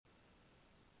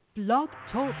Blog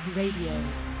Talk Radio.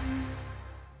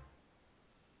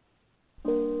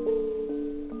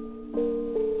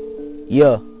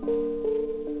 Yeah.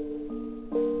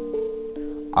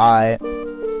 Alright.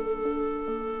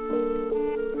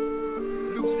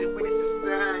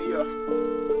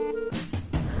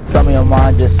 Tell me your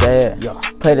mind, just say it. Yeah.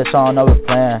 Play the song over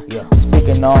playing. Yeah.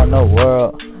 Speaking on the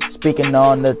world, speaking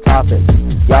on the topic.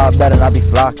 Y'all better not be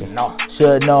flocking. No.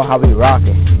 Should know how we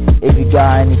rockin'. If you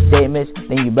got any statements,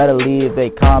 then you better leave a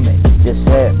comment. Just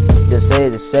say it, just say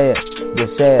it, just say it,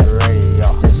 just say it.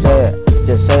 Radio. Just say it,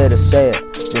 just say it, just say it,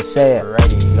 just say it.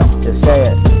 Radio. Just say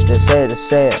it, just say it, just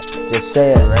say it, just say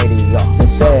it. Radio.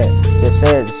 Just say it, just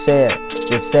say it, just say it,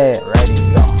 just say it.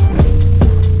 Radio.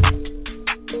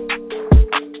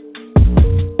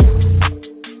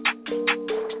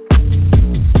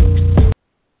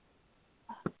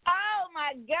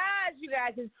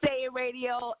 It's Say It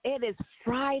Radio. It is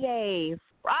Friday.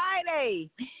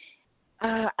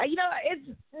 It's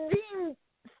being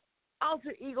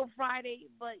Alter Ego Friday,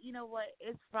 but you know what?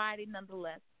 It's Friday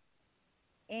nonetheless.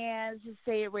 And it's just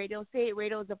Say It Radio. Say It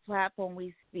Radio is a platform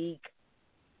we speak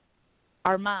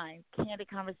our minds, candid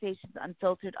conversations,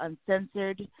 unfiltered,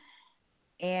 uncensored,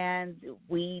 and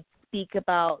we speak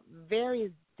about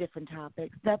various different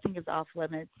topics. Nothing is off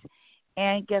limits.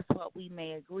 And guess what? We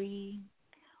may agree.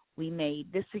 We may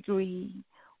disagree.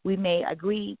 We may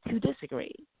agree to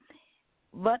disagree.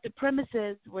 But the premise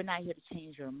is we're not here to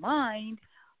change your mind,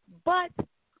 but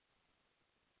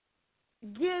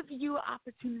give you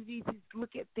opportunity to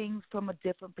look at things from a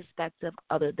different perspective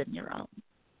other than your own.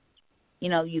 You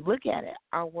know, you look at it,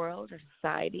 our world, our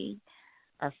society,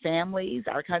 our families,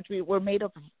 our country, we're made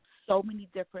up of so many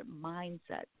different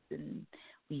mindsets, and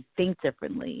we think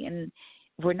differently. And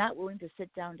we're not willing to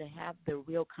sit down to have the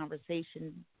real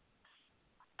conversation.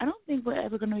 I don't think we're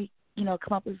ever going to,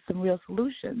 come up with some real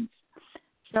solutions.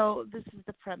 So this is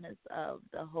the premise of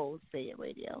the whole Say It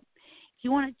Radio. If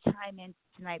you want to chime in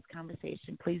tonight's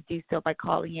conversation, please do so by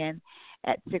calling in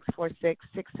at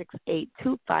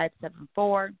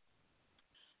 646-668-2574. If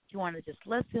you want to just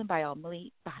listen, by all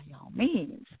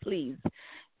means, please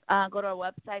go to our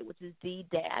website, which is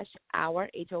the-hour,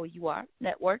 H-O-U-R,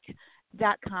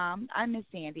 network.com. I'm Miss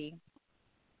Sandy.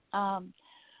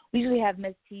 We usually have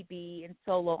Miss TB and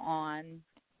Solo on.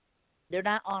 They're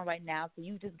not on right now, so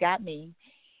you just got me.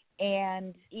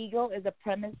 And ego is a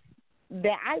premise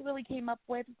that I really came up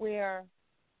with where,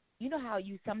 you know how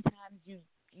you sometimes you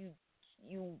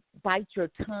bite your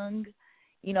tongue,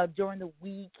 during the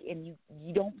week, and you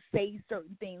don't say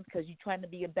certain things because you're trying to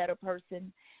be a better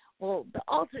person. Well, the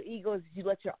alter ego is you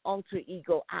let your alter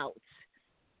ego out,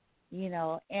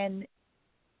 and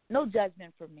no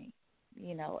judgment from me.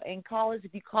 And callers,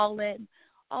 if you call in,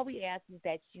 all we ask is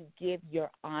that you give your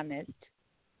honest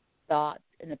thoughts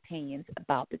and opinions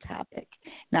about the topic.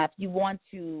 Now, if you want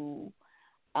to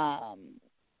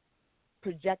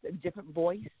project a different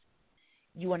voice,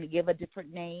 you want to give a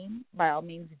different name, by all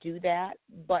means do that.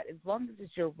 But as long as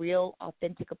it's your real,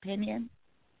 authentic opinion,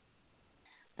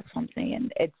 that's what I'm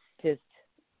saying. It's just,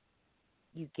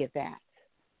 you give that.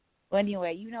 Well,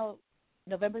 anyway,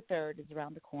 November 3rd is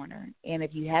around the corner, and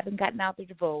if you haven't gotten out there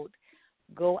to vote,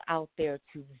 go out there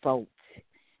to vote.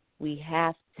 We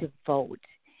have to vote.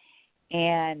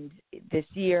 And this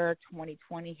year,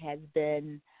 2020, has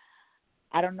been,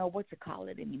 I don't know what to call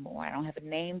it anymore. I don't have a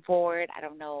name for it. I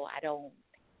don't know.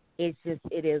 It's just,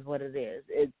 it is what it is.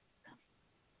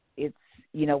 It's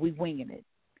we winging it.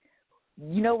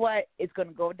 You know what? It's going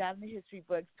to go down in the history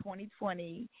books,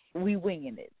 2020, we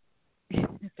winging it.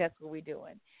 That's what we're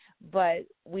doing. But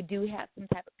we do have some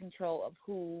type of control of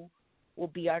who will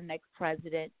be our next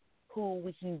president, who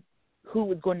is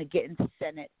going to get into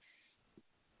Senate.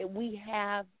 We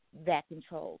have that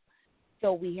control.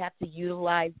 So we have to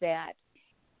utilize that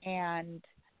and,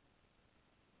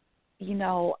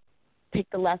 pick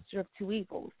the lesser of two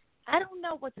evils. I don't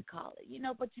know what to call it,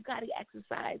 but you got to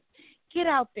exercise. Get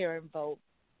out there and vote.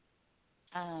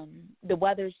 The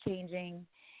weather's changing.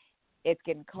 It's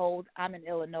getting cold. I'm in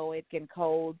Illinois. It's getting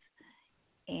cold.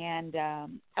 And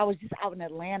I was just out in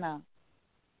Atlanta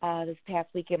this past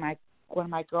weekend. One of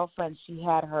my girlfriends, she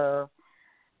had her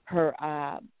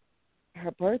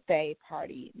birthday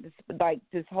party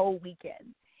this whole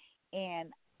weekend,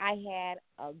 and I had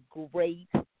a great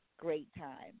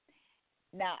time.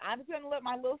 Now I'm just gonna let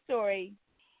my little story.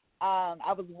 I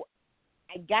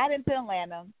got into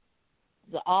Atlanta,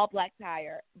 the all black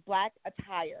attire.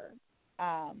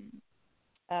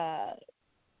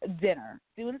 Dinner. As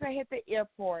soon as I hit the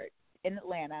airport in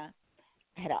Atlanta,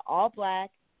 I had an all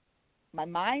black. My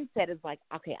mindset is like,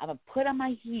 okay, I'm going to put on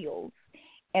my heels,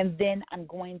 and then I'm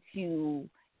going to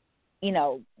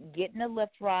get in a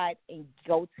Lyft ride and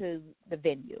go to the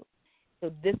venue.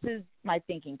 So this is my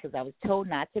thinking, because I was told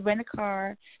not to rent a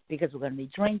car because we're going to be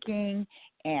drinking,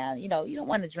 and, you don't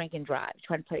want to drink and drive. You're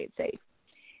trying to play it safe.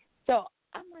 So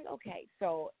I'm like, okay,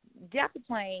 so get off the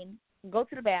plane, go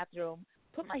to the bathroom,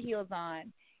 put my heels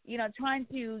on, trying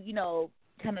to,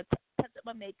 kind of touch up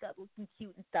my makeup, looking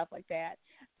cute and stuff like that.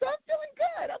 So I'm feeling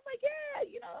good. I'm like, yeah,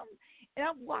 and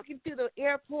I'm walking through the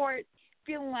airport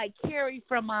feeling like Carrie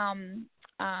from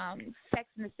Sex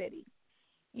and the City.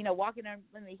 Walking on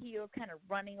the heels, kind of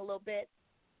running a little bit.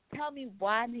 Tell me,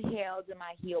 why in the hell did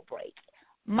my heel break?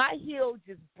 My heel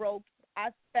just broke.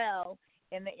 I fell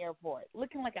in the airport,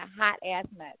 looking like a hot-ass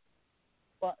mess.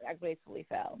 Well, I gracefully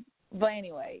fell. But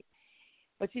anyway,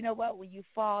 but you know what? When you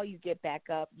fall, you get back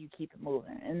up, you keep it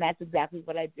moving. And that's exactly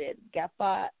what I did. I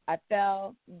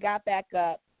fell, got back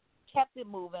up, kept it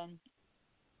moving,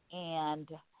 and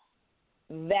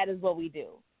that is what we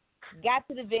do. Got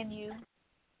to the venue,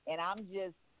 and I'm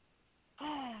just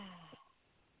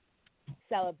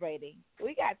celebrating.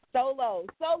 We got Solo.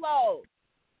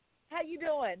 How you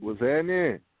doing? What's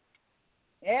happening?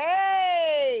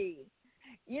 Hey,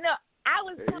 I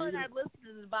was telling our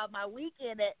listeners about my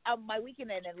weekend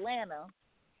in Atlanta,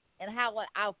 and how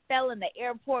I fell in the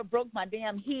airport, broke my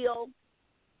damn heel.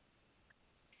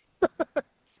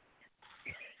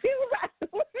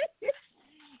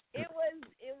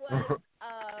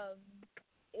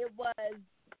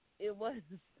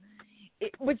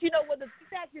 But you know what the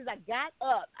fact is, I got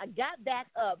back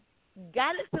up,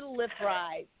 got it to the Lyft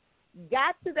ride,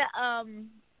 got to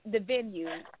the venue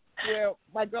where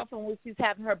my girlfriend was, she's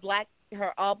having her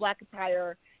all black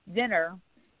attire dinner,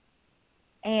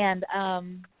 and I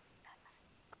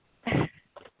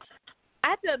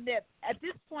have to admit, at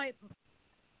this point,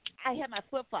 I had my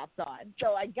flip flops on.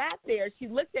 So I got there, she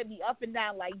looked at me up and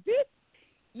down like, "Bitch,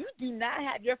 you do not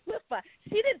have your flip flops."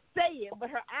 She didn't say it,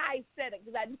 but her eyes said it,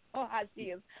 because I know how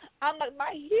she is. I'm like,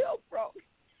 my heel broke.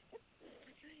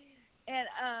 And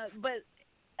but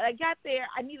I got there.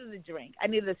 I needed a drink. I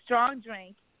needed a strong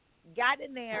drink. Got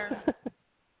in there,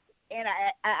 and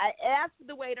I asked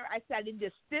the waiter. I said, I need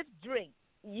a stiff drink.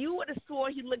 You would have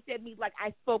sworn he looked at me like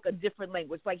I spoke a different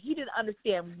language, like he didn't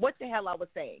understand what the hell I was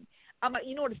saying. I'm like,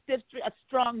 what, a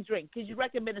strong drink? Could you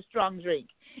recommend a strong drink?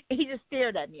 And he just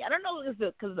stared at me. I don't know if it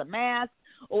was because of the mask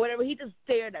or whatever. He just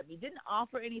stared at me, didn't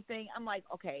offer anything. I'm like,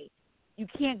 okay, you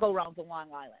can't go wrong with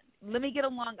Long Island. Let me get a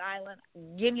Long Island.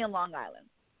 Give me a Long Island.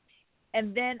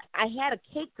 And then I had a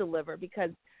cake delivered because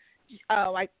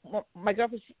my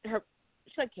girlfriend, she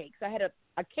had cake, so I had a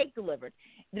cake delivered.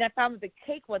 Then I found that the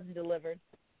cake wasn't delivered.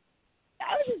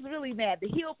 I was just really mad. The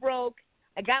heel broke.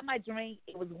 I got my drink.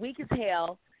 It was weak as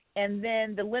hell. And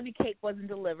then the lemon cake wasn't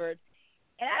delivered.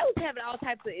 And I was having all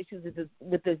types of issues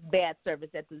with this bad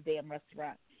service at this damn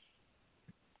restaurant.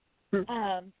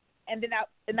 And then I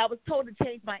was told to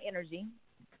change my energy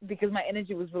because my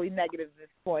energy was really negative at this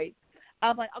point.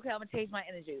 I'm like, okay, I'm going to change my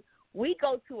energy. We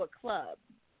go to a club.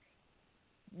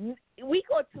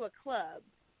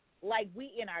 Like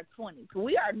we in our 20s.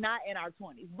 We are not in our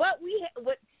 20s. But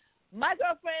with my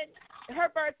girlfriend, her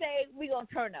birthday, we going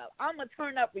to turn up. I'm going to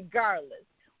turn up regardless.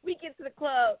 We get to the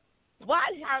club. Why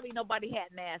hardly nobody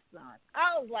had masks on?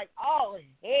 I was like, oh,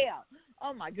 hell.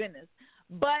 Oh, my goodness.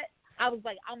 But I was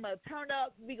like, I'm going to turn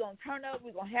up. We're going to turn up.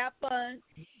 We're going to have fun.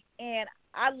 And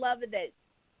I love it that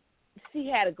she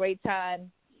had a great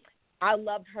time. I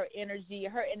loved her energy.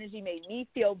 Her energy made me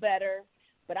feel better.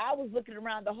 But I was looking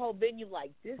around the whole venue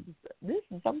like, this is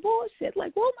some bullshit.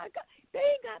 Like, oh, my God, they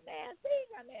ain't got masks.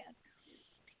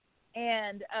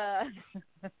 And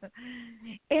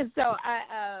and so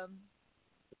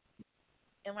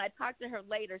and when I talked to her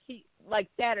later, she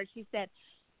said,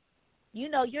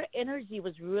 your energy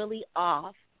was really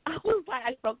off. I was like,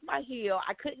 I broke my heel.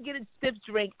 I couldn't get a stiff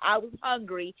drink. I was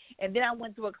hungry, and then I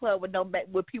went to a club with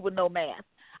people with no mask.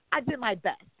 I did my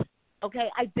best.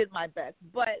 Okay, I did my best,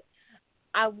 but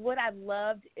what I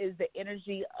loved is the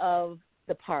energy of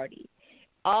the party.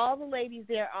 All the ladies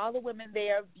there, all the women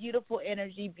there, beautiful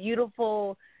energy,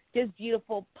 beautiful,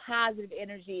 positive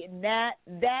energy, and that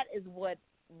is what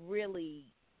really,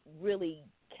 really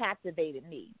captivated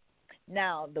me.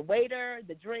 Now, the waiter,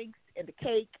 the drinks, and the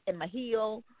cake, and my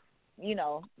heel,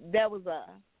 that was a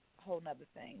whole nother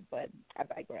thing, but I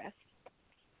digress.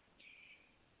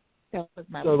 That was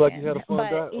my Sounds like you had a fun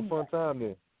time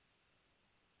there.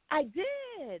 I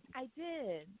did. I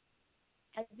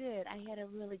had a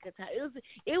really good time.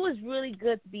 It was really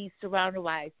good to be surrounded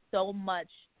by so much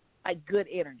like good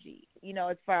energy.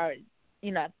 As far as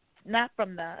not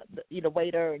from the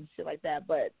waiter and shit like that,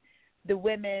 but the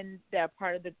women that are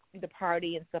part of the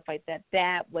party and stuff like that.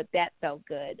 That felt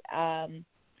good.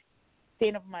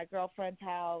 Staying over at my girlfriend's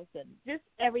house and just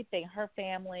everything, her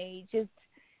family, just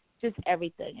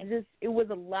everything, and it was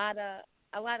a lot of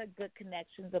good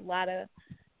connections, a lot of,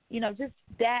 just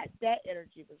that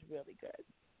energy was really good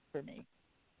for me.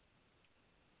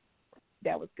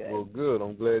 That was good. Well, good.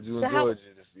 I'm glad you enjoyed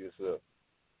yourself.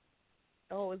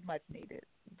 Oh, it was much needed.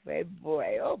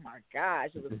 Boy, oh my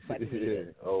gosh, it was much needed.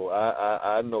 Yeah. Oh,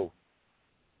 I know.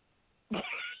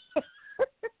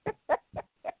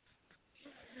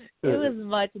 It was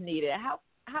much needed.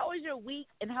 How was your week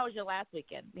and how was your last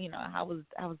weekend? How was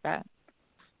that?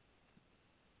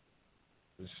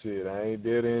 Shit, I ain't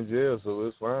dead in jail, so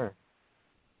it's fine.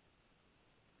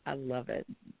 I love it.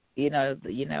 You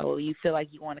feel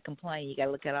like you want to complain, you got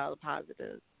to look at all the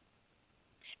positives.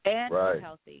 And right. You're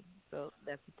healthy, so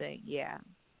that's the thing. Yeah.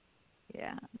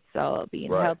 So being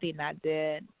right. healthy, not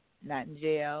dead, not in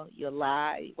jail, you're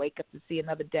alive, you wake up to see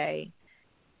another day.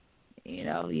 You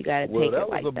got to take it like that. Well, that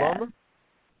was a bummer.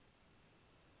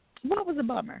 What was a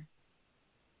bummer?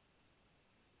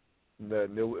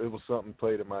 Nothing. It was something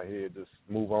played in my head. Just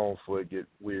move on before it get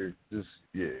weird. Just,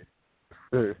 yeah.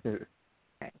 Okay,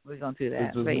 we're going to do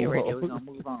that. Radio, we're going to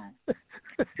move on.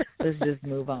 Let's just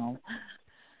move on.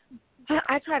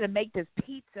 I tried to make this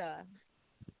pizza.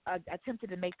 I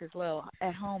attempted to make this little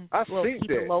at-home little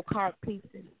pizza, low-carb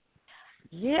pizza.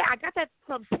 Yeah, I got that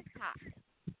from TikTok.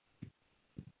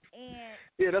 And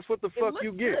yeah, that's what the fuck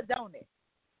you get. It looks good, don't it?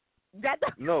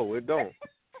 No, it don't.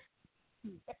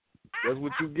 That's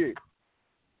what you get.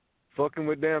 Fucking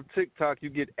with damn TikTok, you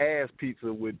get ass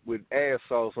pizza with ass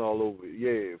sauce all over it.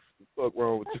 Yeah, fuck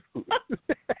wrong with you?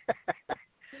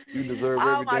 You deserve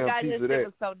every damn piece of that. Oh my God, it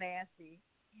was so nasty.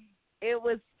 It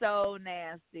was so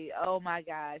nasty. Oh my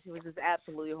gosh, it was just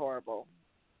absolutely horrible.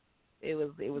 It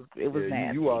was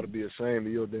nasty. You ought to be ashamed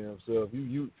of your damn self.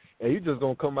 You just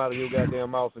gonna come out of your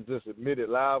goddamn mouth and just admit it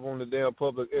live on the damn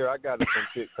public air. I got it from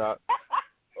TikTok.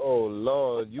 Oh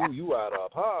Lord, you out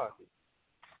of pocket.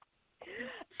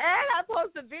 And I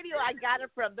posted a video. I got it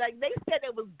from. Like, they said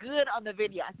it was good on the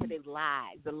video. I said it's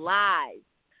lies. The lies.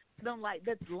 And I'm like,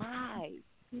 that's lies.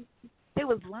 They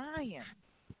was lying.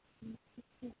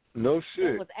 No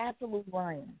shit. It was absolute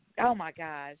lying. Oh my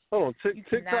gosh. Hold on,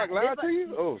 TikTok lied to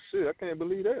you? Oh shit, I can't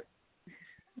believe that.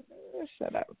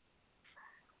 Shut up.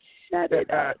 Shut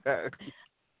it up.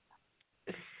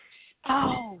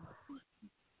 Oh.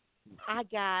 I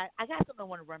got something I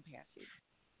want to run past you.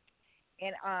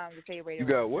 And to say radio.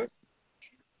 You got what?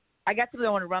 I got something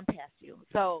I want to run past you.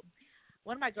 So,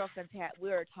 one of my girlfriends we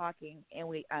were talking, and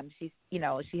she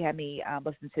had me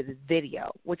listen to this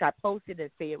video, which I posted in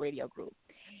the Say It Radio group,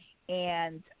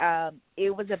 and it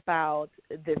was about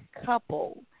this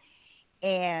couple,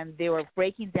 and they were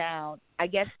breaking down. I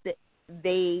guess that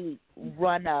they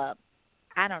run I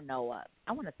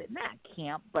want to say not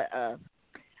camp, but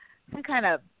some kind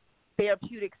of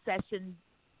therapeutic session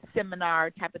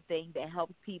seminar type of thing that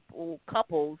helps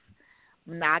couples,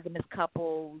 monogamous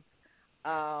couples,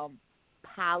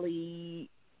 poly,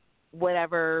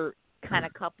 whatever kind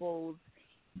of couples.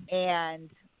 And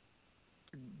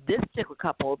this particular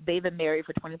couple, they've been married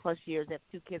for 20 plus years. They have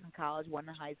 2 kids in college, 1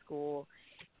 in high school,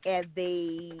 and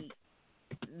they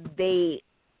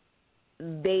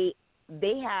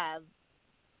have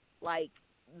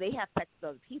sex with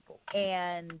other people,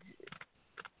 and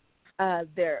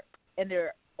they're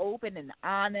open and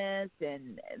honest,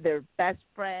 and they're best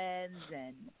friends,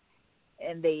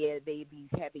 and they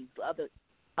have these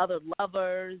other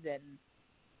lovers, and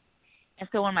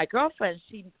so when my girlfriend,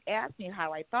 she asked me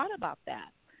how I thought about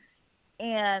that,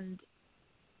 and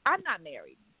I'm not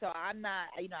married, so I'm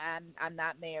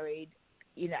not married,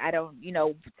 I don't,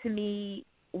 to me,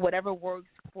 whatever works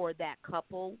for that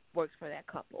couple works for that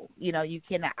couple.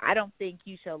 I don't think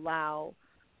you should allow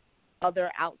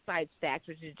other outside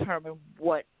factors to determine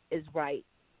what is right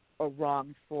or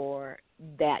wrong for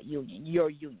that union, your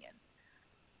union.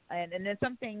 And then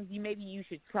some things maybe you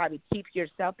should probably keep to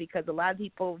yourself, because a lot of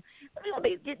people,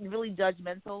 they get really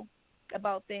judgmental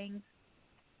about things.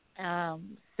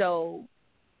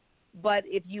 But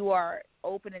if you are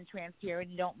open and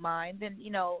transparent, you don't mind, then,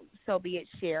 so be it,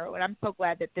 share. And I'm so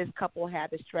glad that this couple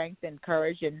had the strength and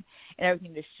courage and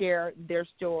everything to share their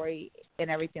story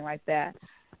and everything like that.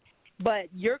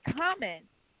 But your comment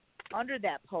under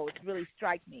that post really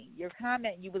struck me. Your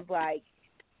comment, you was like,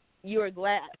 you were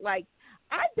glad, like,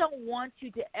 I don't want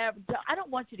you to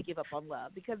give up on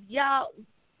love, because y'all,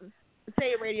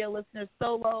 Say It Radio listeners,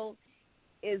 Solo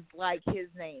is like his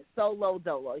name, Solo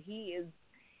Dolo. He is,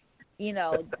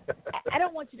 I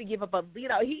don't want you to give up on,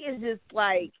 he is just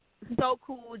like so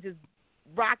cool, just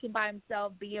rocking by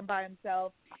himself, being by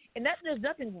himself, and there's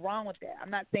nothing wrong with that. I'm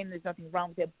not saying there's nothing wrong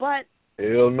with it, but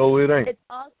hell no, it ain't. It's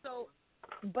also,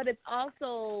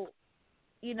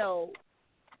 you know,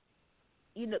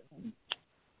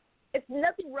 it's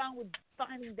nothing wrong with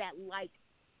finding that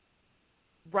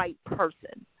right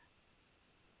person,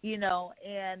 and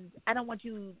I don't want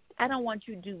you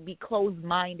to be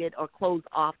closed-minded or closed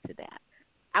off to that.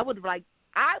 I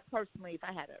personally, if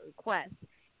I had a request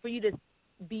for you to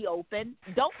be open,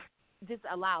 don't just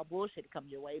allow bullshit to come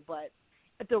your way, but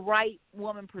if the right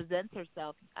woman presents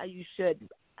herself, you should.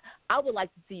 I would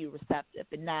like to see you receptive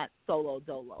and not solo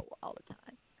dolo all the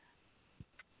time.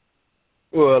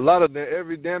 Well, a lot of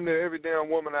every damn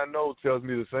woman I know tells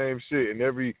me the same shit, and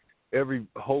every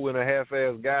hoe and a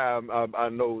half-ass guy I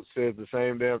know says the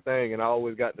same damn thing, and I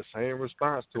always got the same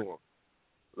response to them.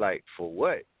 Like, for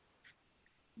what?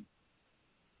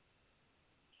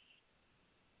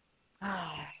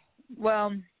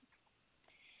 Well,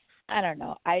 I don't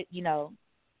know.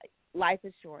 Life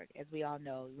is short, as we all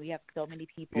know. We have so many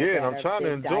people. Yeah, and I'm trying to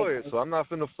enjoy it, so I'm not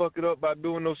finna fuck it up by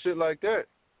doing no shit like that.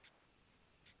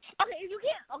 Okay, if you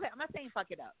can't. Okay, I'm not saying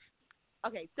fuck it up.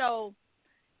 Okay, so,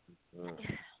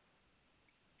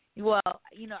 well,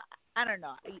 I don't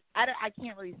know. I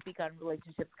can't really speak on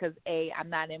relationships because A, I'm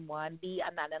not in one. B,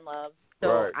 I'm not in love.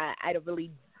 So right. I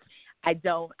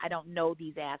don't know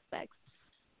these aspects.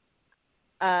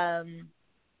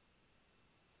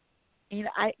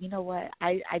 You know what?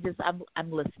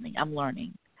 I'm listening. I'm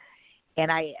learning,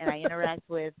 and I interact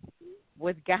with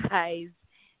guys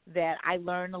that I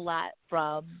learn a lot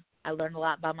from. I learn a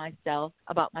lot about myself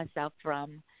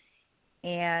from,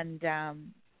 and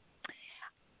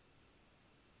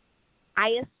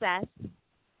I assess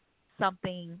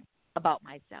something about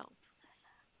myself.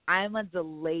 I'm a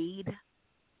delayed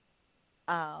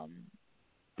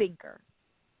thinker.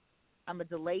 I'm a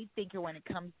delayed thinker when it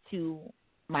comes to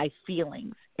my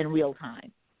feelings in real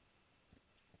time.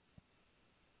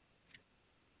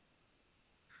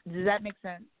 Does that make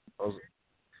sense?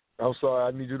 I'm sorry,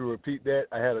 I need you to repeat that.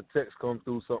 I had a text come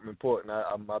through, something important.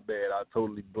 My bad. I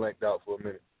totally blanked out for a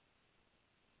minute.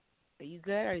 Are you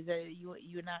good? Or is there, you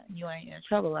ain't in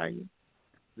trouble, are you?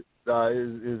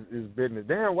 It's business.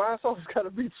 Damn, why it's always got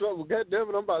to be trouble? God damn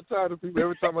it, I'm about tired of people.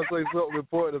 Every time I say something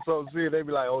important or something serious, they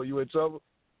be like, "Oh, you in trouble?"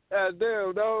 God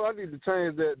damn, dog, I need to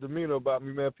change that demeanor about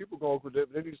me, man. People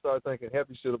they need to start thinking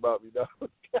happy shit about me, dog.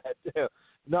 God damn.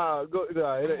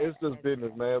 It's just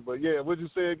business, man. But yeah, what'd you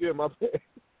say again, my bad?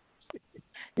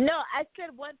 No, I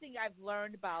said one thing I've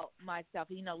learned about myself.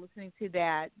 Listening to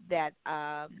that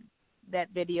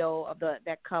video of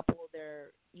that couple,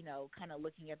 they're kind of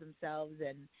looking at themselves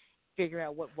and figuring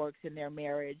out what works in their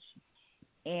marriage,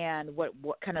 and what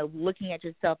kind of looking at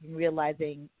yourself and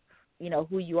realizing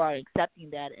who you are, accepting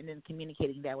that, and then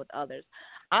communicating that with others.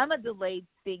 I'm a delayed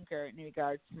thinker in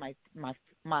regards to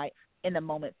my in the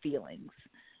moment feelings.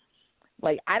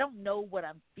 Like, I don't know what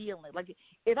I'm feeling. Like,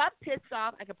 if I'm pissed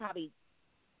off, I could probably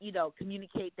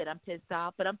communicate that I'm pissed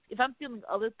off. But if I'm feeling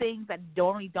other things that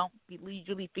don't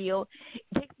usually feel,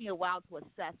 it takes me a while to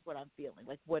assess what I'm feeling,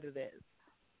 like what it is.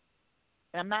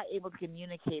 And I'm not able to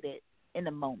communicate it in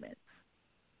the moment.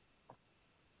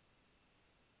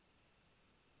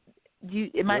 Do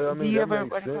you ever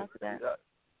run across that?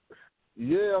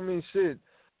 Yeah, I mean, shit.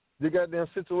 The goddamn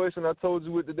situation I told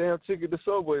you with the damn chick at the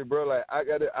subway, bro. Like, I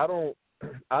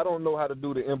don't know how to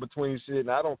do the in between shit, and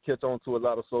I don't catch on to a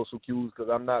lot of social cues because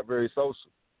I'm not very social.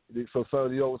 So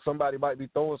somebody might be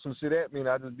throwing some shit at me, and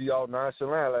I just be all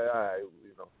nonchalant, like, all right,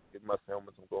 get my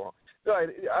helmet and go on. Like,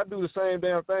 I do the same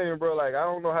damn thing, bro. Like, I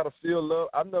don't know how to feel love.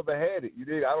 I've never had it. You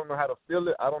dig? I don't know how to feel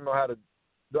it. I don't know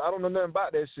nothing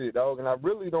about that shit, dog. And I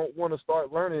really don't want to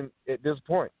start learning at this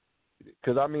point,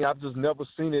 because I've just never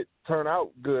seen it turn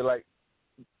out good. Like,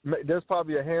 there's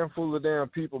probably a handful of damn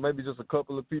people, maybe just a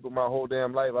couple of people my whole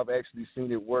damn life I've actually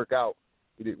seen it work out,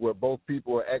 where both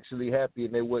people are actually happy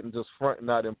and they wasn't just fronting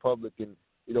out in public and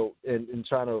and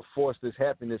trying to force this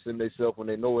happiness in themselves when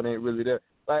they know it ain't really there.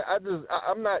 Like,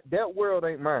 I'm not, that world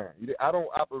ain't mine. I don't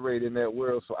operate in that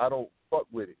world, so I don't fuck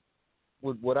with it.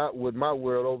 With my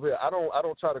world over here, I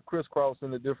don't try to crisscross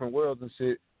into different worlds and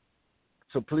shit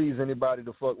to please anybody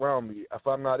to fuck around me. If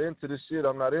I'm not into this shit,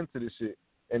 I'm not into this shit.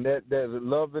 And that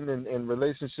loving and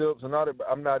relationships and all that,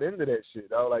 I'm not into that shit.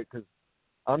 Because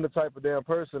I'm the type of damn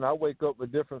person, I wake up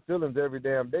with different feelings every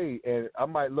damn day. And I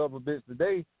might love a bitch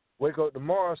today, wake up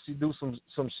tomorrow, she do some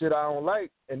shit I don't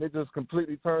like, and it just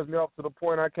completely turns me off to the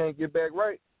point I can't get back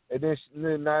right. And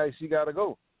then now she got to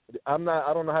go. I don't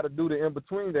know how to do the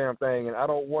in-between damn thing, and I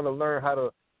don't want to learn how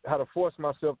to force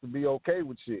myself to be okay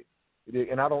with shit.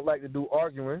 And I don't like to do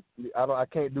arguing. I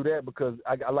can't do that because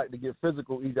I like to get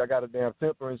physical. Either I got a damn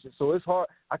temper and shit. So it's hard.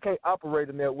 I can't operate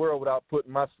in that world without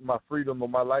putting my freedom or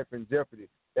my life in jeopardy.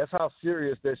 That's how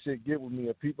serious that shit get with me,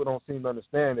 and people don't seem to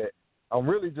understand that. I'm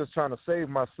really just trying to save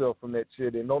myself from that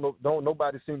shit, and don't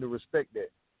nobody seem to respect that.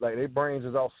 Like, their brains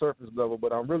is off surface level,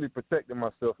 but I'm really protecting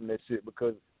myself from that shit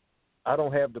because I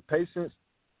don't have the patience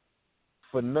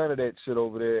for none of that shit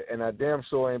over there, and I damn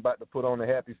sure ain't about to put on a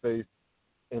happy face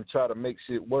and try to make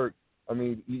shit work. I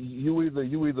mean, you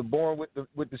either born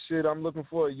with the shit I'm looking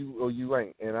for, or you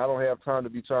ain't, and I don't have time to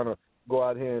be trying to go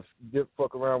out here and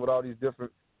fuck around with all these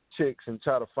different chicks and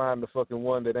try to find the fucking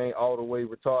one that ain't all the way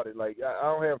retarded. Like, I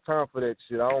don't have time for that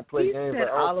shit. I don't play games. Said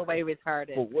all the way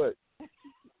retarded. For what?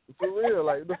 For real,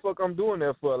 like, the fuck I'm doing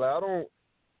that for? Like,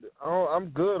 I'm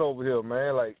good over here,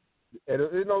 man. Like, and,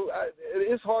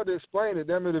 it's hard to explain it,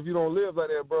 damn it, if you don't live like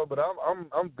that, bro. But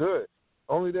I'm good.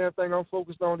 Only damn thing I'm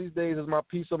focused on these days is my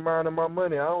peace of mind and my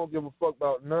money. I don't give a fuck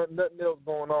about nothing else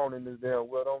going on in this damn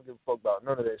world. I don't give a fuck about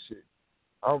none of that shit.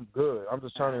 I'm good. I'm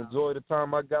just trying to enjoy the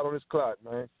time I got on this clock,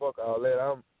 man. Fuck all that.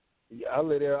 I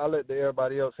let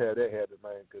everybody else have that habit,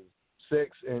 man. Because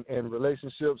sex and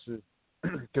relationships is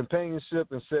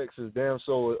companionship and sex is damn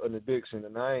so an addiction,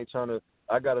 and I ain't trying to.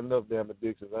 I got enough damn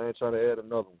addictions. I ain't trying to add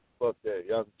another one. Fuck that.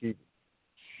 Y'all can keep it.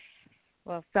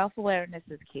 Well, self-awareness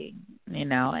is key, and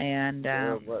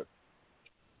right.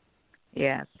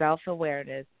 Yeah,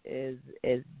 self-awareness is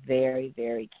very,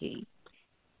 very key.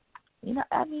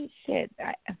 I mean, shit,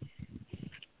 I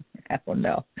don't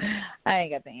know. I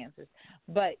ain't got the answers.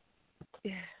 But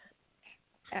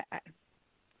I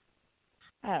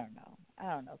don't know.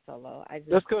 I don't know, Solo.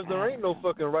 That's because there ain't no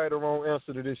fucking right or wrong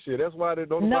answer to this shit. That's why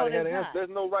nobody had an answer. There's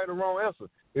no right or wrong answer.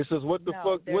 It's just what the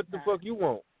fuck you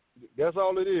want. That's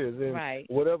all it is. And right.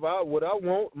 what I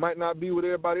want might not be what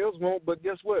everybody else want, but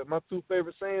guess what? My two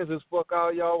favorite sayings is fuck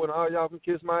all y'all and all y'all can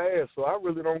kiss my ass. So I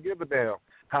really don't give a damn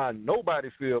how nobody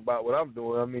feel about what I'm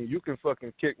doing. I mean, you can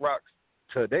fucking kick rocks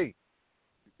today.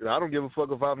 I don't give a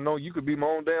fuck if I know you could be my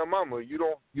own damn mama. You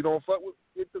don't fuck with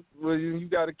you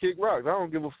got to kick rocks. I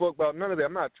don't give a fuck about none of that.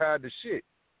 I'm not tired to shit.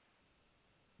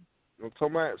 You know what I'm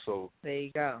talking about? So there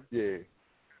you go. Yeah.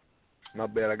 My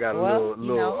bad. I got a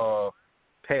little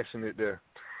passionate there.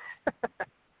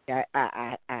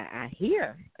 I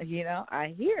hear.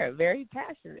 I hear. Very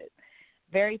passionate.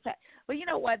 Well, you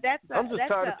know what? I'm just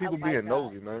tired of people being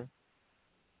nosy, man.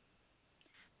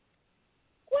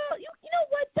 Well, you know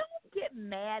what? Don't get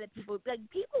mad at people. Like,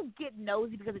 people get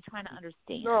nosy because they're trying to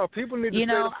understand. No, people need to stay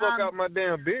the fuck out my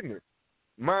damn business.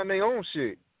 Mind their own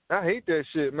shit. I hate that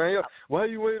shit, man. Why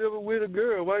you ain't ever with a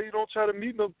girl? Why you don't try to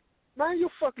meet no? Mind your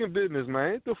fucking business,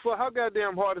 man. The fuck? How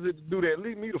goddamn hard is it to do that?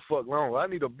 Leave me the fuck alone. I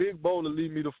need a big bowl to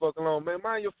leave me the fuck alone, man.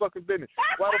 Mind your fucking business.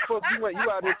 Why the fuck you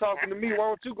out there talking to me? Why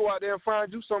don't you go out there and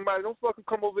find you somebody? Don't fucking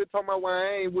come over here talking about why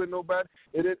I ain't with nobody.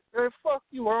 And fuck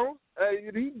you, home. Hey,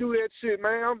 you do that shit,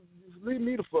 man. Leave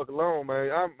me the fuck alone,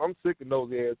 man. I'm sick of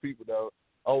nosy ass people, though.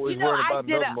 Always worrying about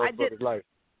another motherfucker's life.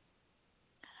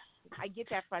 I get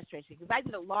that frustration because I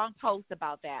did a long post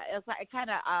about that. It was like I kind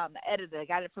of edited. I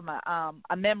got it from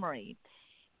a memory,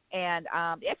 and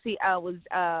actually it was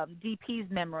DP's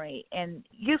memory, and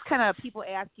just kind of people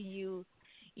asking you,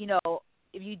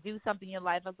 if you do something in your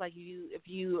life. I was like, if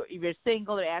you're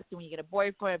single, they're asking when you get a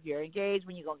boyfriend. If you're engaged,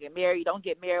 when you gonna get married. You don't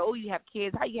get married. Oh, you have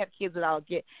kids. How you have kids without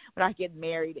getting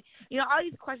married? All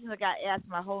these questions I got asked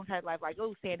my whole entire life. Like,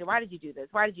 oh, Sandy, why did you do this?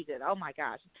 Why did you do that? Oh my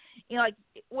gosh. Like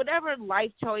whatever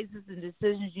life choices and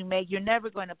decisions you make, you're never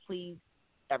going to please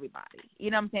everybody.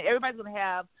 You know what I'm saying? Everybody's gonna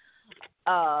have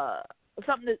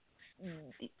something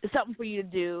for you to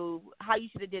do. How you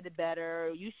should have did it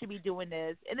better. You should be doing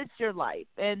this, and it's your life.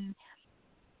 And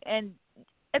at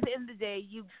the end of the day,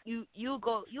 you'll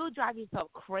drive yourself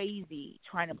crazy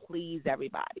trying to please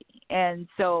everybody. And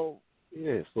so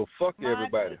so fuck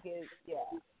everybody.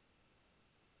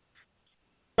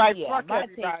 Right, yeah, fuck my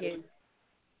everybody. take is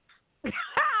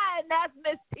and that's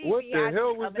Miss TV. What the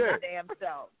hell was that? Damn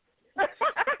self.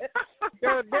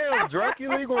 Goddamn,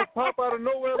 Dracula, you gonna pop out of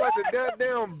nowhere like a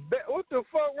goddamn bat? What the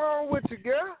fuck wrong with you,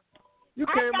 girl? You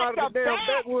came out of the damn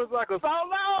backwoods like a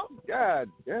Solo. God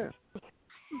damn.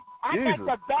 I Jesus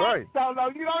got the back Christ. Solo.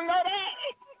 You don't know that?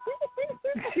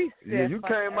 Yeah, you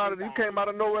came out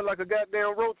of nowhere like a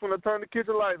goddamn roach when I turned the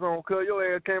kitchen lights on, cuz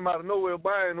your ass came out of nowhere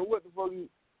buying. What the fuck you?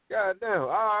 Goddamn. All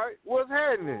right, what's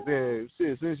happening then?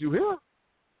 Shit, since you here.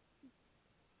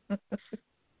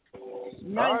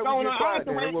 Nothing going on. I was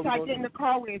waiting till I get in the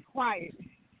car when it's quiet.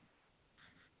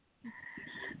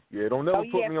 Yeah, don't never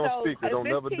put me on speaker. Don't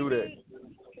never do that.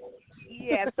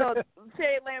 Yeah, so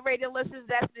Cherryland Radio listeners,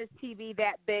 that's Miss TV,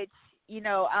 that bitch.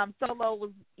 Solo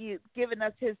was giving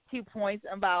us his 2 points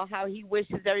about how he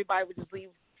wishes everybody would just leave.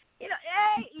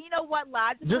 Hey, you know what?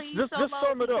 Logically, just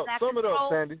sum it up. Sum it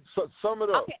up, Sandy. Sum it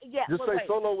up. Okay, yeah. Just say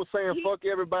Solo was saying fuck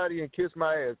everybody and kiss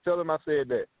my ass. Tell him I said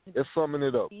that. It's summing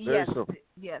it up. Very simple.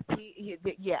 Yes.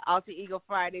 Alter Ego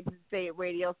Friday to Say It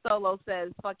Radio. Solo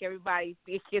says fuck everybody,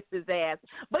 kiss his ass.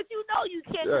 But you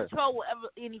can't control whatever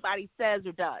anybody says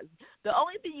or does. The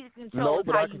only thing you can control is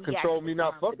how you react. No, but I can control me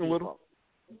not fucking with him.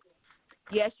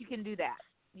 Yes, you can do that.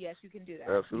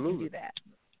 Absolutely.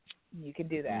 You can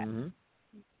do that. Mm-hmm.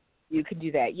 You can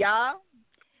do that. Y'all,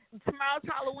 tomorrow's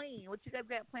Halloween. What you guys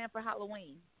got planned for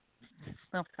Halloween?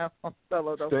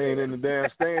 Staying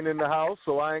in the house,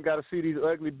 so I ain't got to see these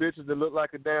ugly bitches that look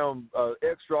like a damn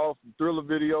extra off Thriller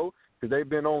video because they've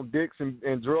been on dicks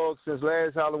and drugs since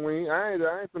last Halloween. I ain't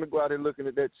finna go out there looking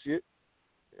at that shit.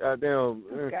 Goddamn,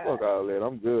 fuck all that.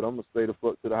 I'm good. I'm going to stay the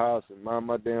fuck to the house and mind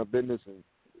my damn business, and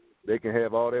they can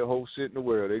have all that whole shit in the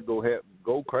world. They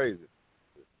go crazy.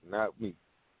 Not me.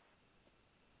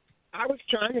 I was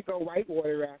trying to go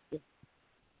whitewater after.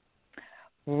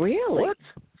 Really? What?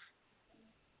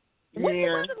 What's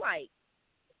the weather like?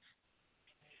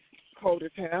 Cold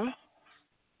as hell.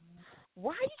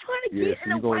 Why are you trying to get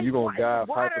in so you're going to die of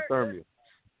hypothermia.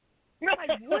 Like,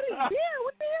 what the hell's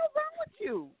wrong with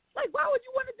you? Like, why would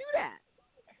you want to do that?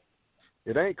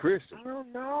 It ain't Christian. I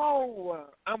don't know.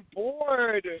 I'm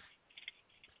bored.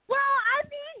 Well, I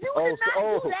need you to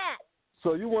not do that.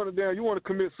 So you want to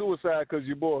commit suicide because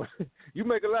you're bored. You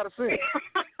make a lot of sense.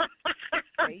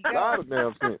 A lot of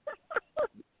damn sense.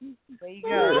 There you go.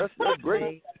 Yeah, that's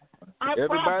great.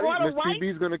 Everybody, Miss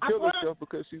TB's going to kill herself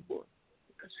because she's bored.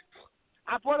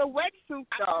 I bought a wetsuit,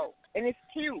 though, and it's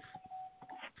cute.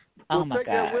 Oh, my take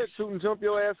that wetsuit and jump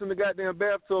your ass in the goddamn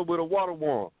bathtub with a water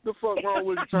worm. The fuck wrong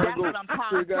with you trying to go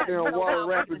to the goddamn water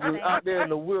rapids out there in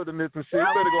the wilderness and shit? You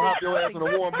better go hop your ass in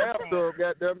a warm bathtub,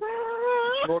 goddamn.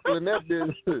 Snorkeling that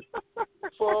business.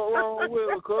 For wrong with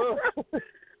her, cuz.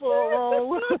 For wrong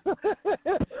with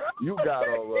her. You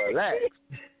gotta relax.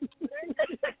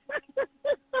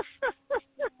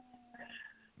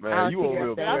 Man, you a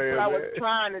real player. That's what I was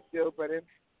trying to do, but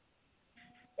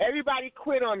everybody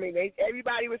quit on me.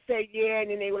 Everybody would say yeah,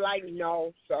 and then they were like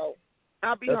no. So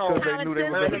I'll be home. They knew they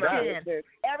were going to die.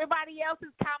 Everybody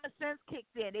else's common sense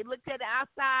kicked in. They looked at the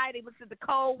outside. They looked at the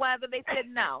cold weather. They said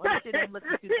no. That shit ain't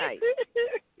looking too tight.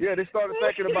 Yeah, they started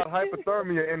thinking about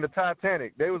hypothermia in the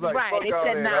Titanic. They was like, right. fuck they all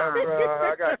said, that. Nah.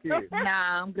 I got kids.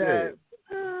 Nah, I'm good.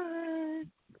 Yeah.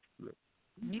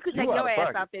 You can take your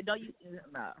ass out there.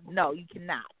 No, you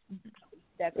cannot.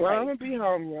 That's well, right. I'm going to be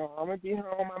home, y'all. I'm going to be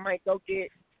home. I might go get...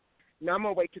 No, I'm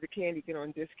going to wait till the candy get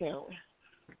on discount.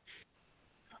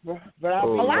 But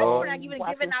I'll be a lot of home people are not even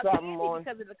giving out candy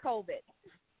because of the COVID.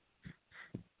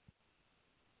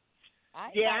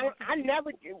 I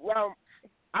never... Well,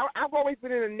 I've always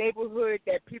been in a neighborhood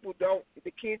that people don't...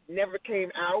 The kids never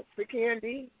came out for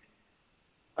candy.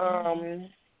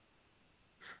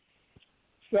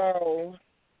 So...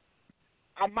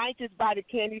 I might just buy the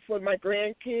candy for my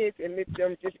grandkids and let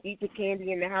them just eat the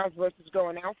candy in the house versus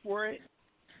going out for it.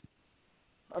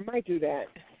 I might do that,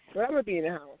 but I'm going to be in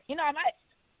the house. You know, I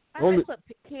might put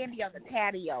candy on the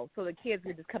patio so the kids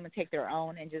can just come and take their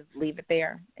own and just leave it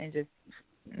there and just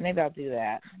maybe I'll do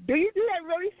that. Do you do that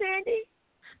really, Sandy?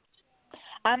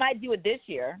 I might do it this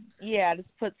year. Yeah, just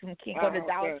put some go to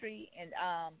Dollar Tree and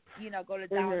go to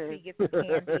Dollar Tree, get some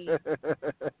candy,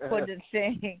 put the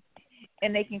thing.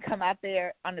 And they can come out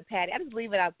there on the patio. I just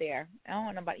leave it out there. I don't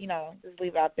want nobody, just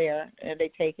leave it out there. And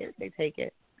they take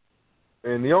it.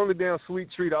 And the only damn sweet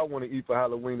treat I want to eat for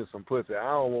Halloween is some pussy.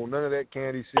 I don't want none of that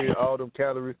candy shit, all them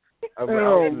calories. I'm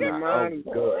good,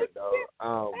 dog.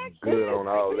 I'm good on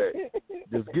all that.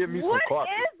 Just give me some coffee.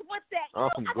 What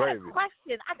is with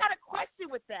that? I got a question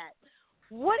with that.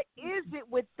 What is it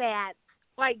with that?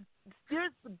 Like,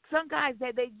 there's some guys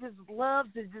that they just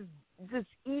love to just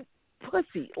eat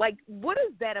pussy. Like, what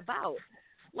is that about?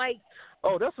 Like,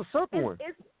 that's a simple one.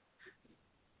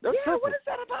 Simple. What is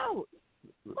that about?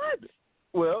 What?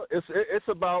 Well, it's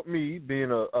about me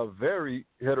being a very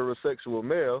heterosexual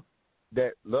male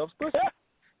that loves pussy.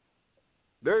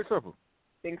 Very simple.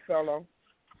 Think solo.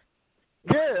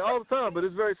 Yeah, all the time, but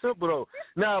it's very simple though.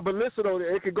 Now, but listen though,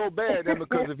 it could go bad then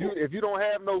because if you don't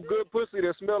have no good pussy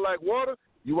that smell like water,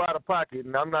 you out of pocket,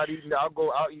 and I'm not eating. I'll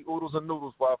eat oodles and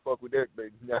noodles before I fuck with that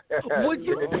baby. Would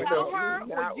you tell her?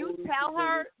 Would you tell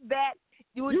her that?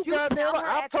 Would you tell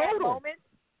her at that moment?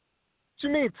 What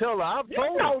you mean tell her? I've You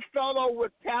told know her. Solo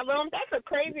would tell him. That's a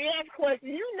crazy ass question.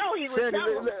 You know he would Sandy,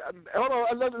 tell him. hold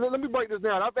on. Let me break this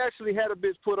down. I've actually had a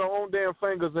bitch put her own damn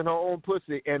fingers in her own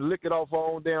pussy and lick it off her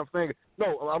own damn finger.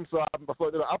 No, I'm sorry.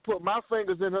 I put my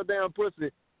fingers in her damn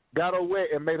pussy, got her wet,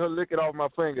 and made her lick it off my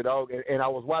finger, dog. And I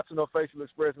was watching her facial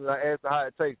expressions. I asked her how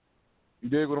it tastes. You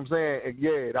dig what I'm saying? And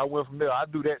yeah, I went from there. I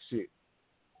do that shit.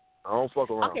 I don't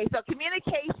fuck around. Okay, so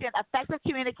communication, effective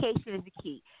communication is the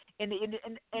key. And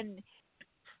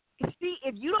see,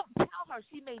 if you don't tell her,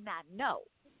 she may not know.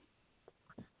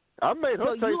 I made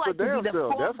her taste her damn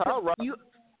self. That's how I rock.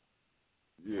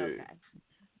 Yeah.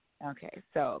 Okay.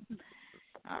 So,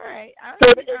 all right. So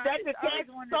is that the test,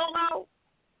 Solo?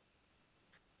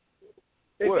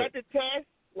 Is that the test?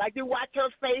 Like you watch her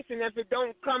face, and if it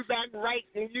don't come back right,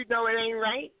 then you know it ain't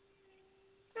right?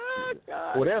 Oh,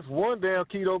 God. Well, that's one damn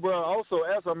keto, bro. Also,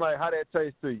 ask her, I'm like, how that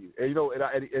tastes to you? And,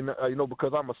 you know,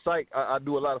 because I'm a psych, I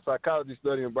do a lot of psychology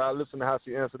studying, bro. I listen to how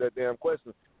she answered that damn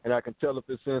question, and I can tell if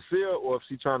it's sincere or if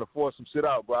she's trying to force some shit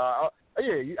out, bro.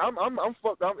 I'm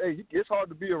fucked. It's hard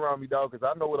to be around me, dog, because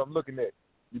I know what I'm looking at.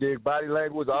 You dig body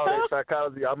language, all that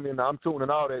psychology. I'm tuning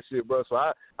all that shit, bro. So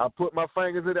I put my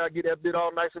fingers in it. I get that bit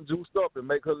all nice and juiced up and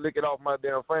make her lick it off my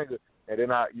damn finger. And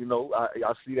then I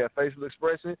see that facial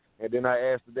expression, and then I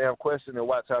ask the damn question and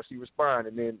watch how she responds,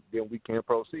 and then we can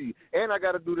proceed. And I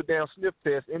got to do the damn sniff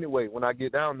test anyway. When I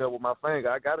get down there with my finger,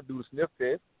 I got to do the sniff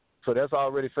test. So that's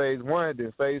already phase one.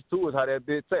 Then phase two is how that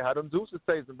bitch taste, how them juices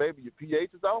tasting, baby. Your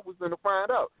pH is off. We're going to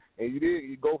find out. And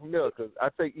you go from there, because I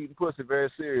take eating pussy very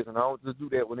serious, and I don't just do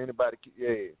that when anybody,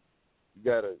 you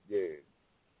got to,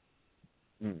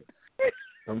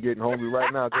 I'm getting hungry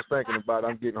right now just thinking about it.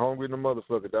 I'm getting hungry in the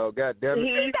motherfucker, dog. God damn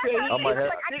it. I might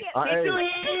have. Did you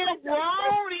hear him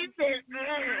wrong? He said,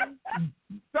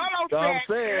 I'm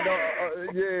saying,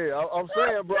 I'm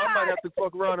saying, bro, I might have to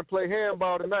fuck around and play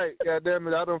handball tonight. God damn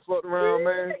it, I done fucked around,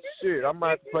 man. Shit, I might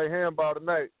have to play handball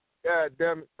tonight. God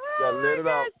damn it, gotta let it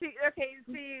out.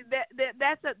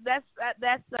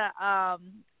 That's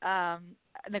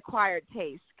an acquired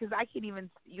taste, because I can't even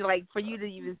for you to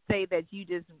even say that you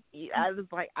just. I was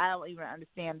like, I don't even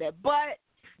understand that. But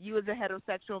you as a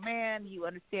heterosexual man, you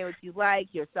understand what you like.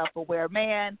 You're a self-aware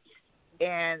man.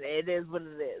 And it is what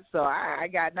it is. So I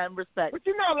got none respect. But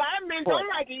you know, a lot of men don't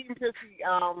like eating pussy.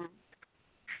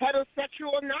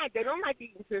 Heterosexual or not, they don't like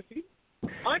eating pussy.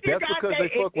 That's because they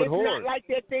fuck with whores. It's not like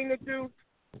their thing to do.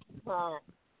 Oh,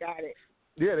 got it.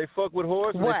 Yeah, they fuck with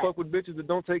whores and they fuck with bitches that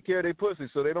don't take care of their pussy,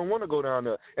 so they don't want to go down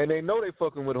there. And they know they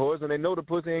fucking with whores, and they know the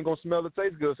pussy ain't gonna smell or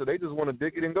taste good, so they just want to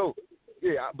dick it and go.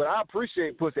 Yeah, but I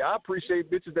appreciate pussy. I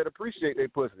appreciate bitches that appreciate their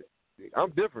pussy.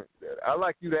 I'm different. I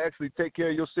like you to actually take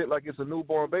care of your shit like it's a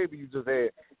newborn baby you just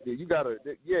had. You gotta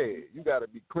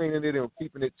be cleaning it and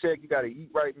keeping it checked. You gotta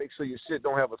eat right, make sure your shit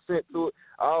don't have a scent to it.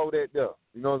 All that stuff.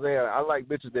 You know what I'm saying? I like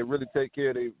bitches that really take care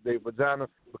of their vagina,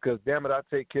 because damn it, I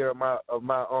take care of my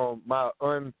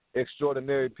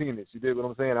unextraordinary penis. You dig what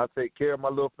I'm saying? I take care of my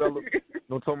little fella. You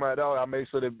know what I'm talking about? Dog? I make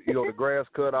sure that the grass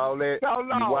cut, all that. So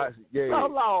long. So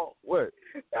long. What?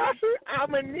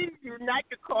 I'm gonna need you not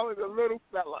to call it a little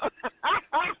fella.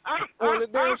 Well, the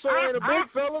damn show ain't a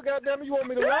big fella. Goddamn it, you want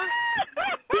me to lie?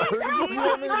 You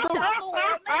want me to do?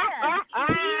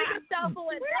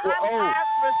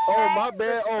 My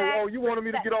bad. Oh, you wanted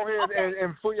me to get on here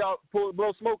and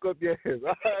blow smoke up your ass.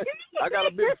 I got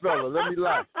a big fella. Let me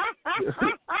lie.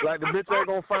 Like the bitch ain't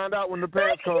gonna find out when the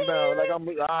pants come down. Like I'm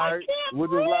all right. We'll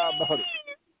just lie about it.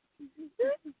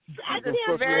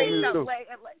 Very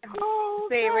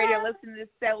say radio listening to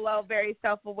Solo, very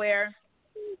self-aware.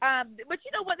 But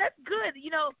you know what? That's good. You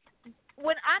know,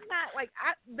 when I'm not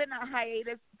I've been on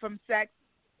hiatus from sex,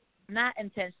 not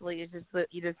intentionally. It's just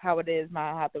how it is.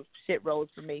 How the shit rolls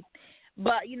for me.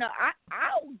 But you know, I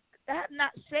have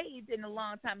not shaved in a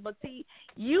long time. But see,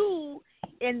 you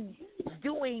in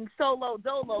doing solo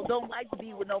dolo don't like to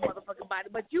be with no motherfucking body,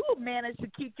 but you manage to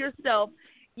keep yourself,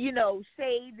 you know,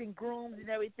 shaved and groomed and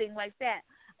everything like that.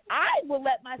 I will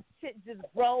let my shit just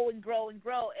grow and grow and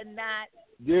grow and not.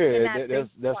 Yeah,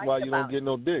 that's why you don't get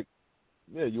no dick.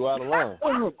 Yeah, you out of line.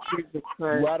 Oh, Jesus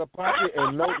Christ. You out of pocket,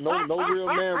 and no real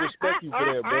man respect you for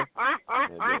that, bro.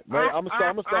 Man, I'm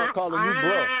gonna start calling you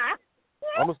bro.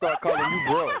 I'm gonna start calling you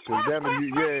bro, cause damn it,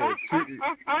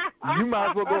 you might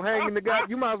as well go hang in the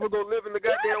you might as well go live in the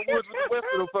goddamn woods with the rest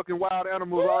of the fucking wild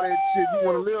animals, all that shit. You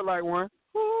want to live like one?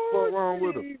 What's wrong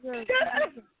with them?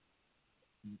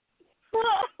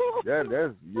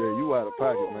 You out of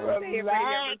pocket, man.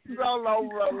 Relax.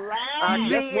 I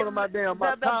guess one of my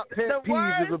top pet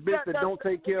peeves is a bitch that don't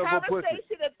take care of her pussy.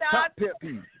 Top pet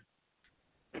peeve.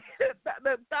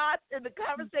 The thoughts and the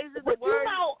conversation, the words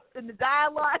and the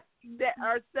dialogue. that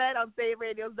are said on Save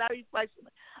Radio is not a reflection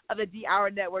of the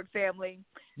D-Hour Network family.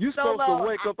 You supposed to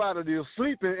wake up out of your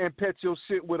sleep and pet your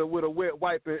shit with a wet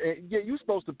wipe, and yeah, you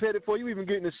supposed to pet it before you even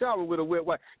get in the shower with a wet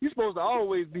wipe. You supposed to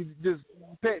always be just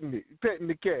petting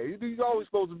the cat. You always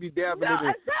supposed to be dabbing it.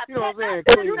 In, you know what I'm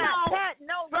saying? You're not pet.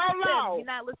 No, you're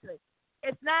not listening.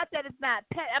 It's not that it's not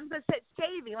pet. I'm just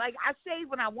shaving. Like I shave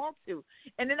when I want to,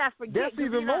 and then I forget. That's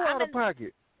even more out of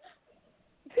pocket.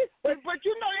 But there's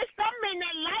something in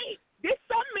that light. There's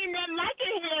something in that like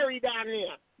it hairy down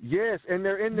there. Yes, and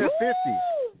they're in their 50s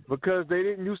because they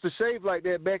didn't used to shave like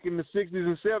that back in the 60s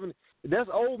and 70s. That's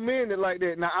old men that like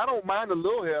that. Now, I don't mind a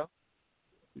little hair,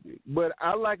 but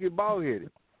I like it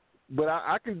bald-headed. But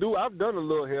I've done a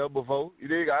little hair before. You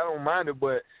dig? I don't mind it,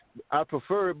 but I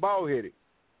prefer it bald-headed.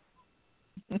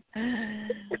 But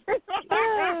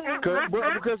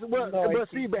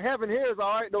having hair is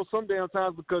all right though some damn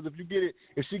times because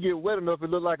if she get wet enough, it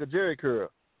look like a Jerry curl.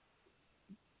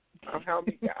 Oh, help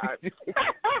me, God.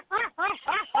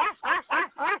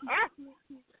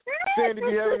 Sandy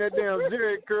be having that damn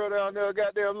Jerry curl down there,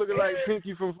 goddamn looking like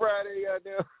Pinky from Friday,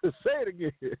 goddamn. Say it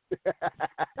again.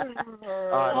 All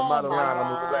right, I'm out of line. I'm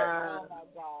moving back.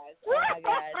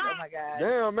 Oh my God.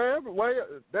 Damn, man.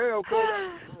 Damn,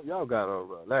 y'all got to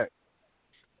relax.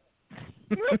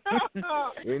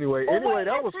 Anyway,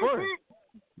 that was fun.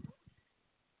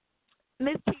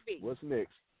 Miss TV. What's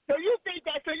next? So you think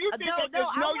that there's no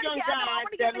young guys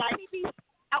that like...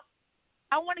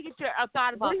 I want to get your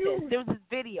thought about this. There was this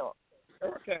video.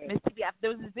 Okay. Miss TV,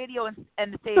 there was this video in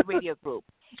the Save Radio group,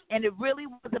 and it really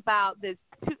was about this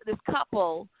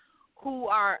couple who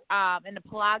are in a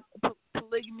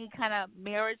polygamy kind of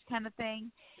marriage kind of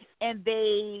thing, and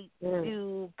they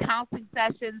do counseling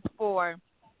sessions for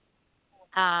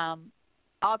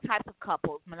all types of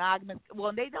couples, monogamous.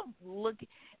 Well, they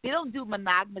don't do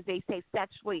monogamous. They say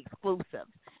sexually exclusive.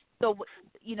 So,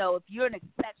 if you're in a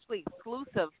sexually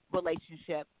exclusive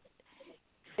relationship,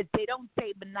 they don't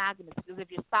say monogamous because if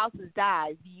your spouse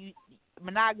dies,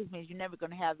 monogamous means you're never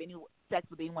going to have any sex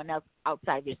with anyone else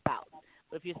outside your spouse.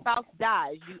 But if your spouse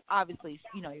dies, you obviously,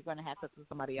 you're going to have sex with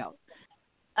somebody else.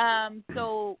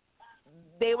 So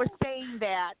they were saying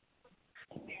that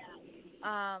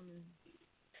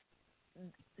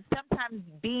sometimes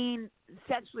being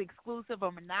sexually exclusive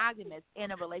or monogamous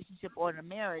in a relationship or in a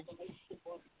marriage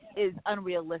is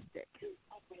unrealistic.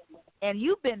 And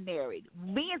you've been married.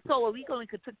 Me and Solo, we only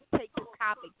could take this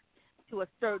topic to a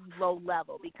certain low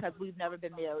level because we've never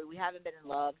been married. We haven't been in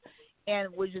love.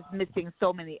 And we're just missing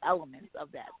so many elements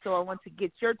of that. So I want to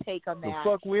get your take on that.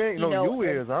 The fuck we ain't. You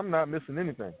is. I'm not missing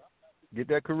anything. Get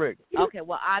that correct. Okay,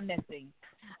 well, I'm missing.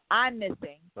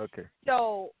 Okay.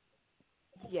 So,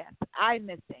 yes, I'm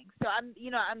missing. So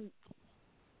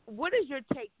what is your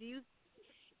take?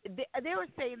 They were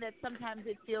saying that sometimes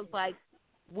it feels like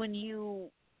when you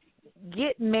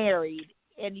get married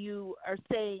and you are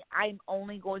saying, I'm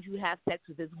only going to have sex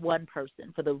with this one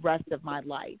person for the rest of my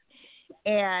life.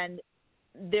 And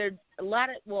there's a lot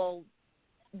of,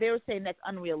 they were saying that's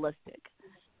unrealistic.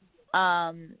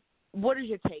 What is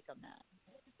your take on that?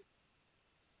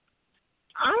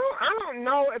 I don't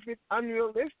know if it's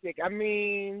unrealistic. I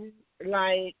mean,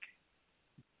 like,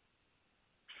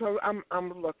 so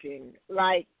I'm looking.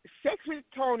 Like, sex with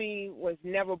Tony was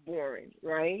never boring,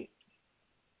 right?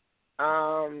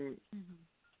 I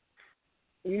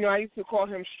used to call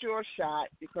him Sure Shot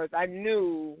because I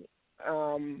knew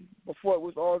before it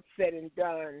was all said and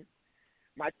done,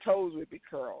 my toes would be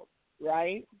curled,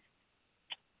 right?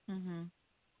 Mhm.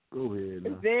 Go ahead.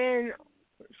 And then,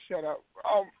 shut up.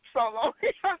 Oh, Solo.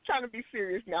 I'm trying to be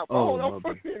serious now, but hold on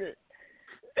for a minute.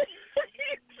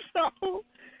 So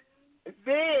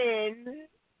then,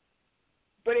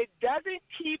 but it doesn't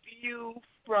keep you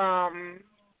from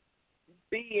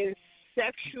being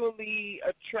sexually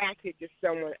attracted to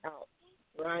someone else,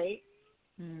 right?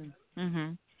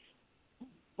 Mhm.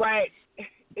 But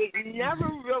it never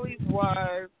really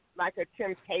was like a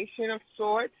temptation of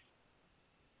sorts.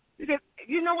 Because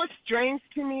you know what's strange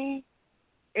to me?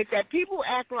 Is that people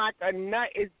act like a nut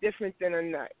is different than a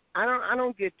nut. I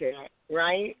don't get that,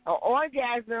 right? An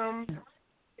orgasm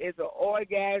is an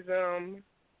orgasm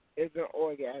is an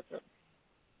orgasm.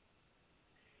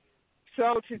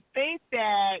 So to think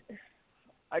that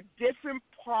a different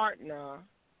partner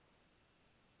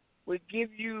would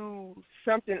give you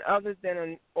something other than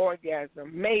an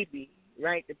orgasm, maybe,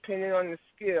 right, depending on the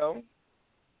skill,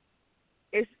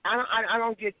 I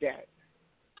don't get that.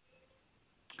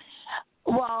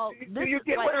 Well, do you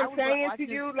get what I'm saying to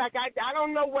you? Like I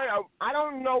don't know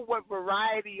what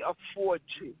variety affords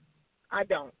you. I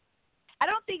don't. I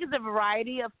don't think it's a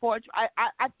variety of fortune.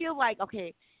 I feel like,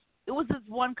 okay, it was this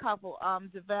one couple,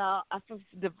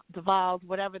 Deval's,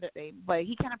 whatever their name, but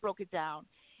he kind of broke it down.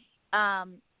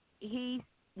 When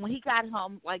he got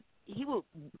home, like he would,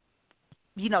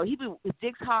 his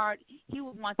dick's hard. He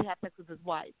would want to have sex with his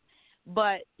wife,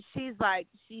 but she's like,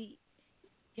 she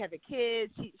had the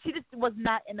kids. She just was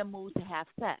not in the mood to have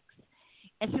sex,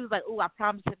 and she was like, "Oh, I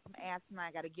promised him some ass tonight.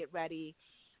 I got to get ready,"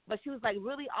 but she was like,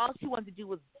 really, all she wanted to do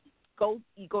was go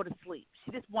to sleep.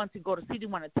 She just wanted to go to sleep. She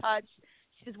didn't want to touch.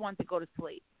 She just wanted to go to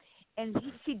sleep. And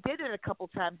she did it a couple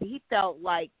times. And he felt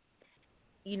like,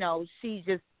 she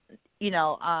just,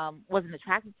 wasn't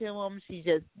attracted to him. She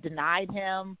just denied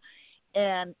him.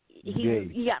 And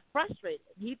he got frustrated.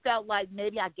 He felt like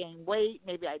maybe I gained weight,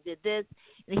 maybe I did this.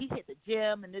 And he hit the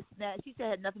gym and this and that. She said it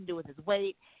had nothing to do with his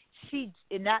weight.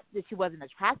 Not that she wasn't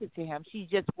attracted to him. She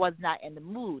just was not in the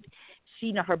mood.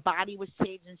 Her body was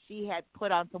changing. She had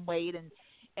put on some weight and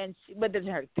but then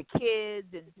the kids,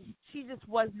 and she just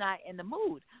was not in the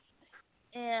mood.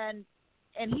 And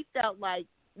he felt like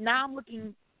now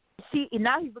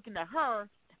he's looking at her.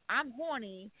 I'm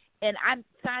horny, and I'm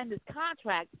signed this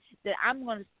contract that I'm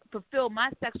going to fulfill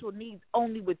my sexual needs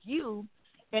only with you,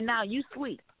 and now you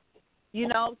sleep.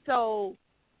 So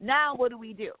now what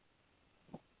do?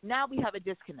 Now we have a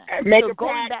disconnect. Make so a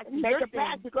going pact, back to make your a thing,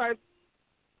 pact because.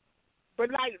 But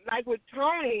like with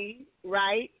Tony,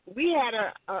 right? We had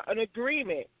an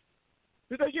agreement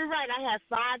because you're right. I had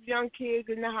 5 young kids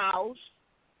in the house,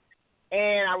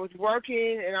 and I was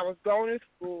working and I was going to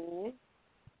school.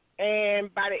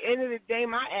 And by the end of the day,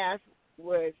 my ass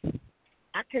was,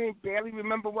 I couldn't barely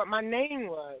remember what my name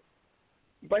was.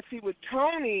 But see, with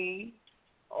Tony,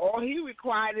 all he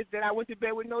required is that I went to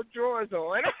bed with no drawers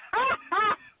on.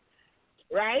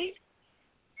 Right?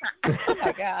 Oh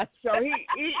my God! So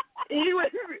he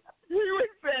would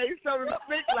say something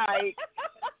sick like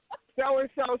so and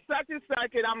so such and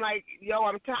such, and I'm like, yo,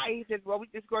 I'm tired. He said, well, we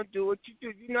just gonna do what you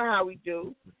do. You know how we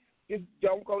do. Just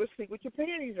don't go to sleep with your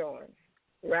panties on,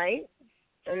 right?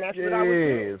 And that's what I would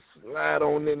do. Slide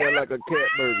on in there like a cat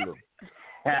burglar.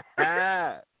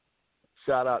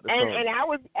 Shout out to Tony. And I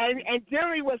was and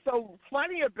generally what's so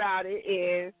funny about it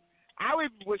is I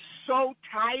was so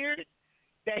tired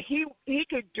that he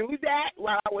could do that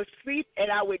while I was asleep,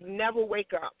 and I would never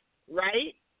wake up,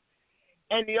 right?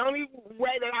 And the only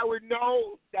way that I would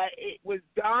know that it was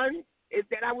done is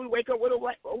that I would wake up with a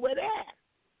wet ass.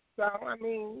 So, I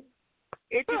mean,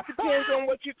 it just depends on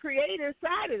what you create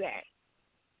inside of that.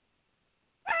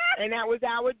 And that was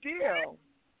our deal.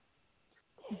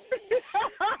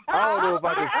 I don't know if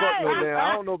I can fuck no damn.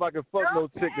 I don't know if I can fuck no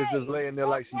chick that's just laying there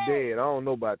like she dead. I don't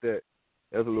know about that.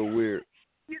 That's a little weird.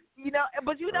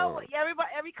 But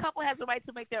every couple has the right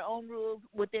to make their own rules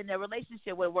within their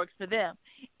relationship what works for them,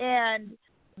 and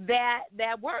that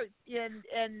works. And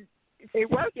it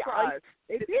worked for us.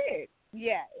 It did.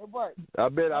 Yeah, it worked. I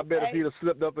bet if he'd have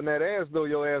slipped up in that ass though,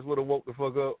 your ass would have woke the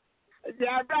fuck up.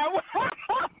 Yeah,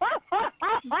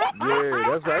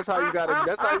 that's how you gotta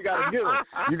get them.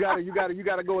 You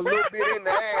gotta go a little bit in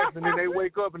the ass, and then they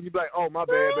wake up and you be like, oh my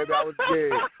bad, baby, I was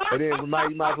dead. And then you might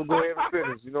as well go ahead and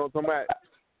finish. You know what I'm talking about?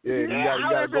 Yeah, you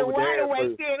gotta go with the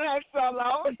ass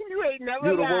first. You ain't never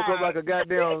You'd have woke up like a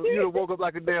goddamn. You'd have woke up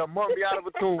like a damn mummy out of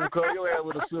a tomb. Cause your ass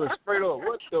would have stood straight up.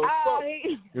 What the fuck?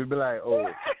 You'd be like, oh,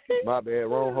 my bad,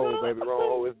 wrong hole, baby, wrong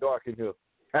hole. It's dark in here.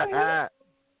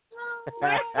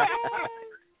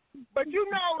 But you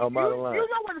know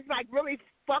what is like really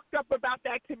fucked up about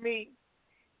that to me?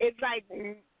 It's like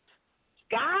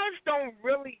guys don't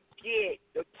really get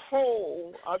the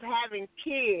toll of having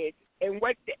kids and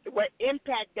what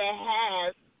impact that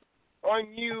has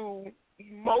on you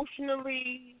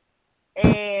emotionally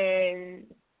and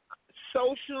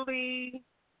socially,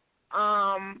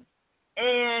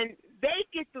 and they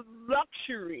get the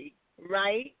luxury,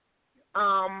 right?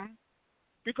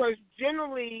 Because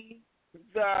generally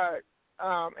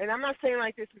and I'm not saying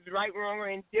like this is right, wrong, or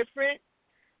indifferent,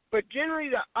 but generally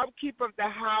the upkeep of the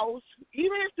house,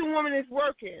 even if the woman is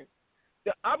working,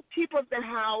 the upkeep of the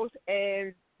house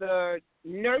and the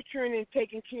nurturing and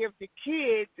taking care of the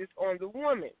kids is on the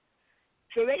woman.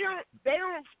 So they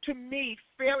don't, to me,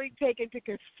 fairly take into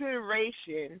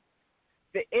consideration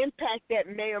the impact that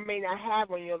may or may not have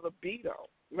on your libido,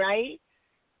 right?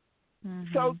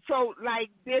 Mm-hmm. So like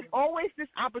there's always this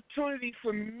opportunity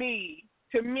for me,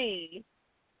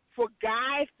 for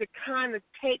guys to kind of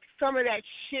take some of that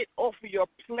shit off of your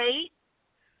plate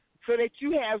so that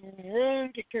you have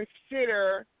room to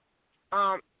consider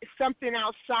something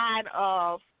outside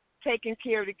of taking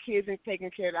care of the kids and taking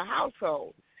care of the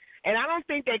household. And I don't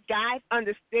think that guys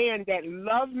understand that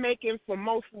lovemaking for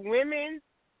most women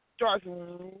starts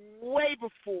way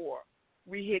before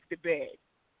we hit the bed.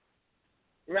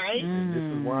 right? This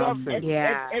is why I'm single.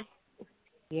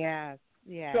 Yeah.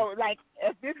 So like,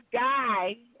 if this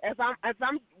guy, if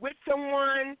I'm with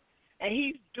someone and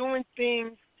he's doing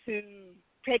things to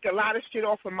take a lot of shit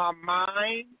off of my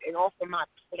mind and off of my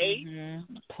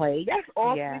plate, that's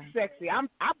awfully sexy.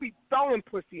 I'll be throwing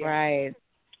pussy at him. Right.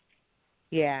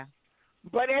 Yeah.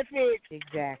 But if it's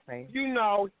exactly, he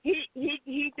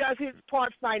does his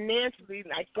part financially,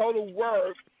 like go to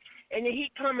work, and then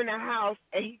he come in the house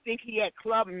and he think he at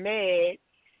Club Med,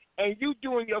 and you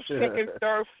doing your second,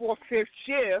 third, fourth, fifth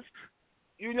shift.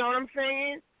 You know what I'm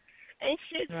saying? Ain't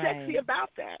shit sexy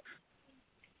about that.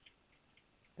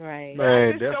 Right.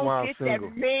 Man, that's why I'm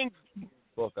single.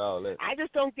 Fuck all that. I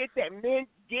just don't get that men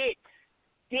get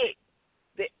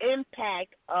the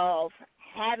impact of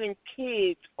having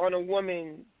kids on a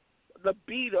woman's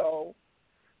libido,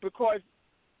 because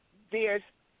there's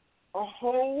a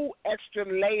whole extra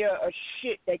layer of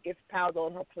shit that gets piled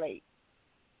on her plate.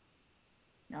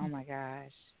 Oh my gosh.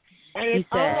 And it's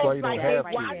almost like they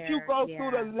watch you go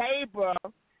through the labor,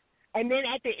 and then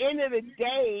at the end of the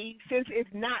day, since it's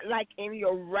not like any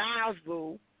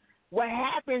arousal, what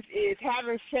happens is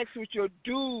having sex with your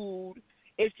dude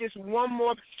is just one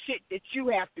more shit that you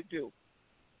have to do.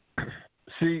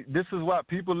 See, this is why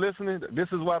people listening, this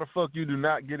is why the fuck you do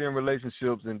not get in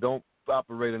relationships and don't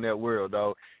operate in that world,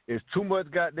 dog. It's too much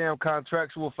goddamn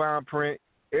contractual fine print.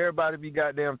 Everybody be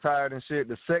goddamn tired and shit.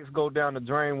 The sex go down the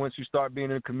drain once you start being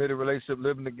in a committed relationship,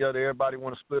 living together. Everybody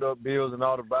want to split up bills and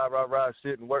all the rah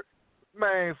shit and work.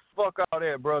 Man, fuck all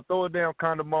that, bro. Throw a damn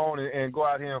condom on and go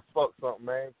out here and fuck something,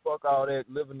 man. Fuck all that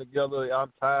living together.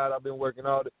 I'm tired. I've been working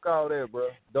all that. Fuck all that, bro.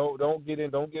 Don't get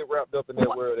wrapped up in that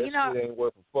world. That shit ain't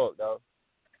worth a fuck, dog.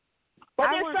 But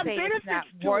there's some benefits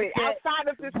to it outside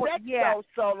of the sex, though,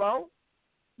 Solo.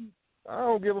 I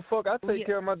don't give a fuck. I take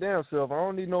care of my damn self. I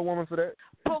don't need no woman for that.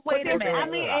 But wait a minute. I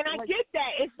mean, and I get that.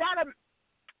 It's not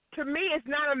to me, it's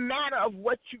not a matter of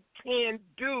what you can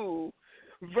do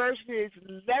versus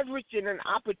leveraging an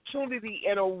opportunity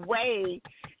in a way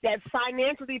that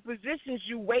financially positions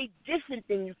you way different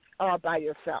than you are by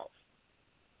yourself.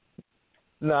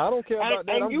 No, I don't care about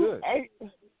that. I'm good.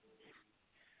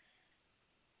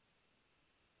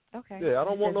 Okay. Yeah, I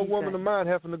don't want no woman of mine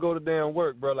having to go to damn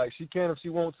work, bro. Like, she can if she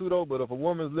wants to, though. But if a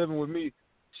woman's living with me,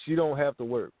 she don't have to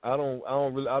work. I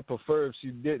prefer if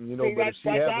she didn't, you know. But if she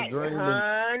has a dream,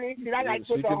 honey,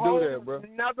 she can do that, bro.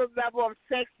 Another level of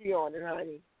sexy on it,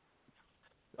 honey.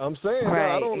 I'm saying,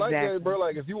 I don't like that, bro.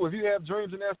 Like, if you have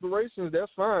dreams and aspirations,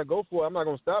 that's fine. Go for it. I'm not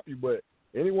gonna stop you, but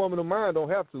any woman of mine don't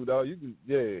have to, dog. You can,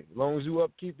 as long as you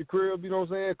upkeep the crib, you know what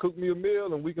I'm saying. Cook me a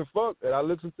meal and we can fuck. And I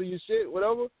listen to your shit,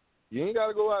 whatever. You ain't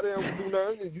gotta go out there and do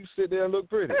nothing. You sit there and look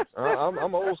pretty.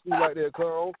 I'm old school like that, cuz I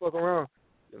don't fuck around.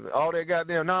 All that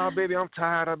goddamn, nah, baby, I'm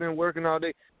tired. I've been working all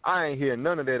day. I ain't hearing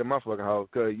none of that in my fucking house,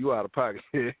 cuz you out of pocket.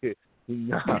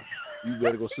 Nah, you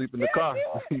better go sleep in the car.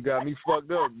 You got me fucked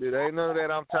up. There ain't none of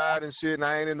that. I'm tired and shit, and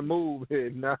I ain't in the mood.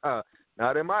 Nah,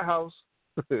 not in my house.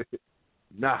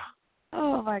 Nah.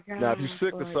 Oh, my God. Now, if you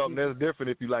sick or something, that's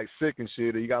different. If you, like, sick and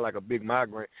shit or you got, like, a big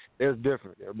migraine, that's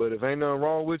different. But if ain't nothing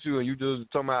wrong with you and you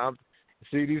just talking about,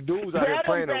 see, these dudes out here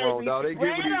playing it wrong, dog. They give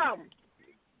me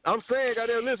I'm saying,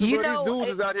 goddamn, listen, bro, these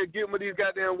dudes is out here getting with these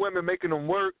goddamn women, making them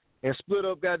work and split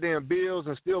up goddamn bills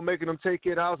and still making them take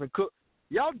care of the house and cook.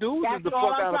 Y'all dudes is the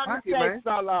fuck out of pocket, man.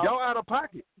 Y'all out of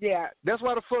pocket. Yeah. That's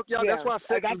why the fuck y'all, that's why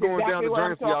sex is going down the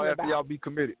drain for y'all after y'all be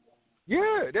committed.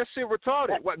 Yeah, that shit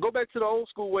retarded. Go back to the old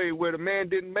school way where the man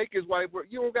didn't make his wife work.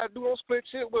 You don't got to do no split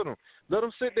shit with them. Let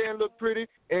them sit there and look pretty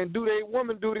and do their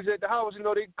woman duties at the house. You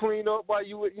know, they clean up while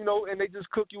you, you know, and they just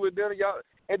cook you a dinner. Y'all,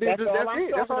 and then that's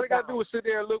it. That's all they got to do is sit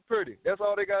there and look pretty. That's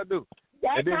all they got to do.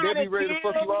 And then they be ready to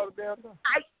fuck you all the damn time.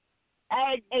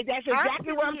 And that's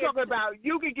exactly what I'm talking about.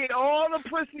 You can get all the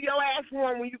pussy your ass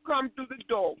want when you come through the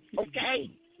door, okay?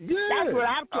 Yeah. That's what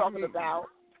I'm talking about.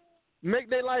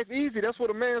 Make their life easy. That's what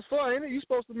a man's for, ain't it? You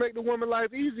supposed to make the woman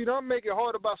life easy. Don't make it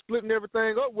hard about splitting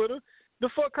everything up with her. The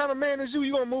fuck kind of man is you?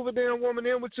 You gonna move a damn woman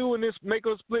in with you and just make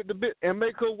her split the bit and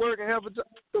make her work and have a job?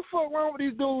 What the fuck wrong with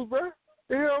these dudes, bro?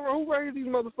 The hell, who raised these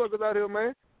motherfuckers out here,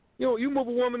 man? You move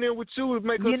a woman in with you and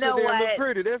make her sit there and look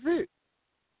pretty. That's it.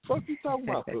 Fuck you talking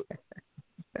about?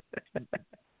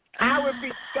 I would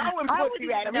be throwing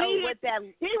pussy at him.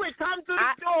 He would come to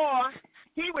the door.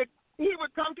 He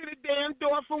would come to the damn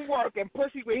door from work and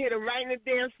pussy would hit him right in the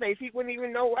damn face. He wouldn't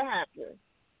even know what happened.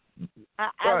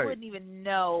 I wouldn't even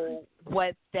know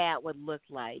what that would look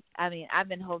like. I mean, I've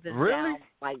been holding it down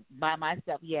like by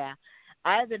myself. Yeah,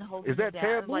 I've been holding it down. Is that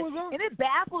taboo? Like, and it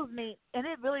baffles me. And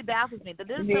it really baffles me. But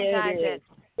there's some guys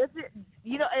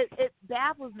it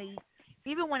baffles me.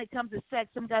 Even when it comes to sex,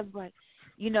 some guys are like,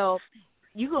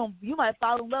 you might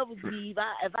fall in love with me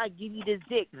if I give you this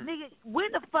dick. Nigga,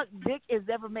 when the fuck dick has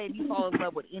ever made you fall in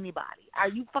love with anybody? Are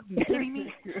you fucking kidding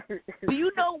me? Do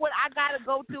you know what I gotta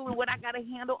go through and what I gotta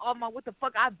handle what the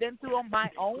fuck I've been through on my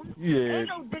own? Yeah. Ain't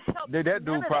no dick help That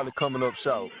dude probably that. coming up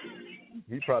short.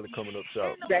 He probably coming up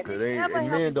short. No, Cause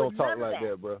and men don't talk like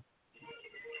that, bro.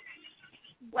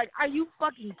 Like, are you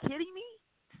fucking kidding me?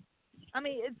 I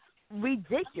mean, it's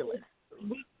ridiculous.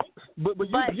 But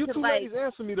you two ladies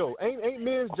answer me though. Ain't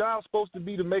men's job supposed to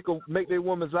be to make their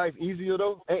woman's life easier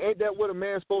though? Ain't that what a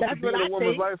man's supposed to be in a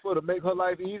woman's life for, to make her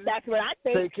life easy? That's what I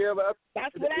think. Take care of her.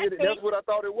 That's what I think. That's what I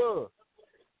thought it was.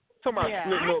 Talking about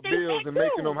splitting up bills and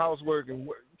making them housework and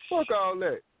fuck all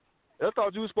that. I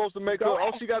thought you were supposed to make her.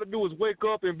 All she got to do is wake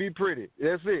up and be pretty.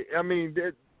 That's it. I mean,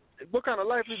 what kind of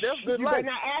life is that? Good life.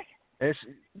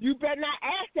 You better not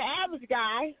ask the average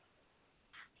guy.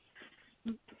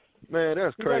 Man,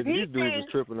 that's crazy. These dudes is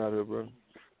tripping out here, bro.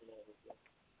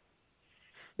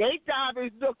 Their job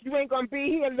is, look, you ain't going to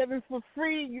be here living for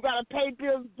free. You got to pay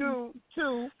bills due,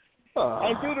 too,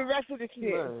 and do the rest of the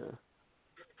shit. Man.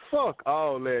 Fuck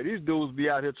all that. These dudes be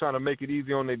out here trying to make it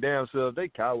easy on their damn selves. They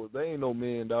cowards. They ain't no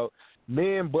men, dog.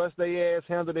 Men bust their ass,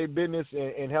 handle their business,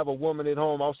 and have a woman at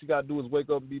home. All she got to do is wake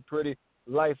up and be pretty.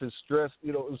 Life is stress.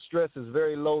 You know, stress is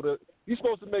very low. You're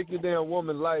supposed to make your damn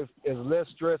woman's life as less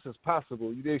stress as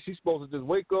possible. She's supposed to just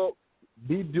wake up,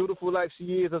 be beautiful like she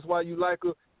is. That's why you like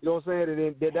her. You know what I'm saying?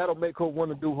 And then that'll make her want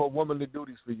to do her womanly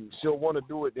duties for you. She'll want to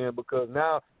do it then because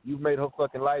now you've made her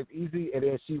fucking life easy, and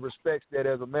then she respects that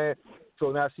as a man.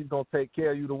 So now she's gonna take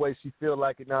care of you the way she feel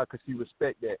like it now because she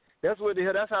respect that. That's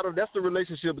the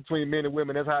relationship between men and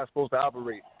women. That's how it's supposed to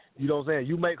operate. You know what I'm saying?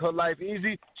 You make her life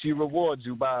easy, she rewards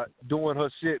you by doing her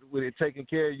shit with it, taking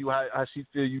care of you how she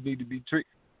feel you need to be treated.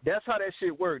 That's how that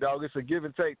shit works, dog. It's a give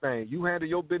and take thing. You handle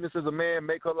your business as a man,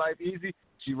 make her life easy,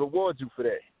 she rewards you for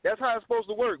that. That's how it's supposed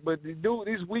to work. But these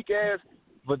weak ass,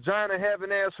 vagina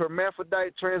having ass,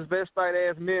 hermaphrodite, transvestite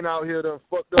ass men out here done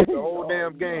fucked up the whole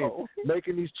damn game,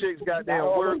 making these chicks goddamn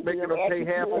work, making them pay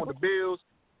half on the bills.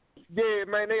 Yeah,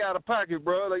 man, they out of pocket,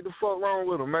 bro. Like, the fuck wrong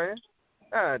with them, man?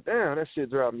 God damn, that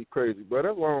shit drive me crazy, bro.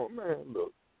 That's wrong, man.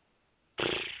 Look,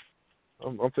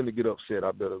 I'm finna get upset.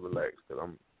 I better relax because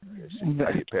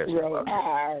I get passionate about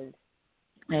it.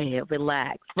 Yeah,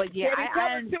 relax. But yeah,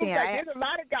 I understand. There's a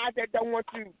lot of guys that don't want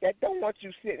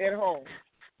you sitting at home.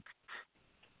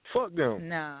 Fuck them.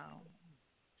 No.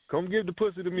 Come give the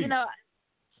pussy to me.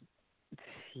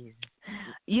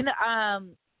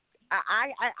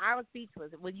 I was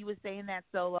speechless when you were saying that,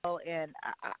 Solo, and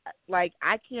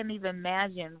I can't even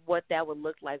imagine what that would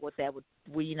look like. What that would,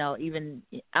 even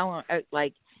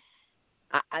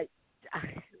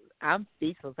I'm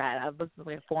speechless. I listen to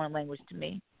like a foreign language to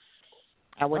me.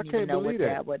 I wouldn't even know what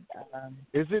that would.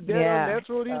 Is it that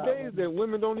unnatural these days that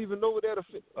women don't even know what that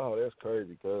affects? Oh, that's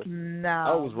crazy, cuz. No.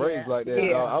 I was raised like that.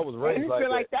 Yeah. I was raised like that. It's been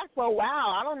like that for a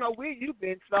while. I don't know where you've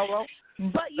been, Solo.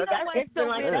 But you know what? It's been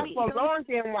like that for a long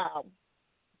damn while.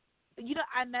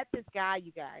 I met this guy,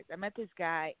 you guys.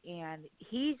 And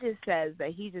he just says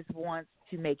that he just wants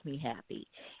to make me happy.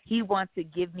 He wants to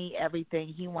give me everything.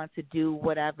 He wants to do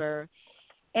whatever.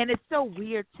 And it's so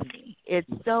weird to me. It's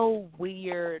so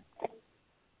weird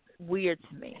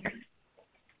to me.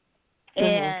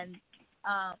 And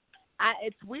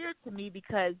it's weird to me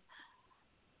because,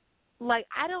 like,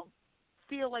 I don't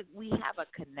feel like we have a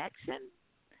connection.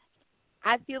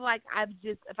 I feel like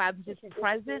if I'm just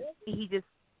present, he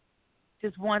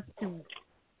just wants to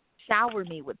shower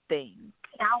me with things.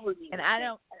 And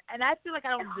I feel like I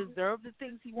don't deserve the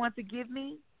things he wants to give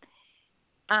me.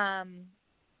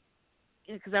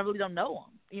 Because I really don't know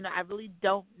him. I really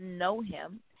don't know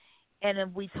him. And if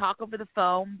we talk over the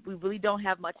phone, we really don't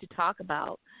have much to talk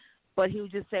about. But he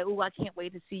would just say, "Oh, I can't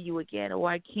wait to see you again," or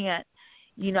 "I can't,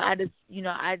 I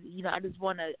just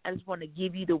want to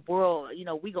give you the world.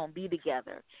 We gonna be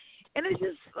together." And it's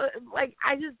just like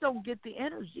I just don't get the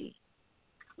energy.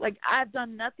 Like, I've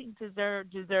done nothing to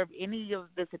deserve any of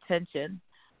this attention.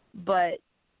 But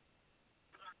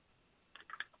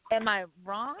am I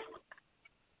wrong?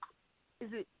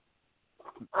 Is it?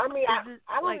 I mean, I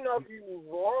don't know if you were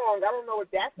wrong. I don't know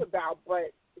what that's about,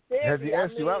 but has he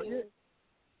asked you out yet?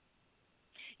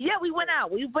 Yeah, we went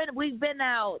out. We've been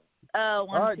out. All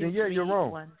right, then you're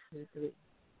wrong. 1, 2, 3.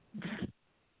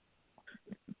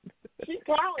 She's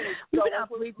calling. We've been out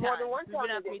 3 times. More than one We've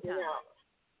been out 3 times.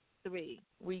 3.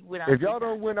 We went out. If y'all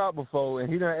done went out before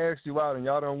and he done asked you out and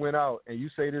y'all done went out and you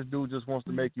say this dude just wants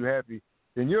to make you happy,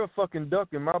 then you're a fucking duck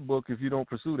in my book if you don't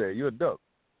pursue that. You're a duck.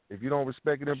 If you don't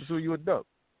respect it and pursue, you're a duck.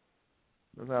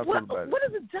 That's how I feel about it. What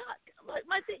is a duck? like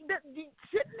my thing.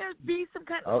 Shouldn't there be some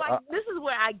kind of this is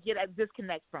where I get a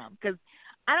disconnect from, because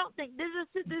I don't think there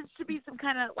should be some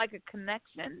kind of like a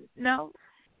connection. No,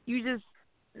 just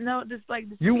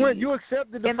you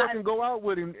accepted to fucking go out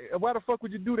with him. Why the fuck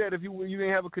would you do that if you didn't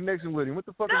have a connection with him? What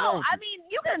the fuck is wrong with you? I mean,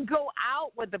 you can go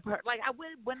out with the person. Like I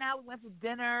went out, we went for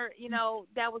dinner.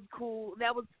 That was cool.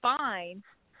 That was fine.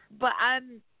 But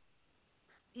I'm,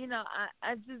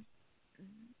 I just,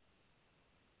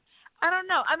 I don't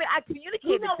know. I mean, I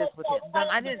communicated this with him.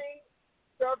 I didn't.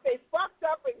 So if they fucked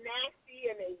up and nasty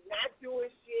and they not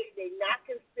doing shit, they not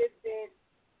consistent,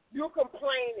 you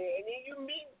complaining, and then you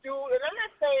meet dude, and I'm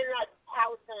not saying that's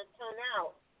how it's going to turn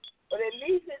out, but at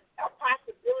least it's a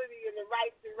possibility in the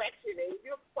right direction, and if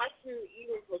you're questioning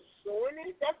even pursuing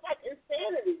it, that's like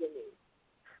insanity to me.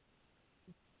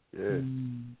 Yeah.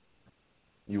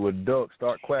 You a duck,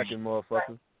 start quacking,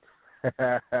 motherfucker.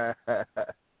 I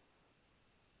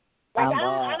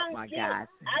don't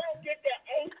get the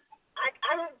angst.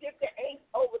 I don't get the angst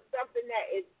over something that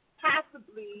is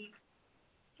possibly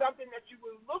something that you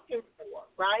were looking for,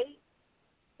 right?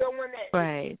 Someone that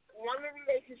wants a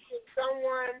relationship,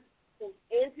 someone who's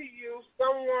into you,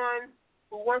 someone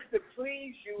who wants to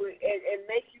please you and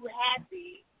make you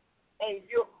happy, and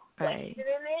you're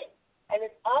questioning it, and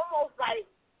it's almost like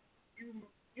you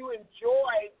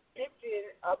enjoy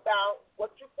bitching about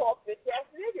what you call bitch-ass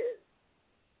niggas.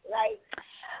 Like,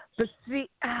 but see,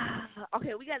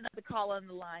 okay, we got another caller on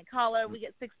the line. Caller, we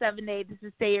get 678. This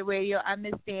is Stay It Radio. I'm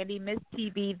Miss Sandy, Miss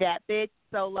TV, that bitch,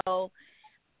 solo.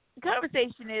 The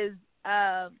conversation is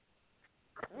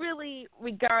really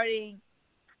regarding,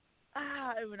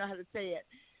 I don't even know how to say it.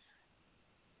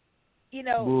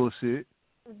 Bullshit.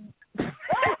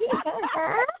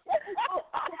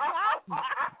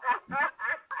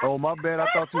 Oh, my bad. I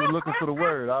thought you were looking for the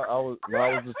word. I was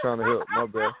just trying to help. My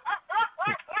bad.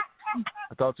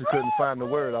 I thought you couldn't find the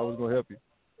word. I was going to help you.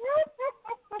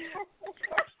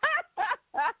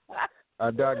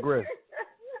 I digress.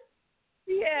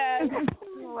 Yeah.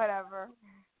 Whatever.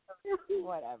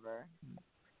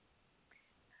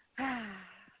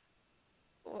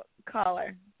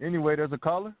 Caller. Anyway, there's a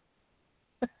caller?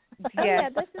 Yeah,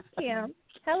 this is Kim.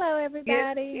 Hello,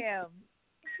 everybody. Kim.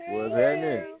 What's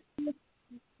happening?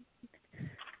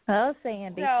 Oh,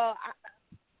 Sandy. So,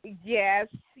 yes,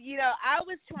 I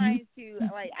was trying to,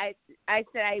 I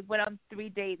said I went on 3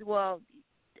 dates. Well,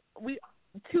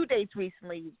 2 dates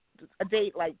recently. A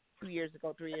date like 3 years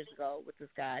ago with this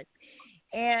guy.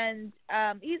 And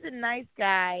he's a nice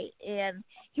guy, and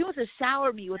he wants to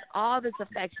shower me with all this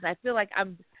affection. I feel like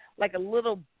I'm like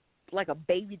a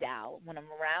baby doll when I'm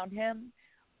around him.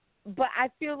 But I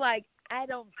feel like I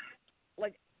don't,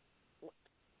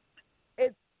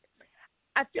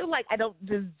 I feel like I don't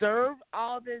deserve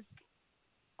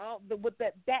with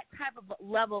that type of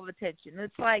level of attention.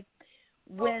 It's like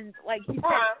when, he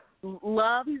said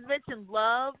love, he's mentioned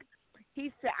love.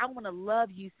 He said, I want to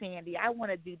love you, Sandy. I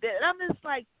want to do this. And I'm just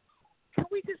like, can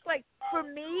we just, for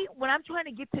me, when I'm trying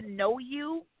to get to know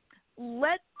you,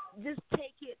 let's just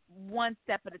take it one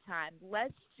step at a time.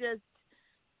 Let's just,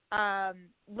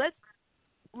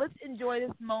 let's enjoy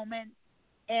this moment.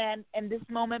 And this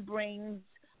moment brings,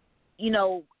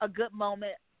 a good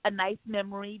moment, a nice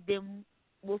memory. Then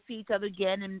we'll see each other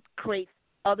again and create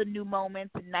other new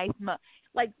moments and nice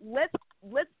let's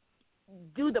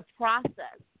do the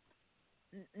process.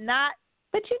 Not,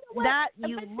 but you know what? Not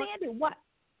you. But Sandy,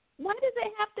 why does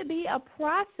it have to be a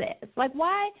process?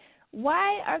 Why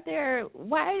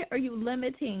are you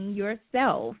limiting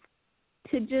yourself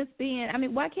to just being? I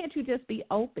mean, why can't you just be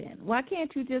open? Why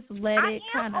can't you just let it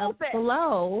kind of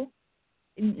flow?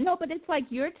 No, but it's like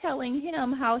you're telling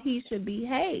him how he should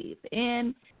behave,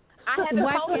 and I haven't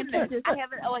told him this.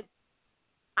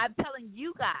 I'm telling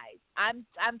you guys. I'm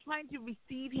trying to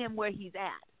receive him where he's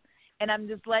at. And I'm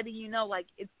just letting you know,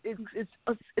 it's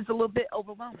a little bit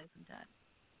overwhelming sometimes.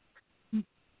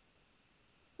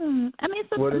 I mean,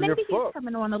 so maybe he's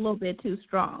coming on a little bit too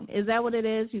strong. Is that what it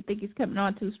is? You think he's coming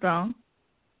on too strong?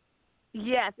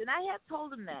 Yes, and I have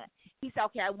told him that. He said,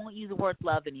 "Okay, I won't use the word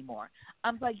love anymore."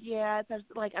 I'm like, "Yeah, it's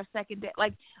our second date."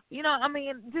 I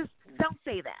mean, just don't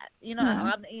say that.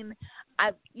 I mean,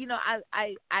 I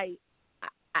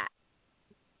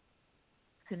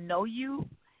to know you.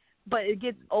 But it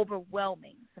gets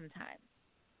overwhelming sometimes.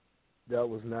 That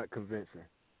was not convincing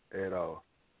at all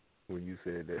when you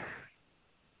said that.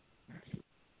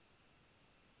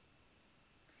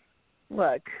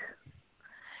 Look.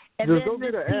 And just then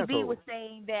the TV asshole. was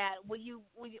saying that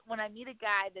when I meet a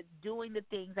guy that's doing the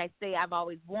things I say I've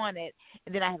always wanted,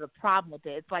 and then I have a problem with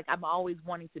it, it's like I'm always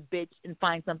wanting to bitch and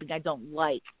find something I don't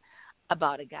like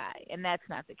about a guy. And that's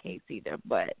not the case either,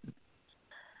 but...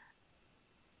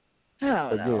 Oh, no.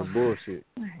 Again, bullshit.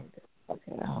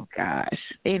 Okay. Oh, gosh.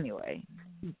 Anyway.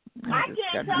 I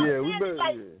can't tell Yeah, we better.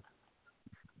 like,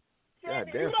 God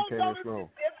Sandy, damn, you she don't came in notice strong.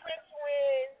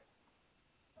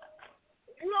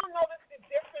 the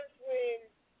difference when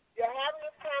you're having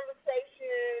this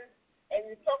conversation and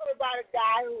you're talking about a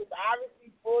guy who's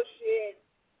obviously bullshit,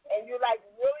 and you're like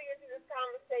really into this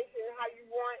conversation and how you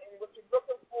want and what you're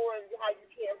looking for and how you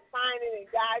can't find it,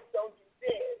 and guys don't do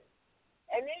this.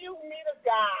 And then you meet a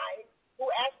guy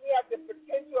who actually has the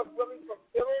potential of really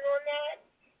fulfilling on that,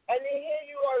 and then here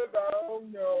you are about, oh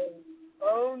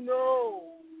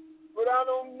no, but I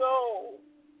don't know.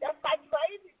 That's like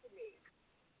crazy to me.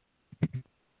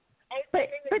 And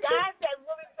the guys that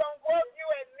really don't work, you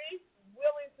at least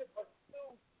willing to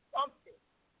pursue something.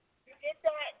 You get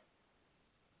that?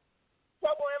 So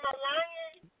am I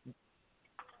lying?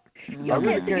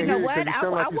 You know what?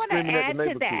 I want to add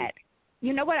to that.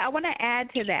 You know what? I want to add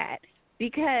to that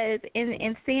because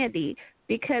in Sandy,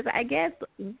 because I guess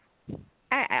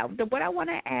what I want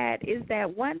to add is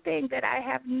that one thing that I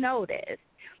have noticed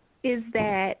is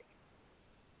that,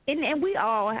 and we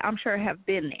all, I'm sure, have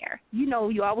been there. You know,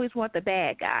 you always want the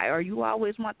bad guy, or you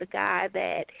always want the guy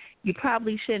that you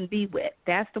probably shouldn't be with.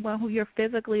 That's the one who you're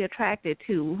physically attracted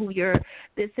to, who you're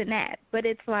this and that. But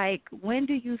it's like, when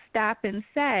do you stop and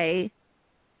say,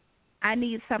 I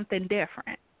need something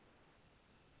different?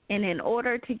 And in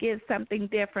order to get something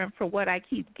different for what I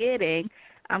keep getting,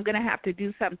 I'm going to have to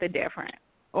do something different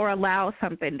or allow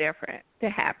something different to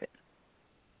happen.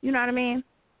 You know what I mean?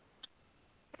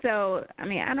 So, I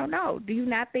mean, I don't know. Do you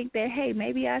not think that, hey,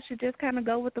 maybe I should just kind of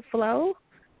go with the flow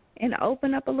and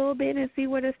open up a little bit and see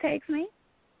where this takes me?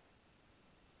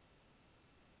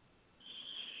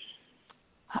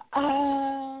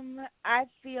 I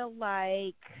feel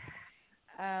like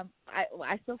I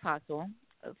still talk to him,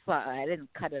 so I didn't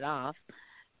cut it off.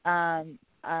 I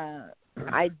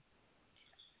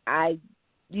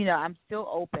you know, I'm still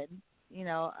open. You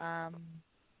know,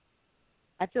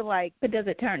 I feel like. But does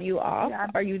it turn you off? Yeah,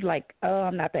 are you like, oh,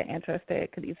 I'm not that interested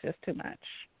because he's just too much,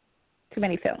 too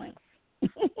many feelings?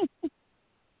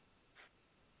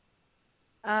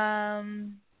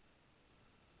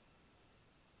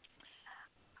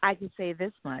 I can say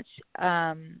this much.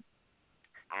 I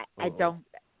don't.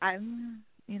 I'm.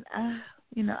 I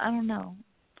don't know.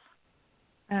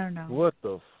 I don't know. What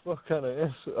the fuck kind of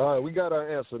answer? All right, we got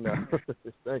our answer now.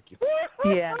 Thank you.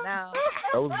 Yeah, no.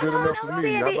 That was good enough for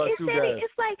me. How about you guys?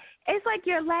 It's like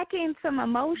you're lacking some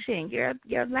emotion.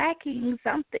 You're lacking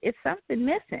something. It's something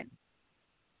missing.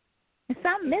 It's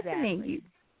something missing in you.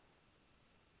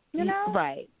 You know?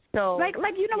 Right. So like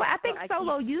you know, yeah, I think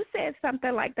Solo, you said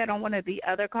something like that on one of the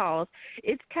other calls.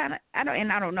 It's kind of I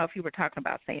don't know if you were talking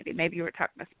about Sandy. Maybe you were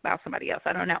talking about somebody else.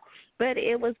 I don't know. But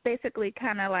it was basically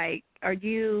kind of like,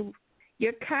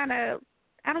 you're kind of,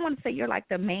 I don't want to say you're like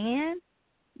the man,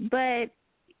 but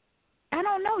I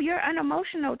don't know. You're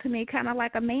unemotional to me, kind of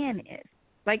like a man is.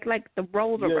 Like the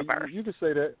roles are reversed. You can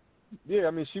say that. Yeah,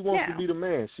 I mean, she wants to be the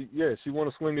man. She want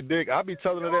to swing a dick. I be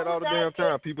telling her that all the damn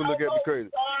time. People look at me crazy.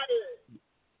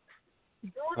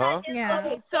 Huh? Yeah.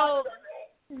 Okay, so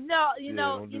no, you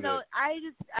know, I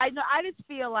just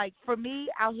feel like, for me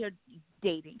out here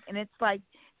dating, and it's like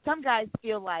some guys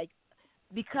feel like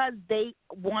because they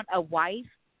want a wife,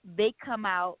 they come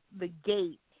out the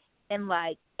gate and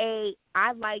like, hey,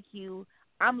 I like you,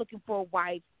 I'm looking for a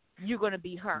wife, you're gonna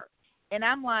be her. And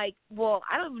I'm like, well,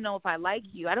 I don't even know if I like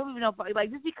you. I don't even know if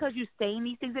like, just because you're saying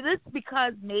these things, and it's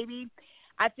because maybe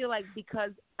I feel like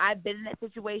because I've been in that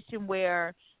situation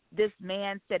where this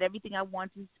man said everything I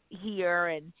want to hear,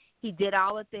 and he did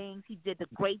all the things, he did the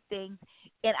great things,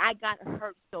 and I got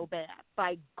hurt so bad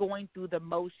by going through the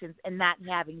motions and not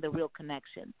having the real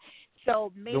connection.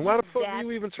 So maybe then why the fuck do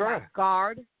you even try? My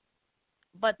guard,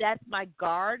 but that's my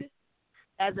guard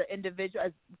as an individual,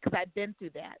 because I've been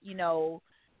through that, you know,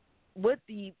 with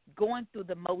the going through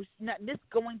the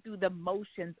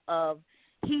motions of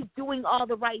he's doing all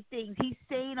the right things, he's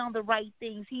saying all the right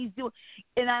things, he's doing,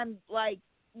 and I'm like,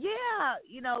 yeah,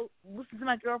 you know, listen to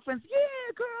my girlfriends,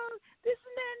 yeah, girl, this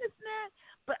and that.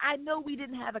 But I know we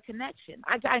didn't have a connection.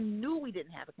 I knew we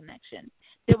didn't have a connection.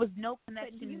 There was no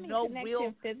connection, no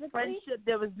real friendship.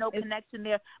 There was no connection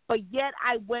there. But yet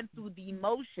I went through the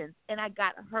emotions, and I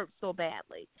got hurt so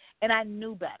badly, and I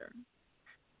knew better.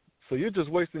 So you're just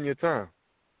wasting your time.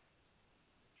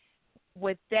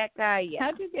 With that guy, yeah.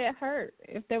 How'd you get hurt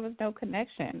if there was no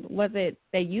connection? Was it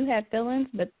that you had feelings,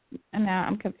 but now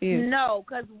I'm confused? No,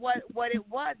 because what it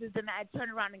was is then I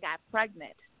turned around and got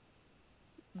pregnant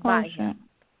by him.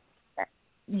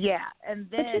 Yeah, and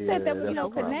then but you said there was that's no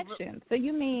the problem. connection. So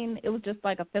you mean it was just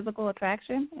like a physical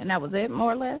attraction, and that was it,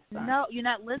 more or less? no, you're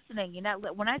not listening. You're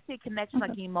not. When I say connection,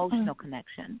 like emotional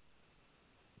connection,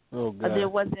 Oh God. there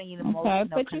wasn't any emotional Okay,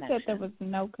 but connection. you said there was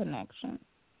no connection,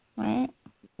 right?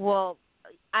 Well,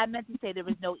 I meant to say there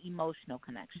was no emotional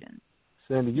connection.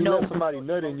 Sandy, you let somebody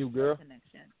nut in you, girl.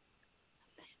 Connection.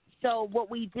 So what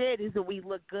we did is that we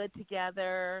looked good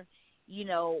together. You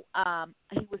know,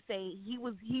 he was saying he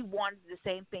wanted the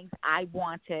same things I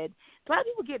wanted. A lot of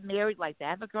people get married like that.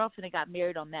 I have a girlfriend that got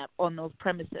married on those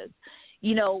premises.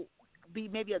 You know, be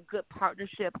maybe a good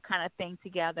partnership kind of thing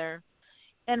together.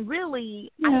 And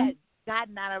really, I had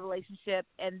gotten out of a relationship,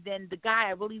 and then the guy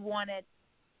I really wanted,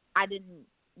 I didn't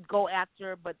go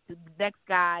after. But the next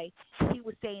guy, he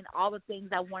was saying all the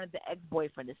things I wanted the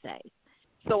ex-boyfriend to say.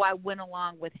 So I went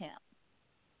along with him.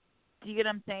 Do you get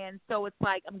what I'm saying? So it's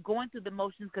like I'm going through the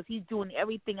motions because he's doing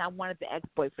everything I wanted the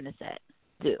ex-boyfriend to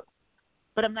do.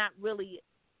 But I'm not really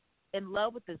in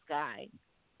love with this guy,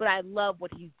 but I love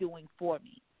what he's doing for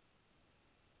me.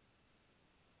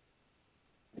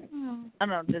 I don't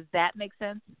know. Does that make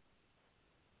sense?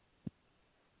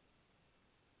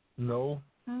 No.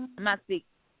 I'm not speaking.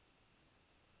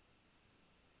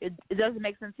 It doesn't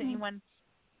make sense to anyone.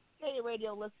 Hey,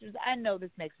 radio listeners, I know this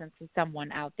makes sense to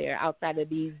someone out there outside of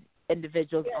these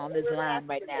individuals on this line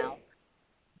right now.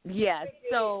 Yes.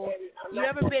 So you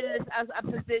ever been in a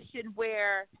position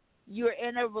where you're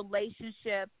in a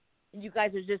relationship and you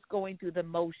guys are just going through the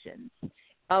motions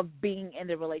of being in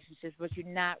the relationship, but you're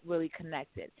not really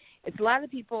connected? It's a lot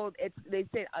of people. They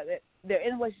say they're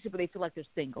in a relationship, but they feel like they're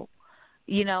single.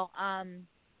 You know.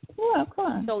 Yeah, of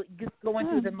course. So just going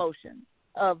through the motions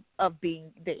of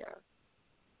being there.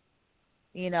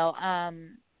 You know,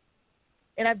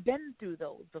 and I've been through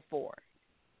those before,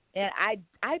 and I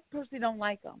personally don't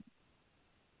like them.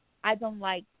 I don't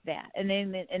like that. And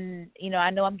then you know, I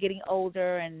know I'm getting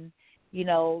older, and you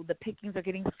know, the pickings are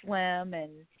getting slim,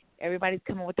 and everybody's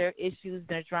coming with their issues,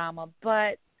 their drama.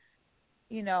 But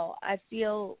you know, I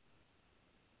feel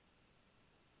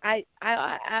I'm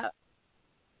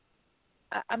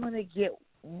gonna get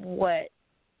what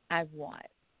I want.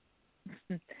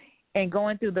 And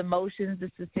going through the motions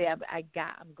just to say I'm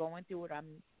going through it,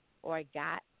 or I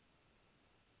got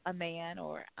a man,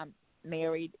 or I'm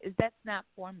married, that's not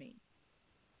for me.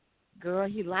 Girl,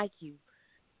 he like you.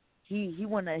 He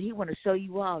wanna show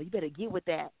you all. You better get with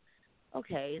that.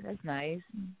 Okay, that's nice.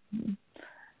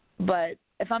 But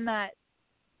if I'm not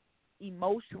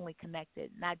emotionally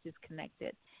connected, not just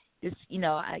connected, just you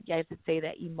know, I have to say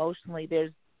that emotionally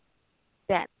there's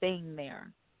that thing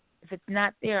there. If it's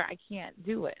not there, I can't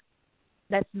do it.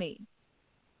 That's me.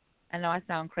 I know I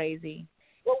sound crazy.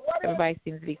 Well, everybody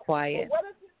seems to be quiet. What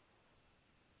if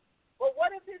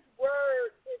his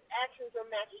words, his actions are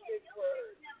matching his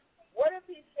words? What if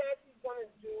he says he's going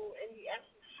to do and he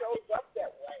actually shows up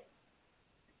that way?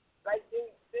 Like,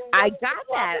 then I got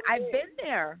that. I've been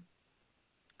there,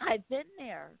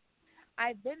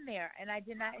 and I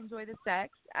did not enjoy the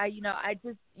sex.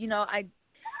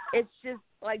 It's just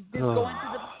like this going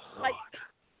through the like.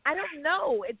 I don't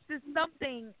know. It's just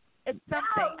something. It's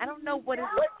something. I don't know what it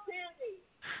is.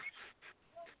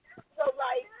 So,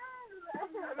 like, I'm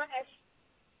gonna ask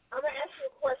you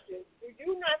a question. Do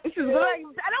you not? This is like,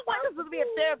 I don't want this to be a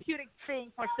therapeutic thing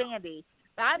for Sandy.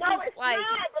 No, it's not.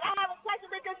 But I have a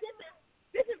question because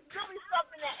this is really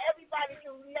something that everybody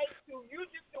can relate to. You're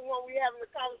just the one we having the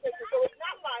conversation. So it's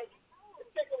not like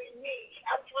particularly me.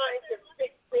 I'm trying to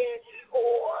fix Sandy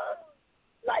or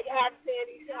like have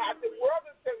Sandy to have the world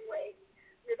a certain way.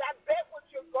 Because I bet what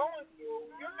you're going through,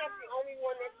 you're not the only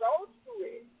one that goes through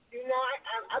it. You know,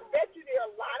 I bet you there are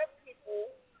a lot of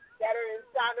people that are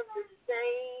inside of the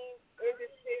same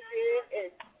indecision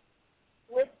and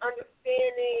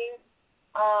misunderstanding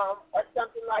or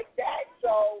something like that.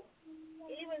 So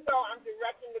even though I'm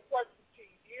directing the question to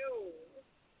you,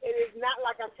 it is not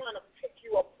like I'm trying to pick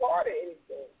you apart or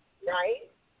anything, right?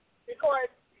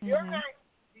 Because you're not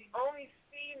the only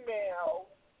female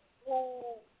who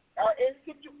are in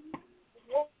situations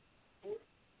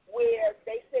where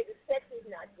they say the sex is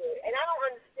not good. And I don't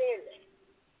understand that.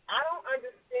 I don't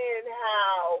understand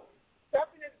how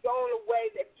something is going away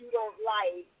that you don't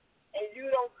like and you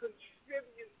don't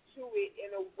contribute to it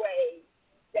in a way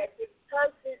that this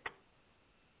person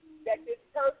gets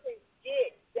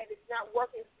that it's not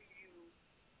working for you.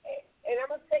 And I'm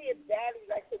going to say it badly,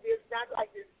 like, so there's not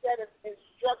like this set of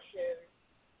instructions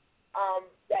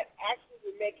that actually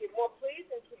would make it more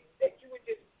pleasing to you, that you would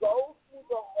just go through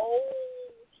the whole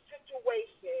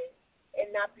situation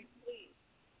and not be pleased.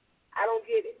 I don't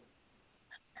get it.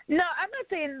 No, I'm not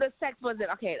saying the sex wasn't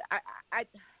okay.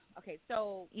 okay,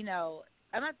 so,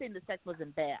 I'm not saying the sex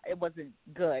wasn't bad. It wasn't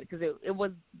good because it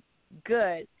was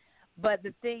good. But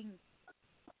the thing,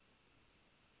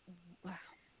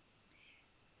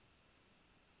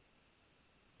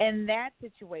 in that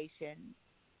situation,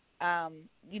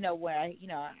 where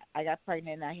I got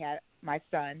pregnant and I had my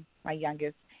son, my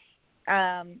youngest,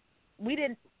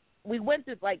 we went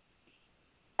through, like,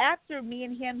 after me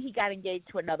and him, he got engaged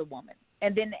to another woman.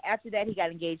 And then after that, he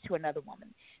got engaged to another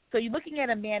woman. So you're looking at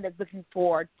a man that's looking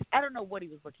for, I don't know what he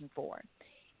was looking for.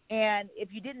 And if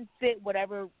you didn't fit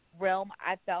whatever realm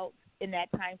I felt in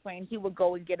that time frame, he would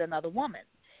go and get another woman.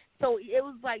 So it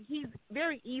was like he's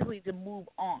very easily to move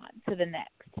on to the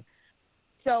next.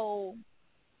 So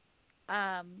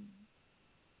I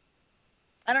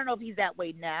don't know if he's that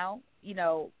way now,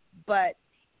 but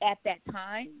at that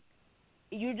time,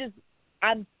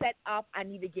 I'm set up, I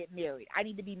need to get married. I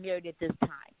need to be married at this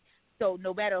time. So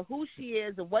no matter who she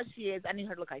is or what she is, I need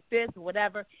her to look like this or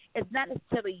whatever. It's not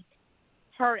necessarily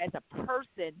her as a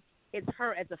person, it's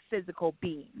her as a physical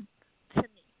being to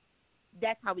me.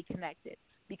 That's how we connected,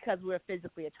 because we were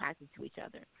physically attracted to each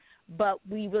other. But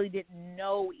we really didn't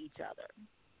know each other.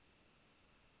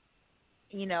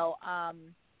 He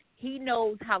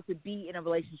knows how to be in a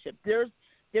relationship. There's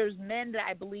men that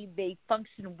I believe they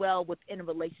function well within a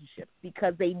relationship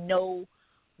because they know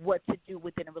what to do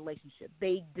within a relationship.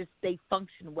 They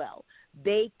function well.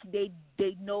 They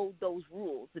know those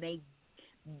rules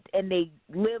and they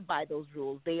live by those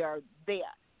rules. They are there,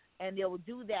 and they will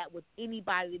do that with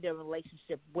anybody they're in a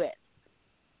relationship with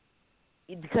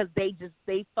because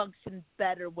they function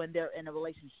better when they're in a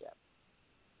relationship.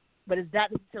 But it's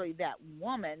not necessarily that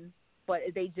woman, but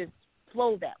they just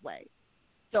flow that way.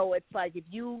 So it's like if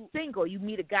you single, you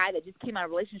meet a guy that just came out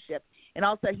of a relationship, and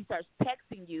all of a sudden he starts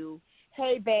texting you,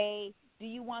 hey, babe, do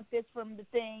you want this from the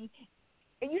thing?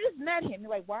 And you just met him. You're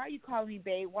like, why are you calling me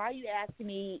babe? Why are you asking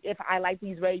me if I like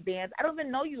these Ray-Bans? I don't even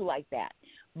know you like that.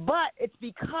 But it's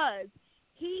because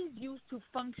he's used to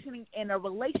functioning in a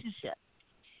relationship.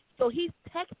 So he's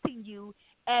texting you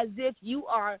as if you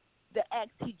are the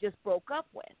ex he just broke up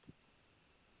with.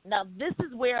 Now, this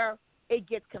is where it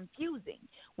gets confusing.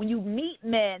 When you meet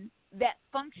men that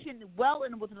function well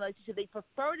in a relationship, they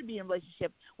prefer to be in a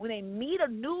relationship. When they meet a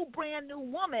brand new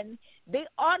woman, they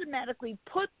automatically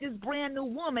put this brand new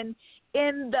woman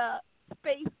in the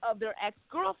space of their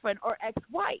ex-girlfriend or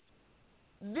ex-wife.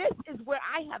 This is where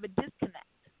I have a disconnect.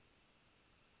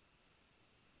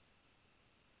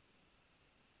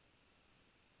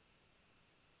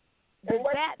 Does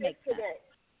that make sense?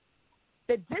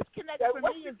 The disconnect for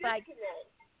me is like,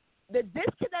 the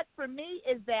disconnect for me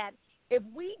is that if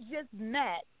we just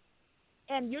met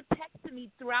and you're texting me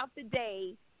throughout the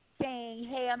day saying,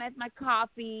 hey, I'm at my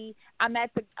coffee, I'm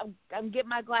getting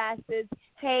my glasses,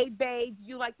 hey, babe, do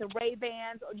you like the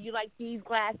Ray-Bans or do you like these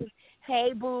glasses?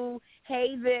 Hey, boo,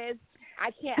 hey, this,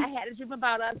 I had a dream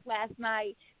about us last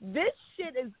night. This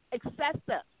shit is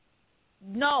excessive.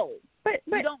 No, but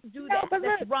you don't do that.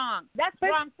 That's wrong. That's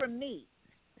wrong for me.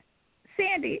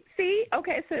 Sandy, see,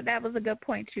 okay, so that was a good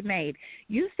point you made.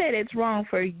 You said it's wrong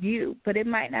for you, but it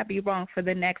might not be wrong for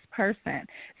the next person.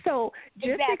 So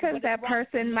just because that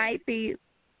person might be,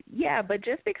 but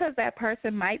just because that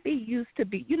person might be used to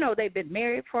be, they've been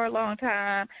married for a long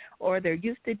time, or they're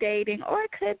used to dating, or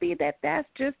it could be that that's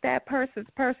just that person's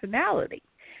personality.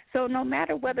 So no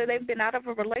matter whether they've been out of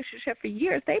a relationship for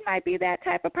years, they might be that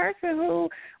type of person who,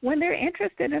 when they're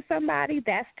interested in somebody,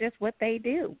 that's just what they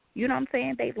do. You know what I'm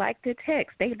saying? They like to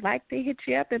text. They like to hit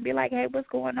you up and be like, hey, what's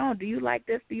going on? Do you like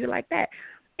this? Do you like that?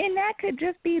 And that could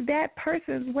just be that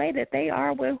person's way that they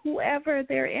are with whoever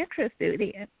they're interested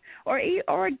in,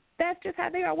 or that's just how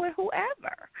they are with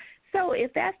whoever. So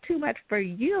if that's too much for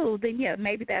you, then,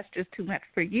 maybe that's just too much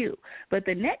for you. But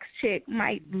the next chick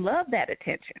might love that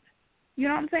attention. You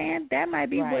know what I'm saying? That might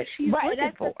be what she's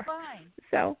looking for. That's fine.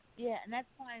 So and that's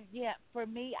fine. Yeah, for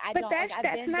me, But that's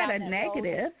not a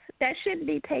negative. That shouldn't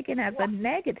be taken as a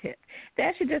negative.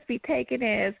 That should just be taken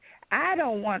as, I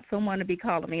don't want someone to be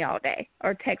calling me all day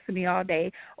or texting me all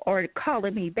day or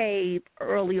calling me babe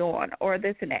early on or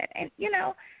this and that. And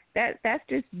that's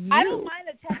just you. I don't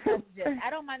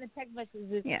mind the text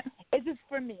messages. Yeah. It's just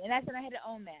for me, and that's when I had to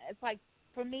own that. It's like,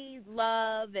 for me,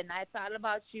 love, and I thought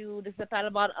about you, I thought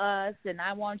about us, and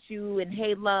I want you, and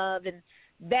hey, love, and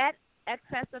that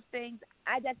excess of things,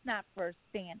 that's not for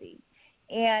Sandy.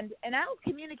 And I'll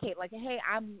communicate like, hey,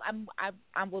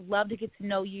 I would love to get to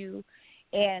know you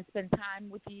and spend time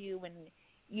with you, and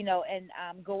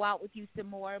go out with you some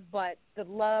more. But the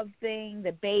love thing,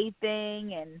 the babe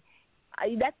thing, and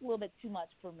that's a little bit too much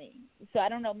for me. So I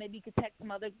don't know. Maybe you could text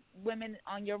some other women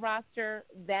on your roster,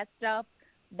 that stuff.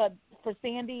 But for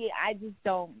Sandy, I just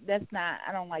don't. That's not.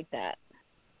 I don't like that.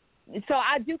 So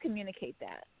I do communicate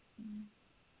that.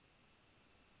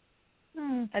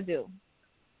 I do.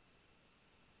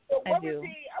 So I do.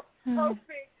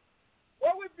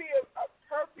 What would be a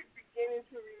perfect beginning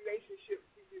to a relationship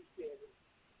for you, Sandy?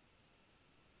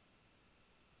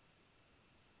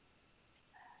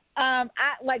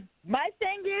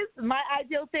 My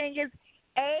ideal thing is,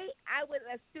 I would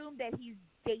assume that he's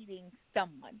dating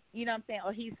someone. You know what I'm saying?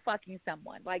 Or he's fucking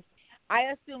someone. Like,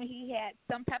 I assume he had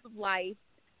some type of life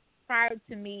prior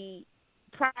to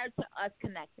us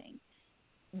connecting,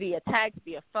 via text,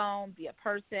 via phone, via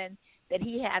person, that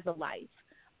he has a life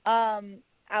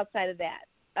outside of that.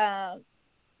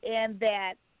 And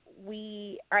that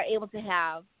we are able to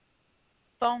have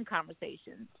phone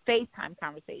conversations, FaceTime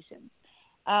conversations.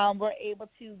 We're able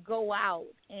to go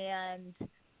out and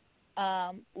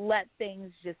let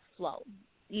things just flow,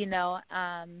 and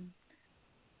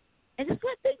just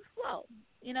let things flow,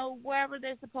 wherever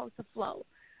they're supposed to flow.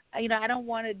 I don't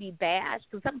want to be bashed,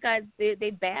 because some guys,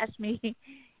 they bash me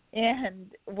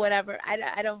and whatever.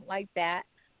 I don't like that.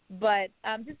 But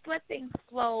just let things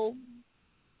flow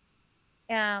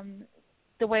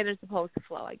the way they're supposed to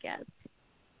flow, I guess.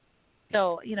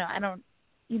 So, I don't,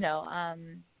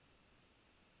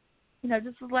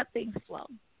 just let things flow.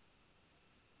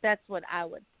 That's what I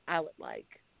would like.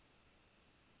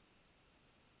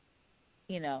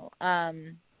 Yeah.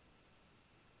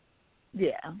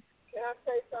 Can I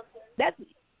say something? That's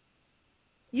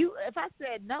you. If I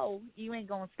said no, you ain't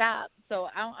gonna stop. So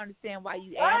I don't understand why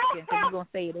you asking, because you're gonna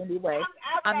say it anyway.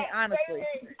 I mean, honestly.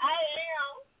 I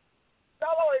am.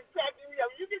 Solo is cracking me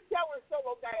up. You can tell when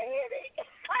Solo got a headache.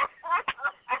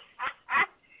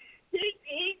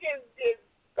 he just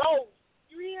goes.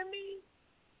 You hear me?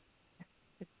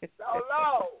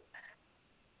 Solo.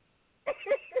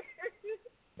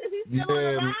 Is he still on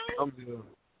the line? I'm just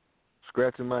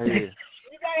scratching my head.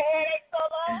 You got a headache,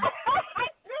 Solo?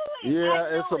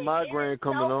 Yeah, it's a migraine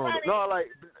coming on. No, like,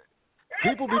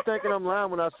 people be thinking I'm lying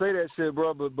when I say that shit,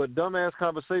 bro. But dumbass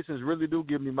conversations really do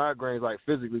give me migraines, like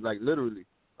physically, like literally.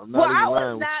 I'm not even lying. Well,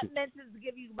 I was not meant to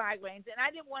give you migraines, and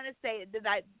I didn't want to say that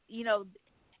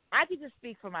I could just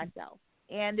speak for myself.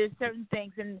 And there's certain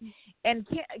things, and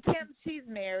Kim, she's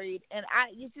married, and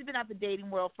she's been out the dating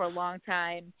world for a long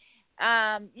time.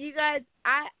 You guys,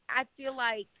 I feel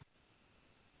like,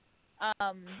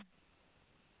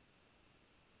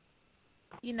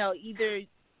 either,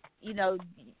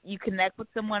 you connect with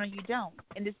someone or you don't.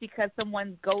 And just because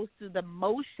someone goes through the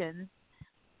motions,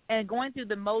 and going through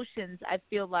the motions, I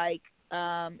feel like,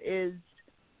 is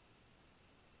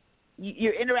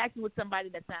you're interacting with somebody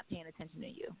that's not paying attention to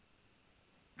you.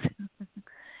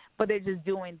 But they're just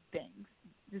doing things,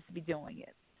 just to be doing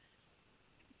it.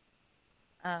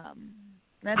 And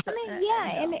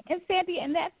Sandy,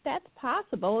 and that's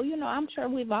possible. I'm sure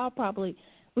we've all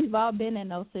been in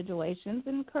those situations,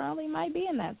 and currently might be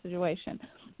in that situation.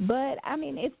 But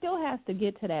it still has to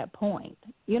get to that point.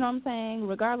 You know what I'm saying?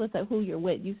 Regardless of who you're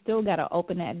with, you still got to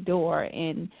open that door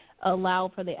and allow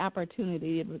for the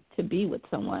opportunity to be with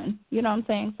someone. You know what I'm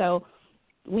saying? So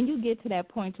when you get to that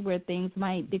point where things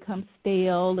might become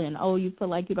stale and, you feel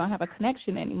like you don't have a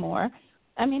connection anymore,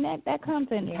 that comes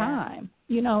in time,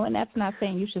 and that's not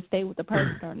saying you should stay with the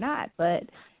person or not. But,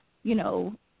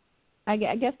 I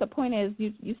guess the point is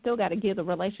you still got to give the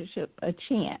relationship a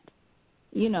chance,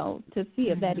 to see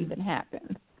if that even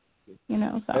happens,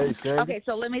 So. Okay,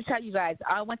 so let me tell you guys.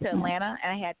 I went to Atlanta,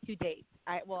 and I had 2 dates.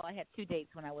 I had 2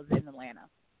 dates when I was in Atlanta.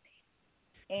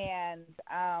 And,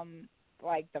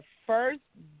 the first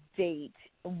date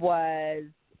was,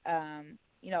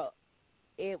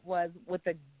 it was with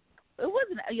a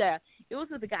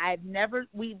guy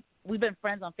we've been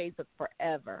friends on Facebook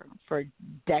forever, for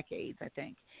decades, I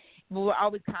think. We were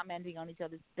always commenting on each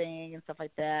other's thing and stuff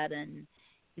like that, and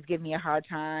he's giving me a hard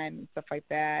time and stuff like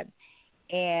that.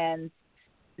 And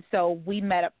so we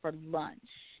met up for lunch,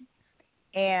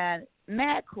 and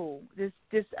mad cool, just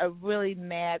a really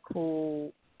mad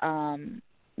cool,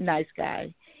 nice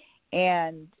guy.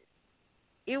 And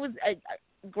it was a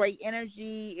great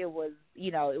energy. It was, he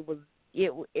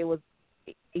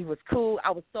was cool.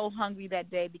 I was so hungry that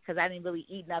day because I didn't really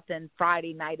eat nothing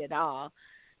Friday night at all.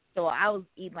 So I was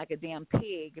eating like a damn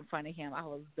pig in front of him. I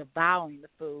was devouring the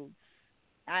food.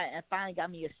 I finally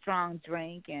got me a strong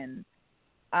drink, and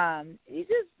he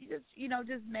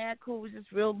just mad cool,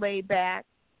 just real laid back,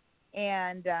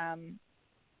 and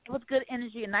it was good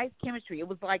energy and nice chemistry. It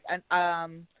was like a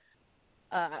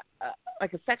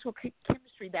sexual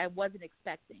chemistry that I wasn't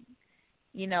expecting,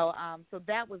 so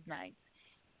that was nice.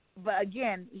 But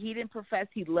again, he didn't profess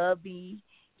he loved me.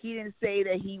 He didn't say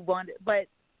that he wanted, but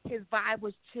his vibe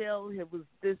was chill. It was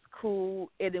this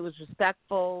cool, and it was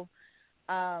respectful,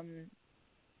 and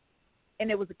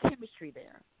it was a chemistry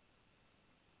there.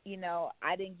 You know,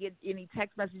 I didn't get any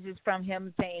text messages from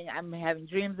him saying, I'm having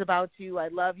dreams about you, I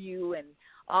love you, and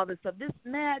all this stuff. This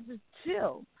man just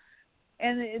chill.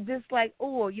 And it's just like,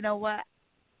 oh, you know what?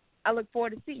 I look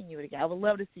forward to seeing you again. I would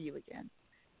love to see you again.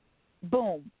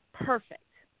 Boom. Perfect.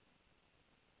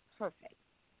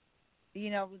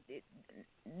 You know,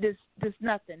 this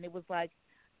nothing. It was like,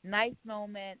 nice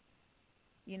moment.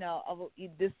 You know, I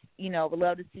would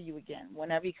love to see you again.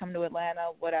 Whenever you come to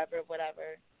Atlanta, whatever.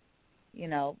 You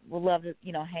know, we'd love to,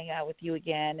 you know, hang out with you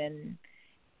again and,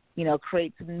 you know,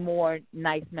 create some more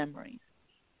nice memories,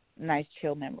 nice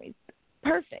chill memories.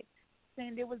 Perfect.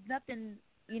 And there was nothing,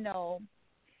 you know,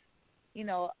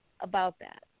 about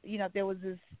that. You know, there was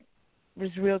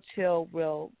real chill,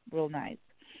 real nice.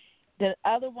 The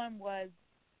other one was,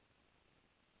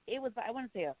 it was, I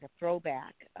want to say like a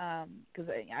throwback, because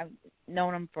I've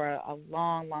known him for a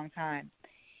long, long time.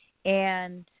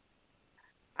 And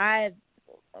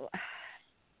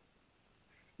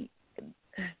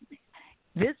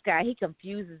this guy, he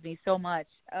confuses me so much.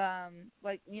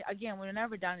 Like, again, we've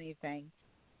never done anything,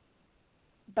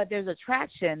 but there's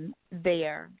attraction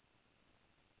there.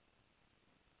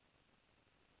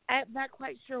 I'm not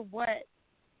quite sure what.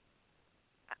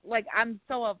 Like, I'm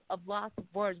so of loss of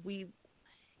words.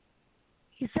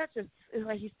 He's such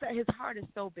his heart is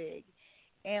so big,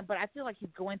 but I feel like he's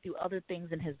going through other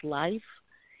things in his life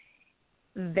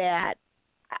that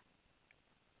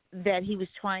he was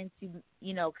trying to,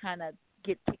 you know, kind of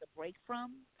take a break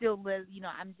from. Still live, you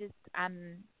know.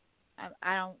 I'm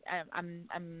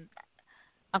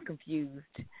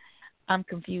confused. I'm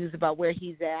confused about where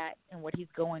he's at and what he's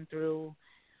going through.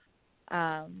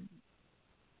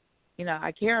 You know,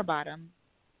 I care about him,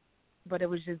 but it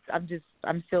was just,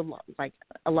 I'm still like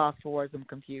a loss for words. I'm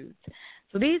confused.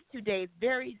 So these 2 days,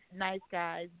 very nice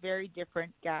guys, very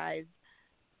different guys,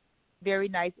 very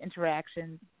nice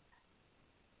interactions.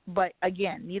 But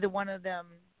again, neither one of them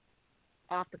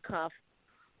off the cuff.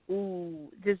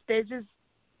 Ooh, they're just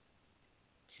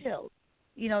chill.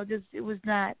 You know, it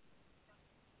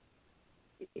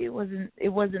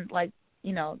wasn't like,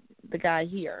 you know, the guy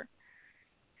here,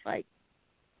 like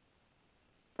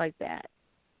that.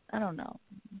 I don't know.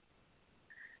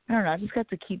 I just got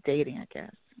to keep dating, I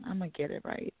guess. I'm gonna get it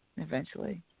right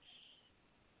eventually.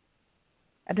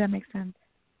 Does that make sense?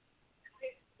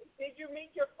 Did you meet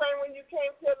your friend when you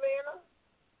came to Atlanta?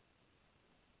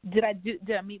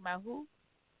 Did I meet my who?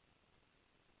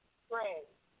 Friend.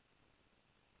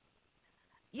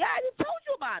 Yeah, I just told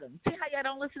you about him. See how y'all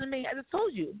don't listen to me? I just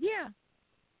told you. Yeah.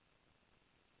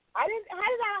 I didn't.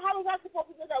 How was I supposed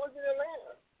to think I was in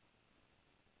Atlanta?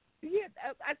 Yeah,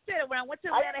 I said it when I went to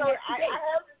Atlanta.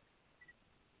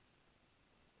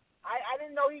 I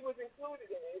didn't know he was included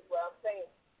in it. Is what I'm saying.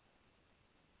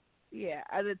 Yeah,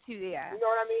 other two. Yeah. You know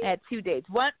what I mean? I had 2 dates.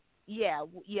 One,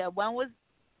 one was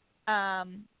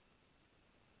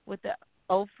with the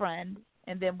old friend,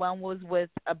 and then one was with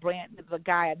a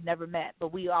guy I've never met,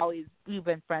 but we've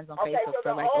been friends on Facebook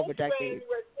for like over decades. The old friend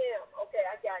was him. Okay,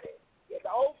 I got it. Yeah,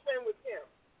 the old friend was him.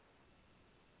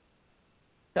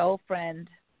 The old friend.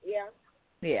 Yeah.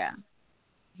 Yeah.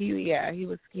 He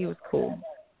was cool.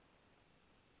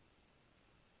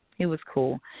 He was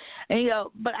cool. And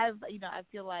but I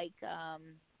feel like I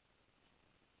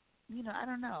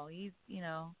don't know. He's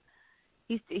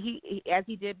he as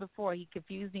he did before, he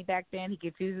confused me back then, he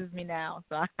confuses me now.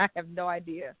 So I have no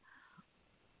idea.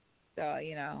 So,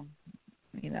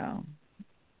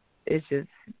 it's just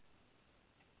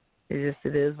it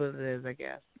is what it is, I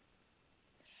guess.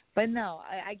 But no,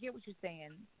 I get what you're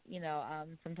saying.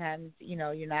 Sometimes,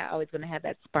 you're not always going to have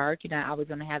that spark. You're not always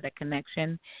going to have that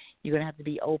connection. You're going to have to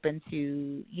be open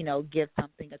to, give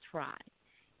something a try,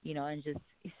 and just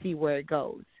see where it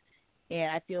goes.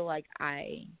 And I feel like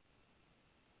I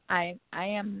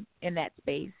am in that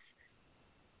space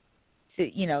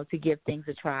to give things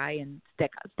a try and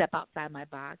step outside my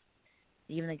box.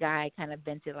 Even the guy kind of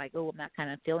vented like, oh, I'm not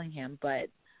kind of feeling him. But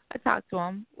I talked to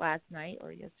him last night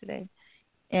or yesterday.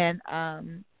 And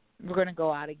we're going to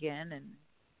go out again,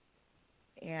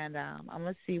 and I'm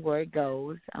going to see where it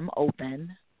goes. I'm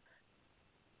open.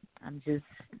 I'm just,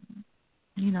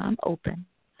 I'm open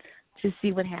to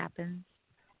see what happens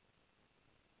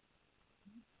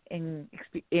and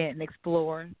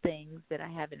explore things that I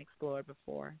haven't explored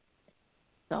before.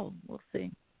 So we'll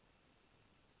see.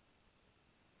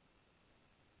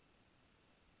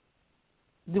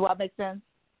 Do I make sense?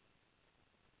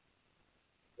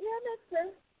 Yeah, it makes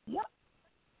sense. Yeah.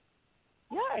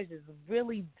 Yeah, guys is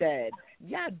really dead.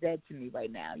 Y'all dead to me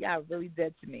right now. Y'all really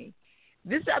dead to me.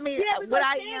 This, I mean, yeah, what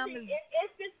I Sandy, am is.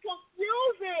 It's just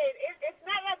confusing. It's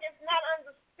not like it's not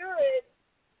understood,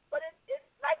 but it's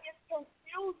like it's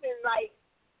confusing. Like,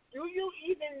 do you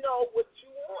even know what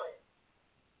you want?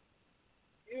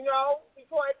 You know,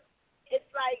 because it's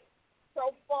like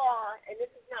so far, and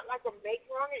this is not like a make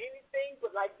wrong or anything,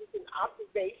 but like just an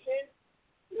observation.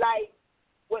 Like,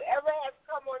 whatever has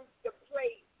come on the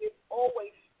plate is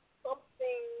always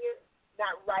something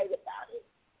not right about it.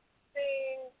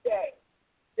 Thing that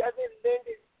doesn't lend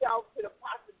itself to the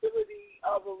possibility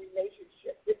of a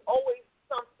relationship. It's always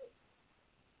something.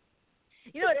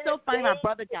 You know, it's so funny. My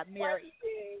brother got married.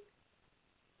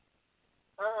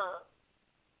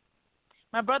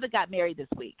 My brother got married this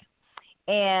week,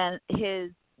 and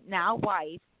his now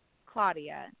wife,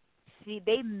 Claudia,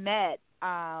 they met.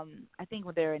 I think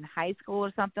when they were in high school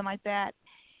or something like that,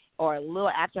 or a little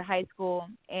after high school.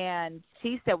 And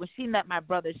she said when she met my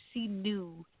brother, she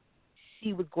knew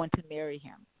she was going to marry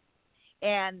him.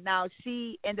 And now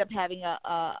she ended up having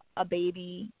a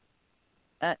baby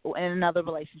in another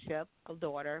relationship, a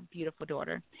daughter, beautiful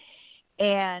daughter.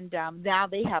 And now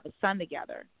they have a son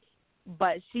together.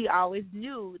 But she always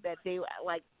knew that they,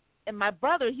 like, and my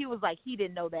brother, he was like, he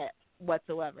didn't know that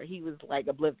whatsoever. He was, like,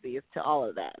 oblivious to all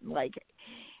of that. Like,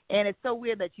 and it's so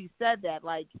weird that you said that.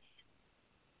 Like,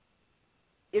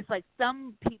 it's like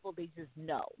some people, they just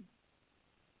know.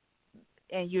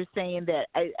 And you're saying that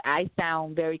I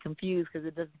sound very confused because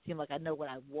it doesn't seem like I know what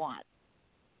I want.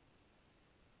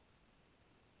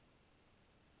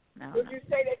 Would you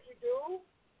say that you do?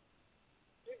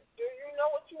 Do you know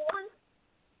what you want?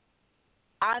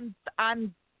 I'm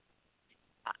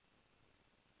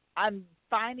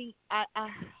finding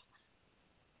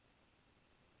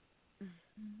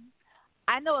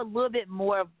I know a little bit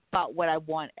more about what I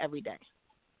want every day.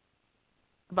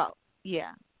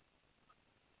 Yes.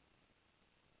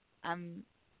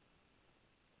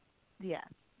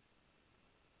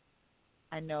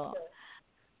 I know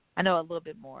a little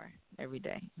bit more every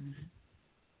day. Mm-hmm.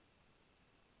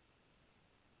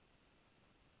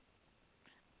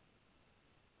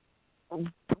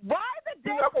 Why the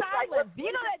dead silence?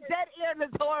 You know that dead air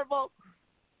is horrible.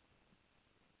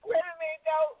 Wait a minute,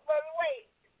 though. But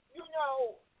wait, you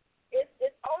know, it's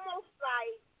almost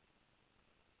like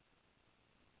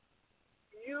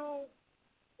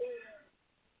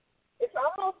it's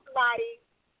almost like,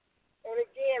 and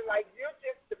again, like you're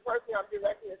just the person I'm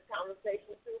directing this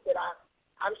conversation to, but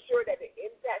I'm sure that it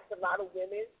impacts a lot of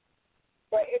women.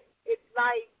 But it's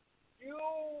like you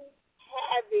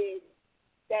have it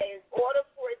that in order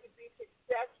for it to be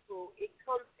successful, it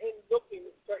comes in looking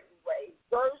a certain way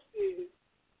versus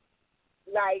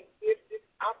like there's this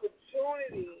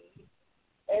opportunity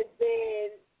and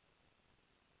then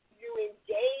you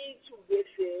engage with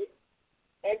it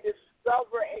and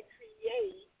discover and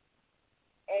create,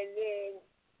 and then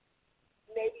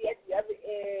maybe at the other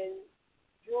end,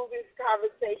 through these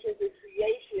conversations and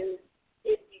creations,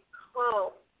 it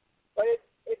becomes. But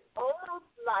it's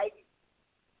almost like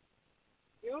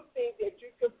you think that you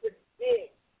can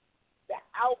predict the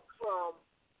outcome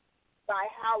by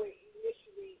how it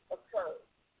initially occurred.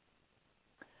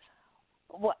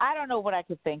 Well, I don't know what I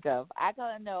could think of. I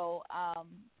don't know.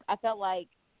 I felt like,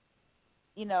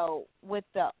 you know, with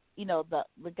the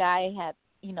guy I had,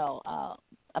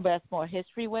 a bit more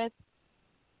history with.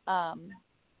 I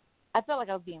felt like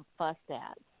I was being fussed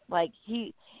at. Like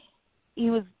he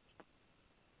was,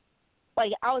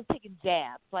 like I was taking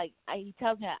jabs. Like he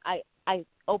tells me I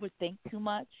overthink too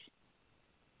much,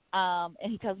 and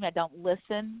he tells me I don't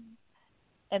listen.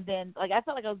 And then, like, I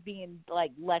felt like I was being,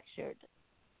 like, lectured.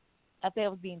 I think I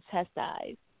was being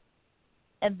chastised.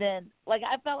 And then, like,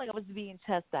 I felt like I was being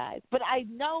chastised. But I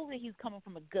know that he's coming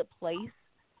from a good place.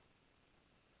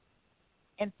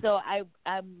 And so I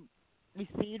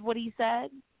received what he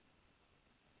said.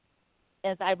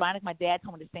 And it's ironic, my dad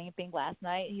told me the same thing last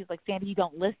night. He was like, Sandy, you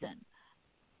don't listen.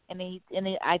 And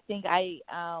I think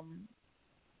and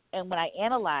when I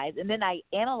analyzed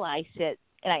it,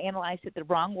 and I analyzed it the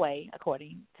wrong way,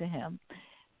 according to him.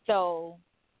 So,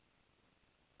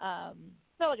 I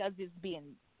felt like I was just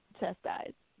being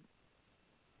chastised.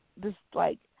 Just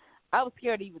like, I was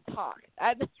scared to even talk.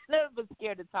 I never been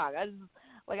scared to talk. I was just,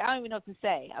 like, I don't even know what to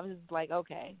say. I was just like,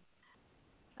 okay.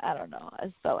 I don't know. I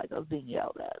just felt like I was being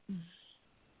yelled at.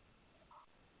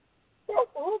 So,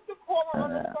 who's the caller on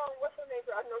the phone? What's her name?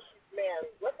 I know she's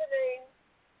married. What's her name?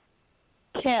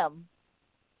 Kim.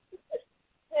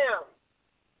 Kim.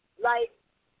 Like,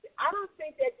 I don't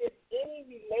think that there's any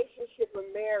relationship or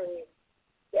marriage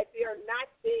that there are not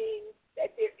things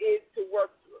that there is to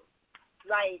work through.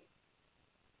 Like,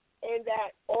 and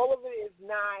that all of it is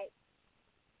not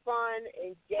fun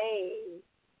and games,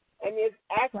 and it's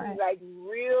actually like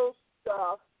real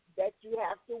stuff that you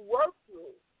have to work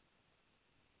through.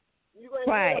 You're going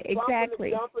to right,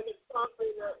 exactly. Jumping,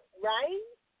 right?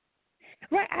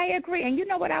 Right, I agree. And you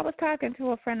know what? I was talking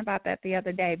to a friend about that the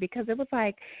other day because it was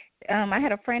like I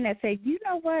had a friend that said, you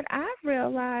know what? I've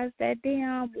realized that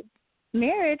damn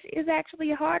marriage is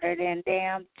actually harder than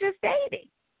damn just dating.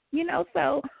 You know,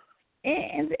 so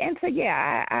and so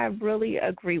yeah, I really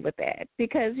agree with that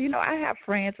because you know I have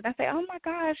friends and I say, oh my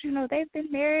gosh, you know they've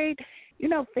been married,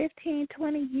 15,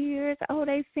 20 years. Oh,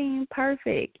 they seem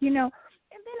perfect, and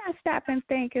then I stop and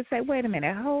think and say, wait a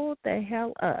minute, hold the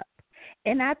hell up.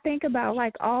 And I think about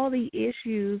like all the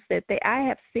issues that I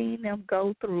have seen them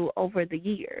go through over the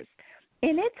years,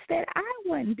 and it's that I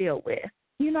wouldn't deal with.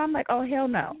 I'm like, oh, hell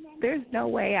no. There's no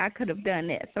way I could have done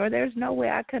this or there's no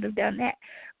way I could have done that.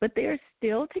 But they're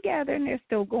still together and they're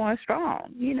still going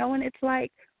strong, and it's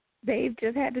like they've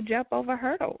just had to jump over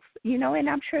hurdles, and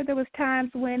I'm sure there was times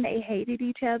when they hated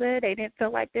each other. They didn't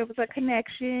feel like there was a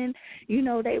connection.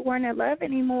 They weren't in love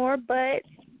anymore. But,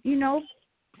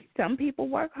 some people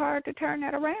work hard to turn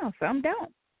that around. Some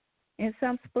don't. And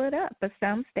some split up. But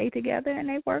some stay together and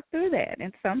they work through that.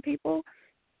 And some people,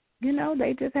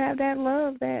 they just have that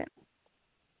love that,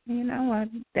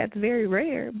 that's very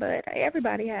rare. But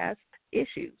everybody has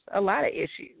issues, a lot of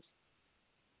issues,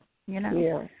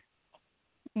 Yeah.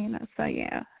 So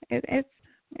yeah,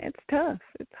 it's tough.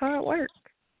 It's hard work.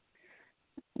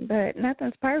 But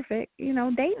nothing's perfect.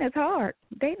 Dating is hard.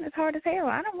 Dating is hard as hell.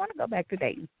 I don't want to go back to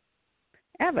dating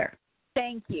ever.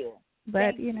 Thank you.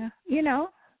 But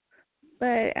but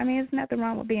I mean, there's nothing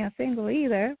wrong with being single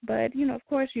either. But of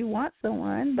course, you want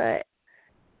someone, but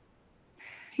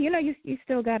you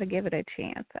still got to give it a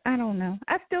chance. I don't know.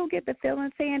 I still get the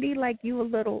feeling, Sandy, like you a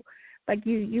little, like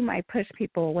you might push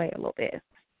people away a little bit.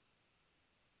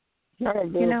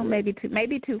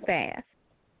 Maybe too fast.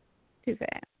 Too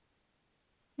fast.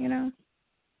 And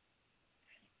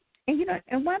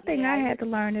and one thing I had to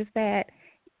learn is that,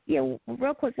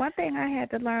 real quick, one thing I had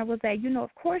to learn was that,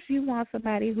 of course you want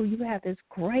somebody who you have this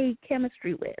great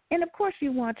chemistry with. And of course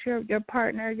you want your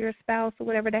partner, your spouse or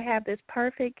whatever to have this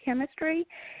perfect chemistry.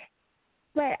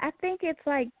 But I think it's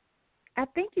like, I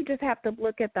think you just have to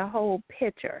look at the whole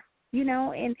picture,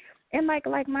 and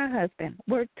like my husband,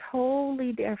 we're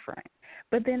totally different.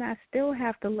 But then I still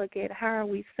have to look at how are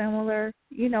we similar,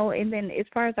 and then as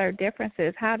far as our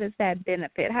differences, how does that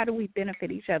benefit? How do we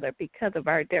benefit each other because of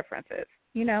our differences,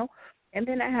 And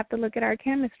then I have to look at our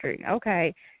chemistry.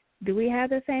 Okay, do we have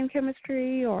the same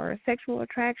chemistry or sexual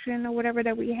attraction or whatever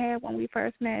that we had when we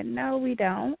first met? No, we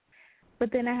don't.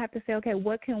 But then I have to say, okay,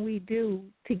 what can we do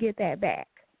to get that back?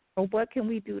 Or what can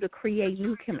we do to create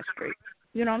new chemistry?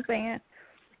 You know what I'm saying?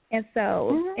 And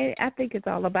so I think it's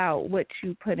all about what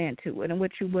you put into it and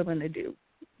what you're willing to do,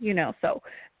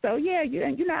 So yeah,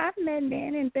 I've met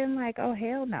men and been like, oh,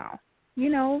 hell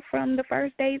no, from the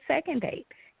first date, second date.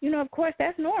 Of course,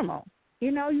 that's normal.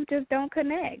 You just don't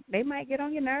connect. They might get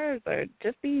on your nerves or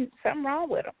just be something wrong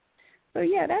with them. So,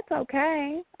 yeah, that's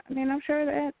okay. I mean, I'm sure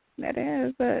that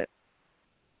is, but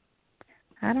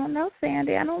I don't know,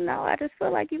 Sandy. I don't know. I just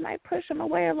feel like you might push them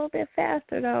away a little bit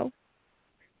faster, though.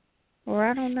 Or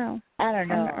I don't know. I don't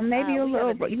know. Or maybe a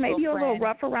little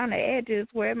rough around the edges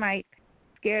where it might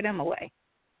scare them away.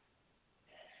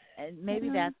 And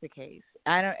maybe that's the case.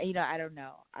 I don't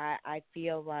know. I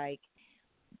feel like,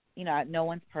 no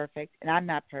one's perfect, and I'm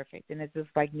not perfect. And it's just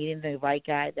like meeting the right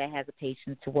guy that has the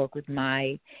patience to work with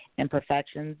my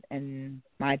imperfections and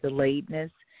my delayedness.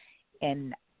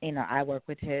 And, I work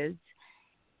with his.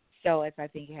 So I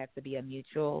think it has to be a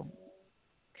mutual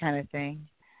kind of thing.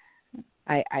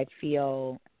 I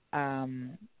feel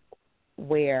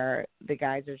where the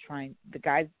guys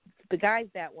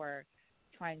that were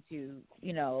trying to,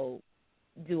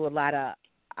 do a lot of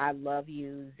I love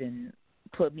yous and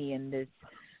put me in this,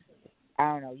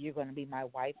 I don't know, you're going to be my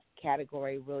wife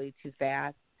category really too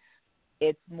fast.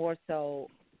 It's more so,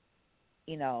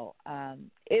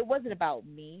 it wasn't about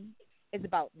me. It's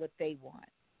about what they want.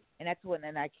 And that's what,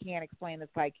 and I can't explain.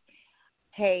 It's like,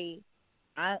 hey,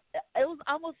 I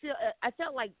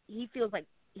felt like he feels like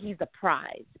he's a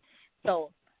prize.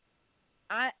 So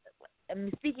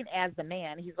I'm speaking as the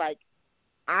man. He's like,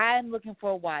 I'm looking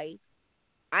for a wife.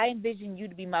 I envision you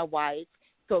to be my wife.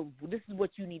 So this is what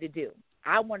you need to do.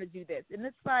 I want to do this. And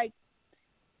it's like.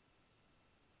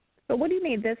 But what do you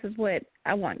mean this is what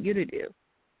I want you to do?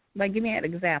 Like, give me an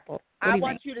example. I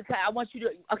want you to,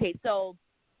 okay, so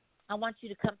I want you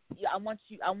to come. I want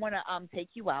to take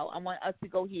you out. I want us to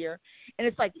go here. And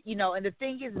it's like, and the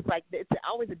thing is, it's like it's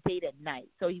always a date at night.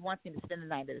 So he wants me to spend the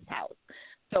night at his house.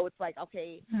 So it's like,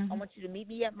 okay, I want you to meet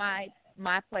me at my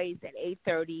place at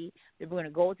 8:30. Then we're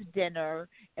gonna go to dinner,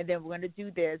 and then we're gonna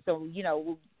do this. So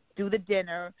we'll do the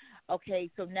dinner. Okay,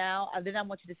 so now then I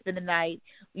want you to spend the night.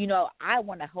 I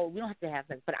want to hold. We don't have to have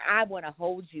sex, but I want to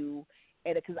hold you.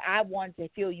 Because I want to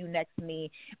feel you next to me,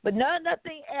 but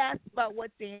nothing asked about what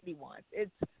Sandy wants.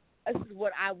 This is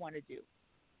what I want to do.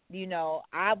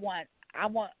 I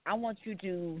want you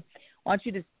to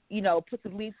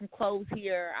leave some clothes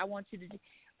here. I want you to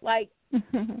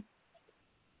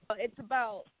it's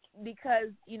about because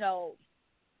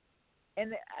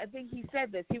and I think he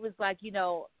said this. He was like,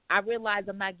 I realize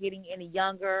I'm not getting any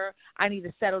younger. I need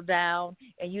to settle down,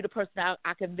 and you're the person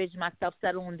I can envision myself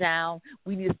settling down.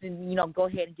 We need to, go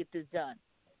ahead and get this done.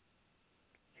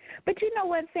 But you know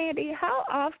what, Sandy? How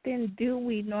often do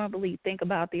we normally think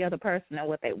about the other person and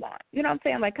what they want? You know what I'm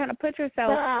saying? Like, kind of put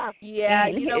yourself in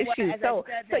his shoes. So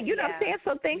you know what I'm saying?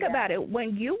 So think about it.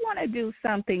 When you want to do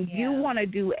something, you want to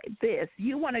do this,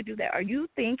 you want to do that. Are you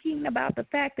thinking about the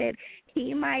fact that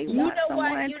he might want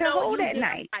someone to hold at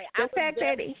night? The fact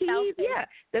that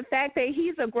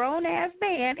he's a grown ass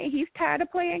man and he's tired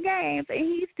of playing games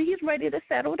and he's ready to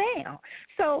settle down.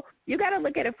 So you got to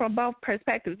look at it from both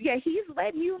perspectives. Yeah, he's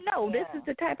letting you know this is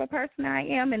the type of person I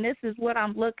am and this is what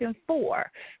I'm looking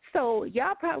for. So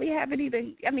y'all probably haven't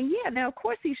even, now of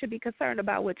course he should be concerned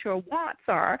about what your wants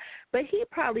are, but he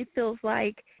probably feels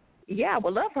like, I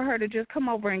would love for her to just come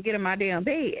over and get in my damn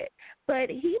bed. But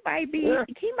he might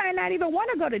not even want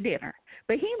to go to dinner.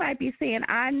 But he might be saying,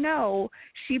 I know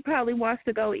she probably wants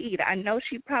to go eat. I know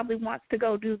she probably wants to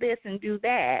go do this and do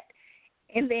that.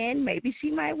 And then maybe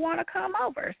she might want to come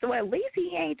over. So at least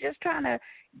he ain't just trying to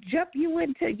jump you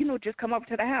into, just come over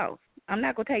to the house. I'm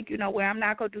not going to take you nowhere. I'm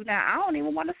not going to do that. I don't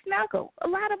even want to snuggle. A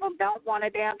lot of them don't want a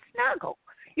damn snuggle.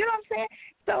 You know what I'm saying?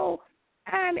 So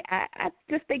I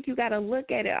just think you got to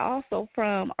look at it also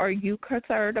from, are you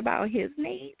concerned about his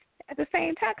needs? At the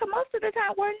same time, because most of the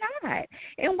time we're not.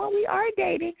 And when we are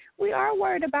dating, we are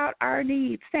worried about our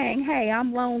needs, saying, hey,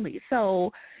 I'm lonely.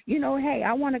 So, hey,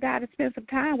 I want a guy to spend some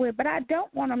time with, but I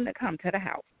don't want him to come to the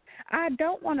house. I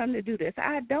don't want him to do this.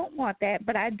 I don't want that,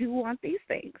 but I do want these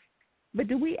things. But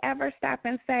do we ever stop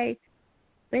and say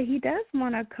that he does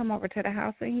want to come over to the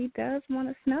house and he does want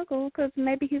to snuggle because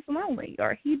maybe he's lonely,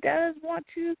 or he does want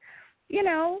to,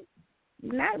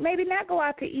 not go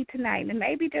out to eat tonight and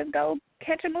maybe just go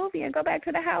catch a movie and go back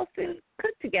to the house and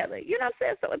cook together. You know what I'm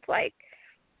saying? So it's like,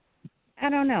 I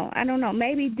don't know.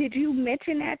 Maybe did you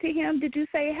mention that to him? Did you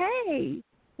say, hey,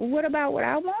 what about what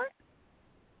I want?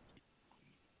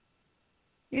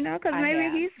 Because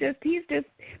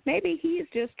maybe he's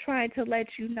just trying to let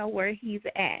you know where he's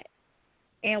at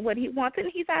and what he wants,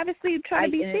 and he's obviously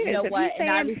trying to be serious. If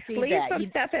he's saying, leave some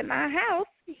stuff at my house,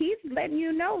 he's letting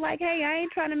you know, like, hey, I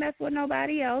ain't trying to mess with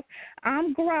nobody else.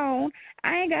 I'm grown.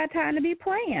 I ain't got time to be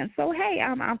playing. So, hey,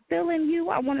 I'm feeling you.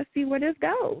 I want to see where this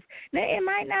goes. Now, it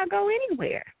might not go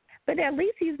anywhere, but at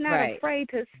least he's not afraid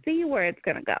to see where it's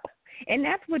going to go. And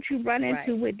that's what you run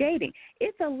into with dating.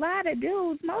 It's a lot of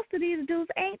dudes. Most of these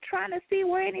dudes ain't trying to see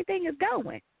where anything is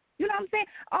going. You know what I'm saying?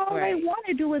 All they want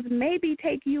to do is maybe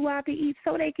take you out to eat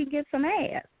so they can get some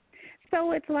ass.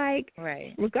 So it's like,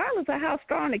 regardless of how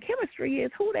strong the chemistry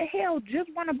is, who the hell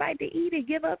just want to bite to eat and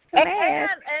give up some ass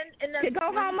to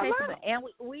go home alone? And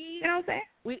we, you know what I'm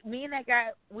saying? Me and that guy,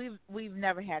 we've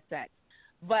never had sex.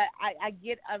 But I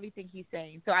get everything he's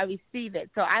saying, so I receive it.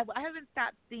 So I haven't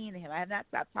stopped seeing him. I have not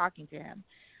stopped talking to him.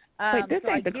 Wait, this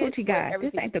ain't the coochie guy.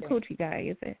 This ain't the coochie guy,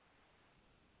 is it?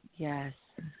 Yes.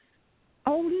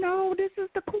 Oh, no, this is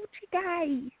the coochie guy.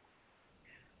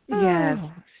 Yes.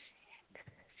 Oh,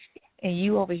 shit. And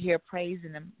you over here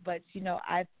praising him. But,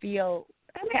 I feel...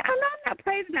 I'm not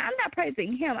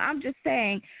praising him. I'm just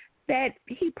saying that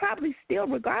he probably still,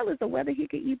 regardless of whether he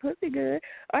can eat pussy good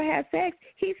or have sex,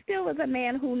 he still is a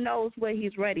man who knows what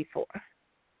he's ready for.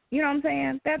 You know what I'm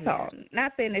saying? That's all.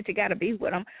 Not saying that you got to be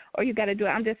with him or you got to do it.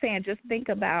 I'm just saying just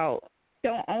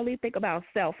don't only think about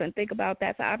self and think about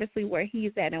that's obviously where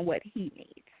he's at and what he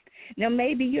needs. Now,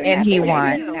 maybe you're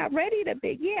not ready to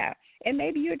be, and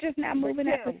maybe you're just not moving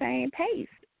at the same pace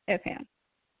as him,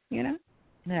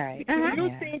 Right. Do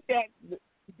you think that...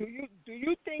 Do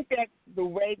you think that the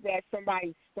way that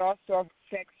somebody starts off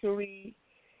sexually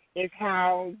is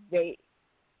how there's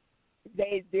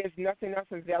nothing else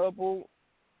available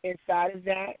inside of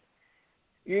that?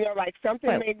 Like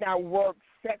something may not work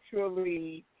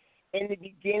sexually in the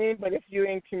beginning, but if you're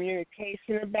in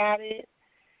communication about it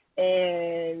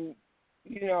and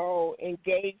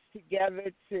engage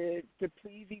together to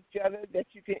please each other, that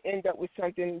you can end up with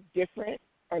something different,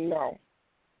 or no?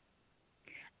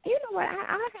 You know what?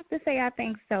 I have to say I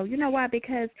think so. You know why?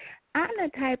 Because I'm the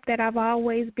type that I've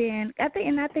always been. I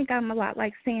think I'm a lot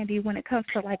like Sandy when it comes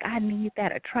to, like, I need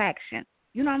that attraction.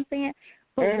 You know what I'm saying?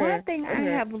 But one thing I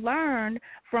have learned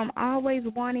from always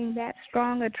wanting that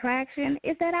strong attraction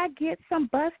is that I get some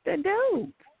busted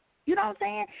dudes. You know what I'm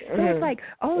saying? So it's like,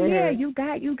 oh yeah, you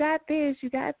got this, you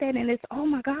got that, and it's oh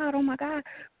my god.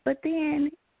 But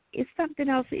then it's something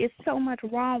else. It's so much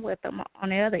wrong with them on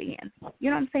the other end. You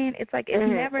know what I'm saying? It's like it's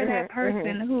never that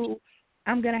person who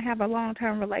I'm gonna have a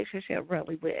long-term relationship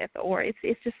really with, or it's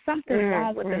just something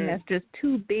wrong with them that's just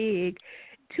too big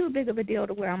of a deal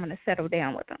to where I'm gonna settle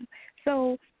down with them.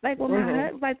 So like with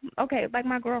my like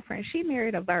my girlfriend, she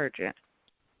married a virgin.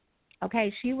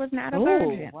 Okay, she was not a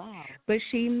virgin, but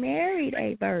she married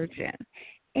a virgin.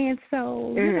 And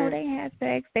so, they had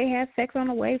sex. They had sex on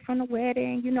the way from the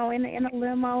wedding, in a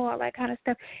limo, all that kind of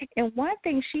stuff. And one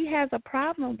thing she has a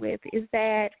problem with is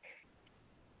that,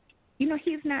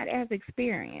 he's not as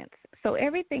experienced. So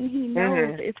everything he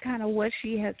knows is kind of what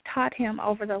she has taught him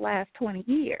over the last 20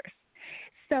 years.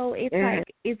 So it's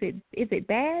like, is it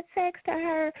bad sex to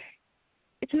her?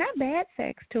 It's not bad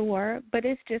sex to her, but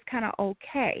it's just kind of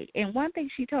okay. And one thing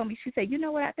she told me, she said, you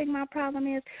know what I think my problem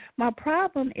is? My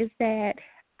problem is that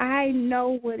I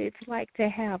know what it's like to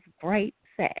have great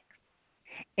sex.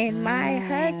 And my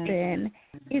husband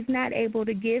is not able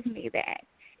to give me that.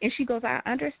 And she goes, I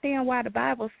understand why the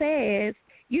Bible says,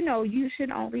 you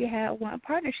should only have one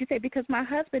partner. She said, because my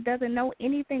husband doesn't know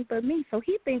anything but me, so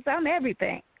he thinks I'm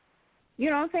everything. You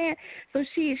know what I'm saying? So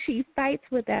she fights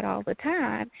with that all the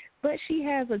time, but she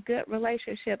has a good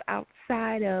relationship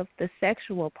outside of the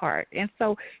sexual part. And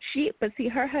so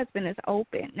her husband is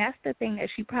open. That's the thing that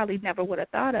she probably never would have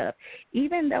thought of.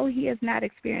 Even though he has not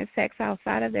experienced sex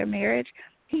outside of their marriage,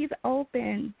 he's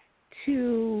open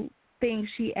to things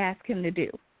she asks him to do.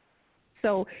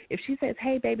 So if she says,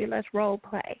 hey, baby, let's role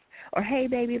play, or hey,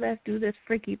 baby, let's do this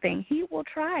freaky thing, he will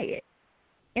try it.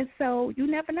 And so you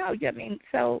never know.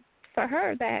 So for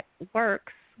her, that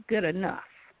works good enough.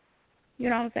 You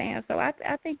know what I'm saying? So I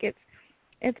think it's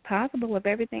possible if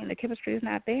everything, the chemistry is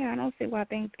not there. I don't see why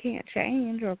things can't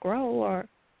change or grow,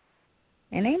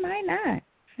 and they might not.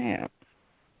 Yeah.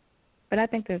 But I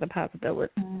think there's a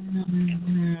possibility.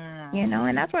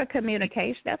 And that's where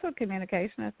communication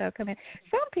and stuff come in.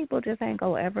 Some people just ain't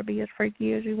gonna ever be as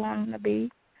freaky as you want them to be,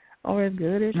 or as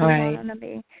good as you want them to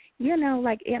be.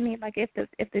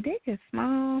 If the dick is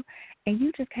small and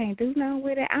you just can't do nothing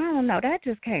with it, I don't know. That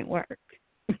just can't work.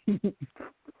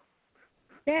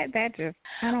 that just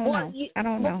I don't know. I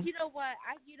don't know. You know what?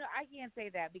 I can't say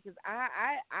that because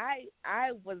I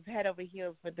was head over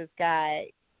heels for this guy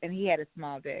and he had a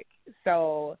small dick.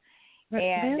 So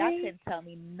and y'all couldn't tell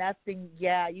me nothing.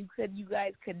 Yeah, you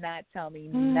guys could not tell me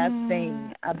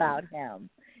nothing about him.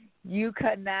 You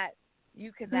could not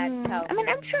tell me. I mean,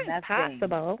 I'm sure it's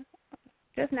possible.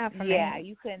 Just not for me. Yeah,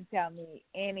 you couldn't tell me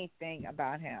anything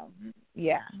about him.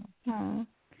 Yeah.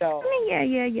 So I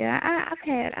mean, yeah.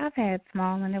 I've had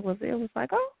small, and it was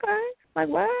like, okay, like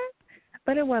what?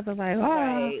 But it wasn't like,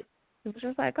 It was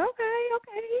just like, okay,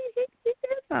 he did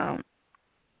something.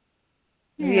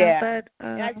 Yeah. But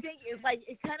I think it's like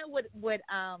it's kind of what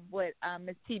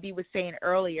Miss TB was saying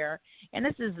earlier, and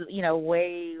this is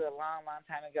way a long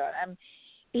time ago.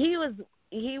 He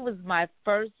was my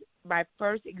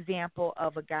first example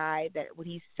of a guy that when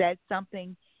he said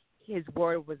something, his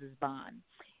word was his bond.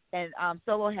 And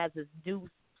Solo has this new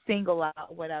single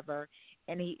out, whatever,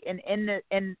 and in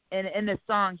the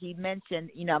song he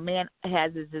mentioned, a man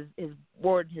has his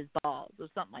word in his balls or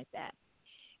something like that.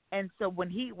 And so when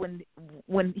he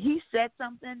said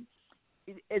something,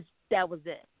 that was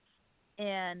it.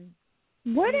 And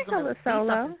what is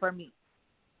Solo for me?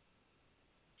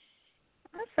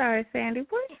 I'm sorry, Sandy.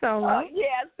 Where's Solo?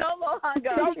 Solo hung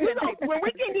up. When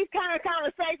we get these kind of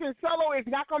conversations, Solo is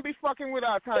not going to be fucking with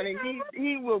us, honey.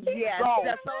 He will go.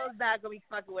 Solo's not going to be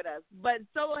fucking with us. But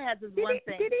Solo has this one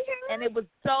thing. Did he hang up? And it was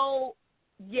so,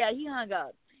 he hung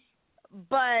up.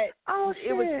 But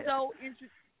it was so interesting.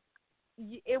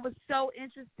 It was so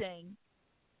interesting.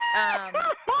 I'm sorry.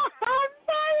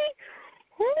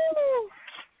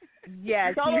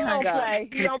 Yes, Solo he hung up.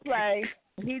 He don't play.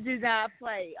 He did not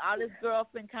play. All this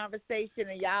girlfriend conversation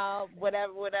and y'all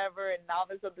whatever and all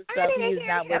this other stuff. He is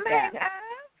not with that.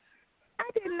 I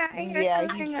did not hear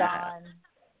he's gone.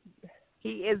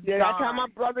 He is gone. That's how my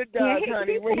brother does,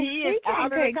 honey. When he is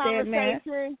out of the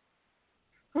conversation.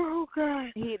 Oh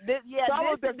God.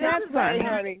 Solo does not play,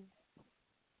 honey.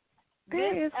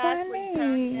 That is actually funny.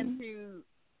 turned into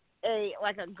a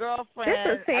girlfriend.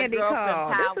 This is Sandy call.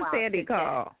 This is Sandy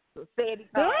call. Sandy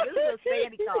call. This is a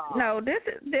Sandy call. No, this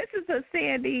is a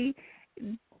Sandy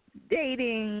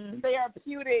dating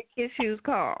therapeutic issues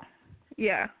call.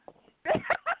 Yeah. And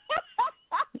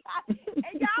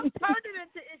y'all turned it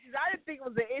into issues. I didn't think it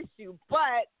was an issue,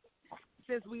 but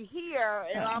since we here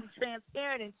and I'm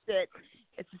transparent and shit,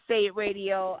 it's a State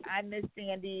Radio. I miss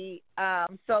Sandy.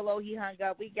 Solo, he hung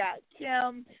up. We got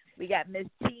Kim. We got Miss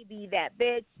TV, that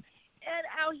bitch. And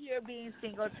out here being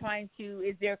single, trying to,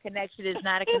 is there a connection? Is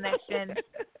not a connection.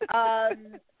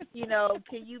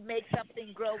 Can you make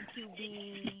something grow to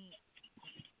be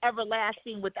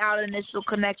everlasting without an initial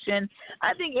connection?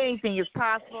 I think anything is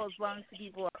possible as long as the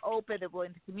people are open, they're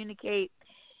willing to communicate,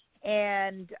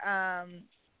 and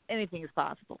anything is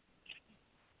possible.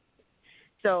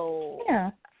 So,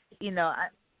 yeah.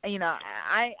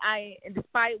 I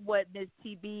despite what Ms.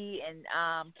 TB and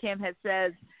Kim has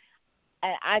said,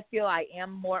 I feel I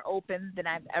am more open than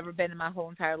I've ever been in my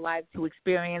whole entire life to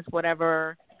experience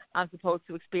whatever I'm supposed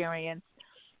to experience.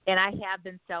 And I have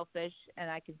been selfish,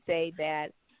 and I can say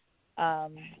that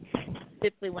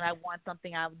typically when I want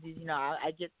something, I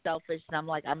get selfish, and I'm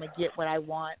like, I'm going to get what I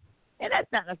want. And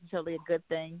that's not necessarily a good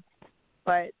thing.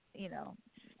 But,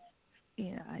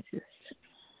 I just,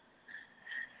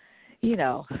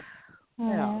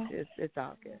 it's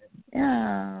all good.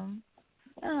 Yeah.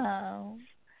 Oh.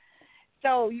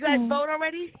 So you guys vote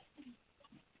already?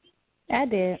 I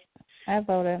did. I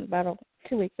voted about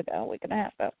 2 weeks ago, a week and a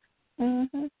half ago.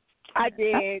 Mm-hmm. I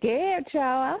did. I'm scared,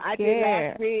 y'all. I did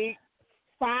last week.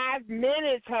 5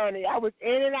 minutes, honey. I was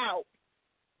in and out.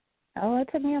 Oh, it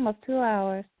took me almost 2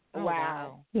 hours. Oh,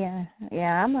 wow. Yeah.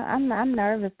 I'm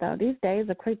nervous though. These days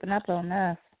are creeping up on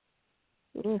us.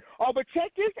 Oof. Oh, but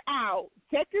check this out.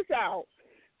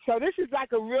 So this is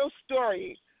like a real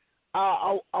story.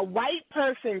 A white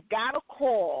person got a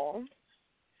call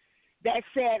that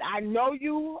said, I know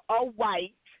you are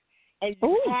white and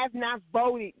you have not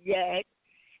voted yet,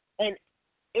 and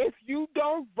if you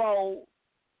don't vote,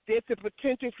 there's a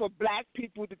potential for black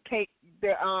people to take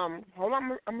the hold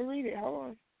on, I'm gonna read it. Hold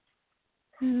on.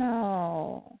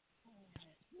 No.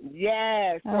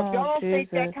 Yes. So if y'all don't think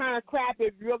that kind of crap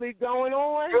is really going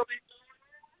on,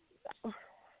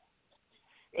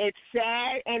 it's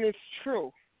sad and it's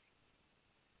true.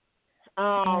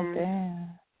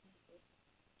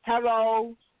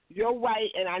 Hello, you're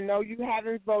white, and I know you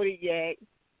haven't voted yet.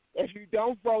 If you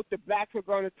don't vote, the blacks are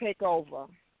going to take over.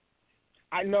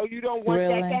 I know you don't want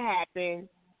that to happen.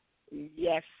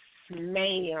 Yes,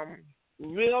 ma'am.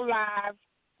 Real life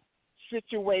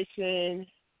situation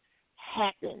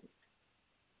happened.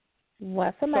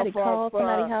 What? Somebody called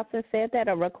somebody's house and said that?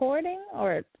 A recording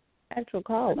or actual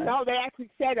caller? No, they actually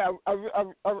said a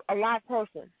live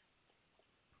person.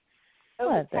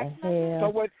 What the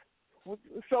hell?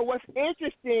 So what's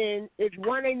interesting is,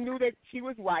 one, they knew that she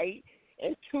was white,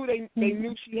 and two, they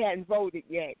knew she hadn't voted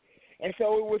yet. And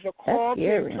so it was a call to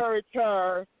encourage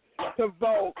her to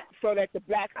vote so that the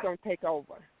blacks don't take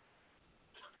over.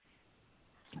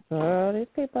 Girl, these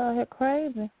people out here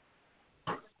crazy.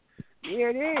 Yeah,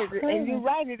 it is. Crazy. And you're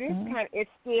right, it is it's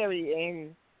scary.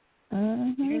 And,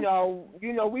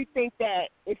 we think that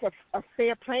it's a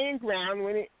fair playing ground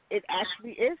when it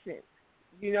actually isn't.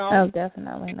 Oh,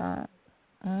 definitely not.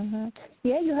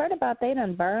 Yeah, you heard about they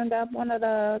done burned up one of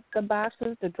the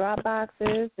boxes, the drop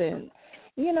boxes, and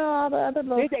all the other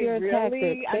little scare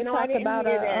tactics. They talked about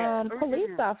a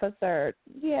police officer.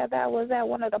 Yeah, that was at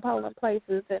one of the polling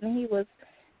places, and he was,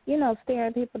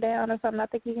 staring people down or something. I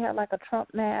think he had like a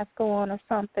Trump mask on or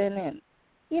something, and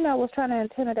was trying to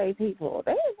intimidate people.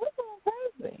 They were going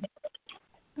crazy.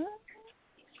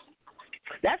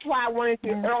 That's why I wanted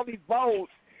to early vote.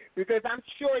 Because I'm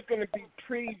sure it's going to be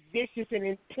pretty vicious and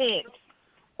intense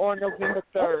on November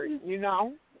 3rd,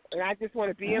 And I just want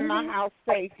to be in my house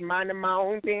safe, minding my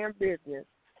own damn business.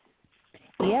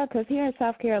 Yeah, because here in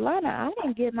South Carolina, I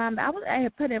didn't get I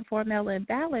had put in for a mail-in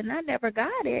ballot, and I never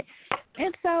got it.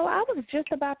 And so I was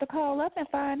just about to call up and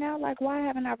find out, why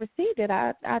haven't I received it?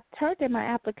 I turned in my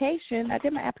application. I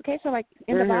did my application,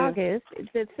 end of August.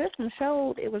 The system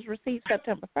showed it was received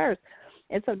September 1st.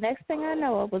 And so next thing I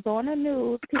know, it was on the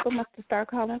news. People must have started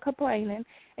calling complaining,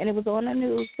 and it was on the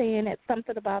news saying that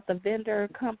something about the vendor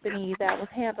company that was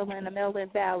handling the mail-in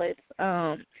ballots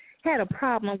had a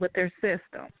problem with their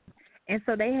system. And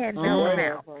so they had mailed them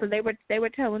out. So they were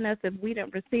telling us if we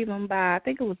didn't receive them by, I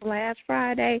think it was last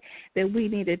Friday, that we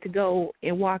needed to go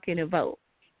and walk in and vote.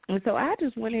 And so I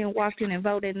just went in and walked in and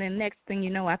voted, and then next thing you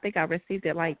know, I think I received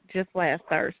it just last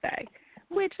Thursday.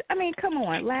 Which, I mean, come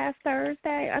on, last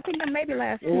Thursday? I think maybe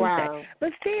last Tuesday. Wow.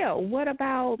 But still, what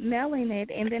about mailing it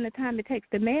and then the time it takes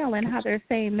to mail and how they're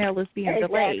saying mail is being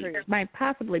delayed? It might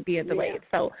possibly be delayed.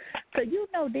 Yeah. So you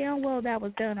know damn well that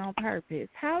was done on purpose.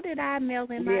 How did I mail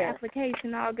in my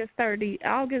application August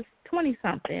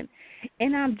 20-something,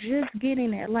 and I'm just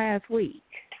getting it last week?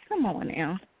 Come on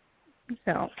now.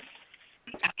 So,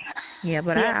 yeah,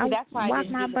 but I walked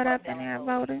my butt up in there and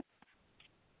voted.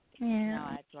 Yeah. No,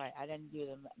 that's right. I didn't do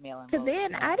the mail-in vote. Because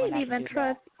then I didn't even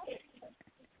trust.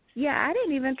 Yeah, I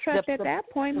didn't even trust at that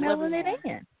point mailing it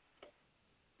in.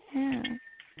 Yeah.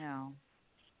 No.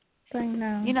 So,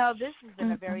 no. You know, this has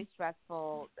been a very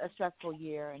stressful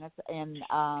year, and a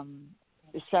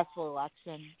stressful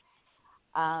election.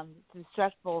 It's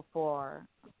stressful for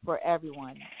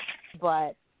everyone,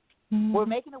 but we're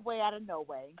making a way out of no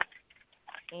way,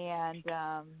 and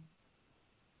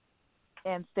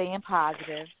staying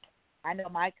positive. I know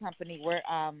my company, we're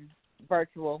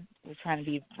virtual. We're trying to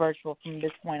be virtual from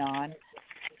this point on,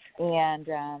 and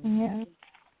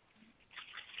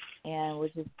and we're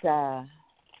just just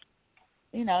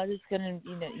gonna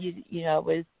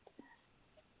was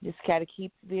just gotta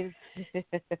keep this.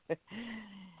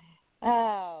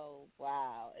 Oh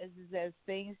wow! As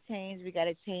things change, we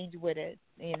gotta change with it.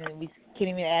 We can't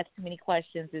even ask too many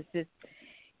questions. It's just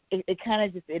it kind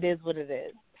of just it is what it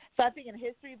is. So I think in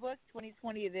history books,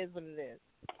 2020, it is what it is.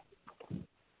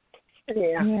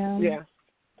 Yeah.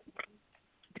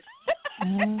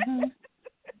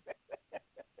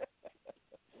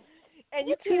 And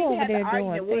you can't even have the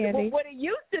argument. What it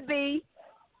used to be,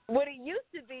 now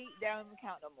it doesn't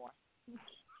count no more.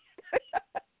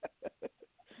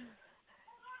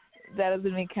 That doesn't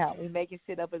even count. We're making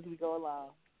shit up as we go along.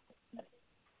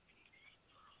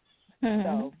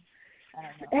 So.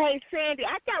 Hey, Sandy,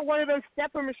 I got one of those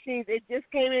stepper machines. It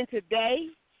just came in today.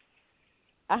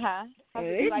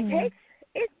 It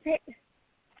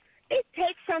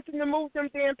takes something to move them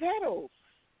damn pedals.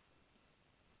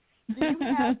 Do you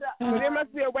have the? There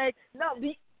must be a way. No.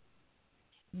 Do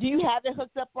you have it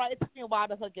hooked up right? It took me a while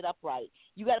to hook it up right.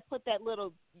 You got to put that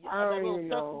little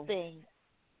circle thing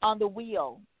on the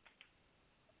wheel.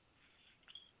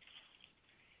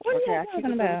 What are you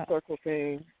talking about? Circle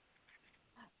thing.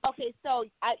 Okay, so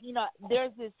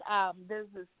there's this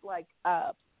like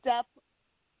step.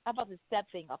 How about the step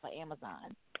thing off of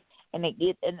Amazon? And I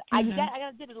did a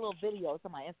little video. It's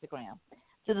on my Instagram.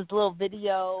 So there's a little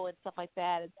video and stuff like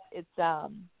that.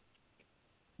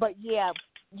 But yeah,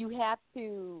 you have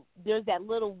to. There's that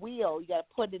little wheel you got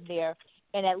to put in there,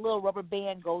 and that little rubber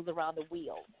band goes around the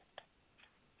wheel.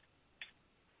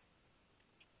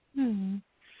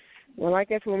 Well, I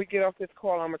guess when we get off this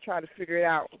call, I'm gonna try to figure it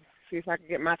out. See if I can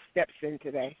get my steps in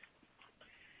today.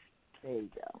 There you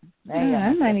go.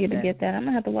 I might need to get that. I'm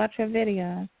going to have to watch your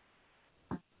video.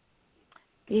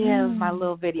 Yeah, it was my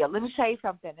little video. Let me tell you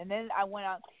something. And then I went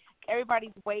out.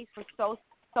 Everybody's waist was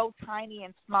so tiny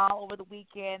and small over the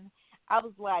weekend. I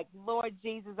was like, Lord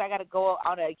Jesus, I got to go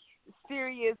on a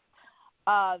serious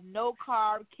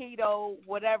no-carb, keto,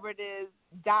 whatever it is,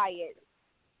 diet.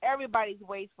 Everybody's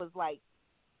waist was like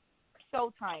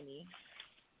so tiny.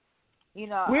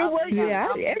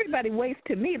 Everybody waist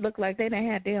to me look like they done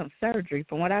had damn surgery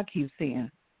from what I keep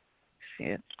seeing.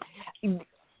 Shit. Yeah,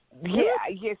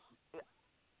 yes.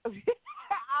 I was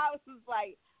just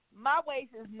like, my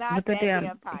waist is not that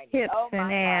damn tiny. Hips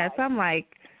and ass. God. I'm like,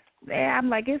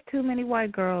 it's too many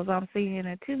white girls I'm seeing,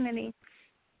 and too many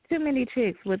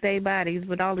chicks with their bodies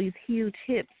with all these huge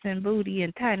hips and booty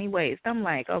and tiny waist. I'm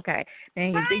like, okay.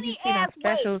 Then you see them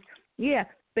specials. Waist. Yeah.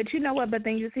 But you know what? But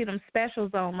then you see them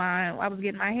specials online. I was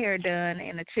getting my hair done,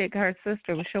 and a chick, her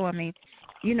sister, was showing me,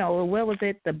 what was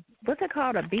it? What's it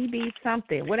called? A BB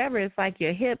something. Whatever. It's like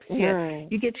your hips.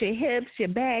 You get your hips, your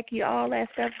back, all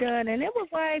that stuff done, and it was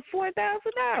like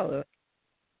 $4,000.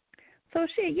 So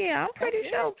shit, yeah, I'm pretty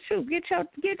sure. Shoot, get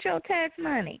your tax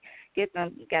money.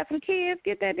 Got some kids.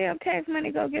 Get that damn tax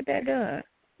money. Go get that done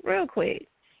real quick.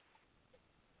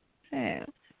 Yeah.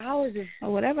 How is it?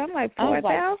 Or whatever. I'm like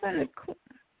 4,000.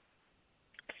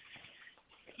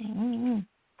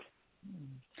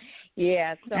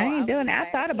 Yeah, so I ain't doing it. I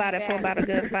thought about it for about a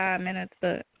good 5 minutes,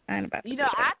 but I ain't about to.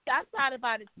 I thought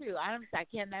about it too. I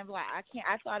can't remember. I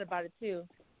thought about it too,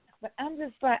 but I'm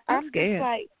just like I'm scared. Just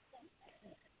like,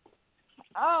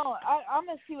 I'm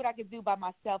gonna see what I can do by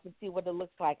myself and see what it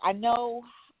looks like. I know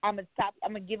I'm gonna stop.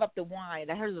 I'm gonna give up the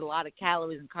wine. I heard there's a lot of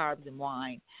calories and carbs in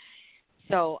wine.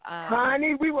 So,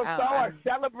 honey, we will throw a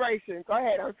celebration. Go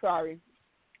ahead. I'm sorry.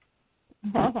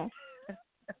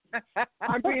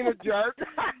 I'm being a jerk.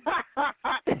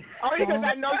 Only because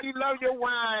I know you love your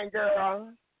wine,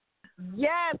 girl.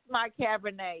 Yes, my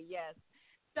Cabernet, yes.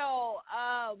 So,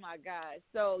 oh my gosh.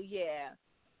 So yeah.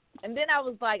 And then I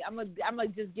was like, I'm gonna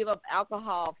just give up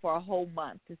alcohol for a whole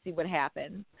month to see what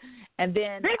happens. And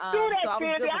then Let's do that, so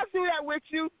Sandy. I'll do that with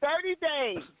you. 30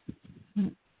 days.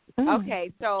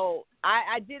 Okay, so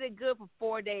I did it good for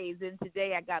 4 days, and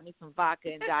today I got me some vodka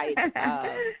and diet.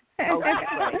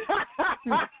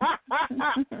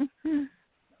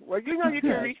 Well, you know you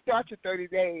can restart your 30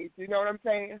 days. You know what I'm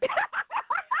saying?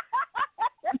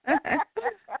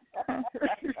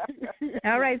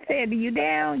 All right, Sandy, you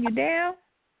down?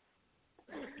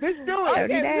 Let's do it.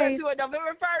 Okay, we're going to do it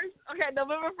November 1st. Okay,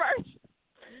 November 1st.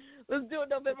 Let's do it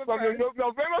November 1st. From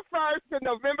November 1st to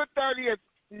November 30th,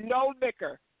 no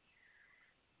liquor.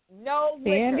 No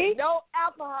liquor, Sandy? no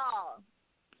alcohol.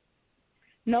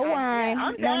 No wine,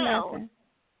 I'm no down. nothing.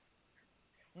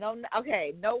 No,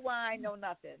 okay, no wine, no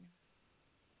nothing.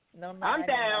 No wine, I'm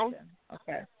down. No nothing.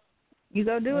 Okay. You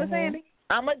go do it, Sandy?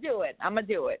 I'm going to do it. I'm going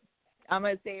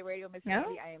to say Radio Miss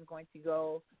Sandy. I am going to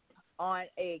go on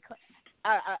a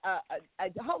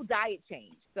whole diet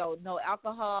change. So no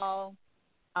alcohol.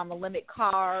 I'm going to limit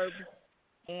carbs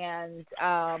and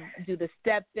do the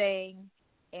step thing.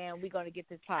 And we're going to get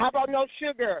this popping. How about no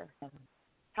sugar?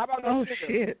 Oh,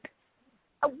 shit.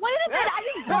 Wait a minute. I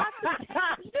didn't talk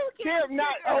to you. Kim,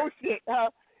 not oh, shit.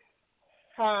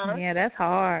 Huh? Yeah, that's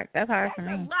hard. That's hard for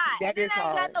That's a me. lot. That and is then I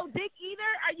ain't hard. got no dick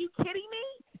either. Are you kidding me?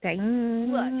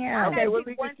 Damn. Look, Okay, we'll pick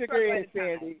leave one the sugar in, struggle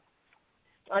at a time. Sandy.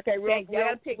 Okay, Thank you. I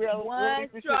gotta pick we'll one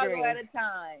leave the struggle sugar at in. a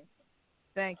time.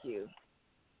 Thank you.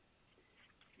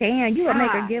 Damn, you would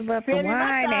make her give up the Sandy,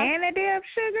 wine that's and the damn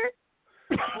sugar?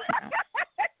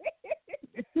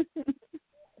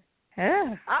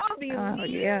 Yeah. I'll be Oh,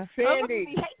 yeah. Sandy.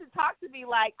 You hate to talk to me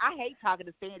like I hate talking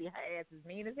to Sandy. Her ass is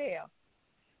mean as hell.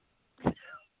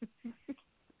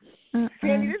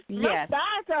 Sandy, this Yes. my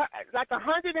thighs are like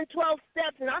 112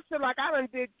 steps, and I feel like I done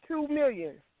did 2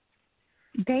 million.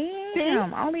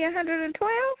 Damn, only 112?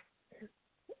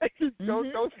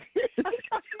 Don't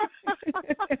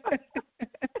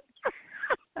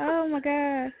Oh, my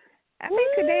God. I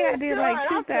think today I did like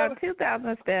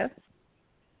 2,000 steps.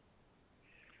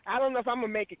 I don't know if I'm going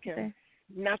to make it, Kim. Okay.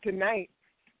 Not tonight.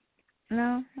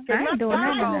 No, I ain't doing my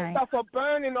nothing thighs tonight. stuff are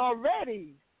burning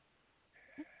already.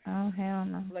 Oh, hell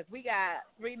no. Look, we got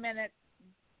 3 minutes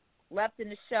left in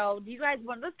the show. Do you guys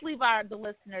want? Let's leave the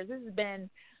listeners. This has been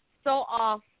so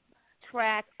off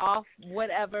track, off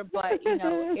whatever, but you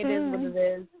know it is what it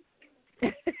is.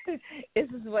 This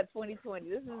is what 2020.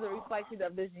 This is a reflection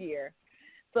of this year.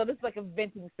 So this is like a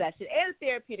venting session and a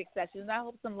therapeutic session. And I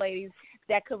hope some ladies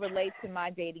that could relate to my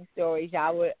dating stories,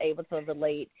 y'all were able to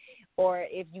relate, or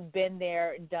if you've been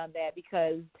there and done that,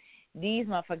 because these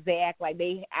motherfuckers, they act like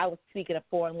I was speaking a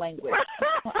foreign language.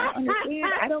 I don't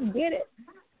understand. I don't get it.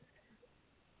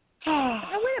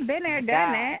 I would have been there,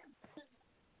 done that.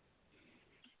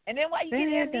 And then why you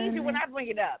get amnesia when I bring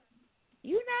it up?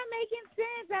 You're not making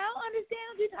sense. I don't understand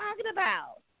what you're talking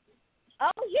about.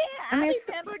 Oh, yeah, I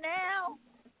remember now.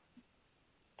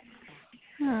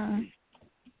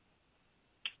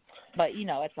 But, you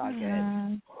know, it's all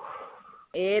good.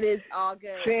 It is all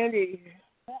good. Sandy.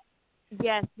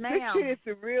 Yes, ma'am. This shit is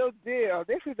the real deal.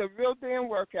 This is a real damn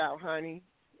workout, honey.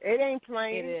 It ain't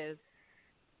playing. It is.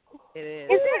 It is.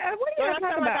 What are you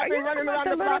talking about? Are you talking about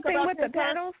the little thing with the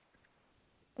pedals?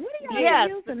 What are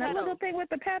you using? The little thing with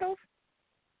the pedals?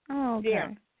 Oh, okay. Yeah.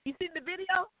 You seen the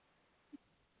video?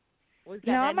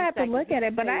 No, I'm going to have to look at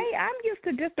it, but I'm used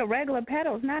to just the regular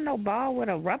pedals, not no ball with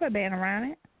a rubber band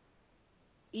around it.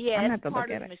 Yeah, it's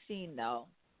part of the machine, though.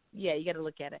 Yeah, you got to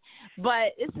look at it.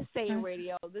 But it's a Say It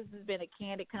Radio. This has been a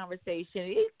candid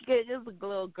conversation. It's a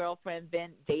little girlfriend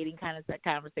dating kind of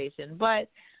conversation. But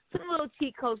some little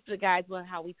cheat codes for the guys on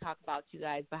how we talk about you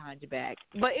guys behind your back.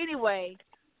 But anyway,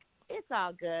 it's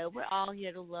all good. We're all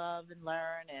here to love and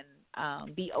learn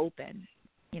and be open.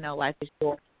 You know, life is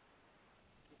short.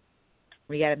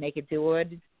 We got to make it do what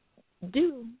it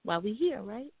do while we're here,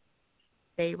 right?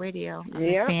 Say It Radio.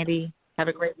 I'm Sandy. Have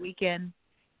a great weekend.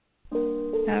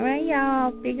 All right,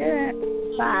 y'all. Be good.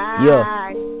 Bye. Yeah.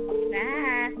 Bye.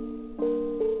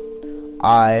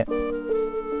 All right.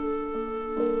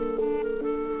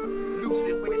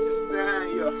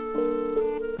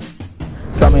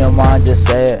 Tell me your mind, just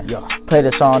say it. Yeah. Play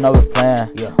the song of a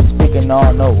plan. Yeah. Speaking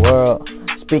on the world,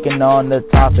 speaking on the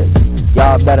topic.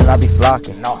 Y'all better not be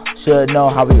flocking. No. Should know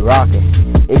how we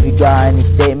rockin'. If you got any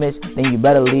statements, then you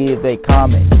better leave a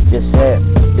comment. Just say it.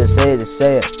 Just say it. Just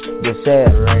say it. Just say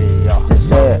it. Radio. Just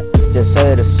say it. Just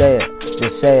say it. Just say it.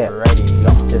 Just say it.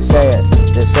 Radio. Just say it.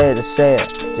 Just say it. Just say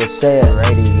it. Just say it.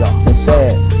 Radio. Just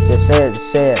say it. Just say it. Just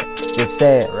say it. Just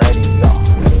say it. Radio.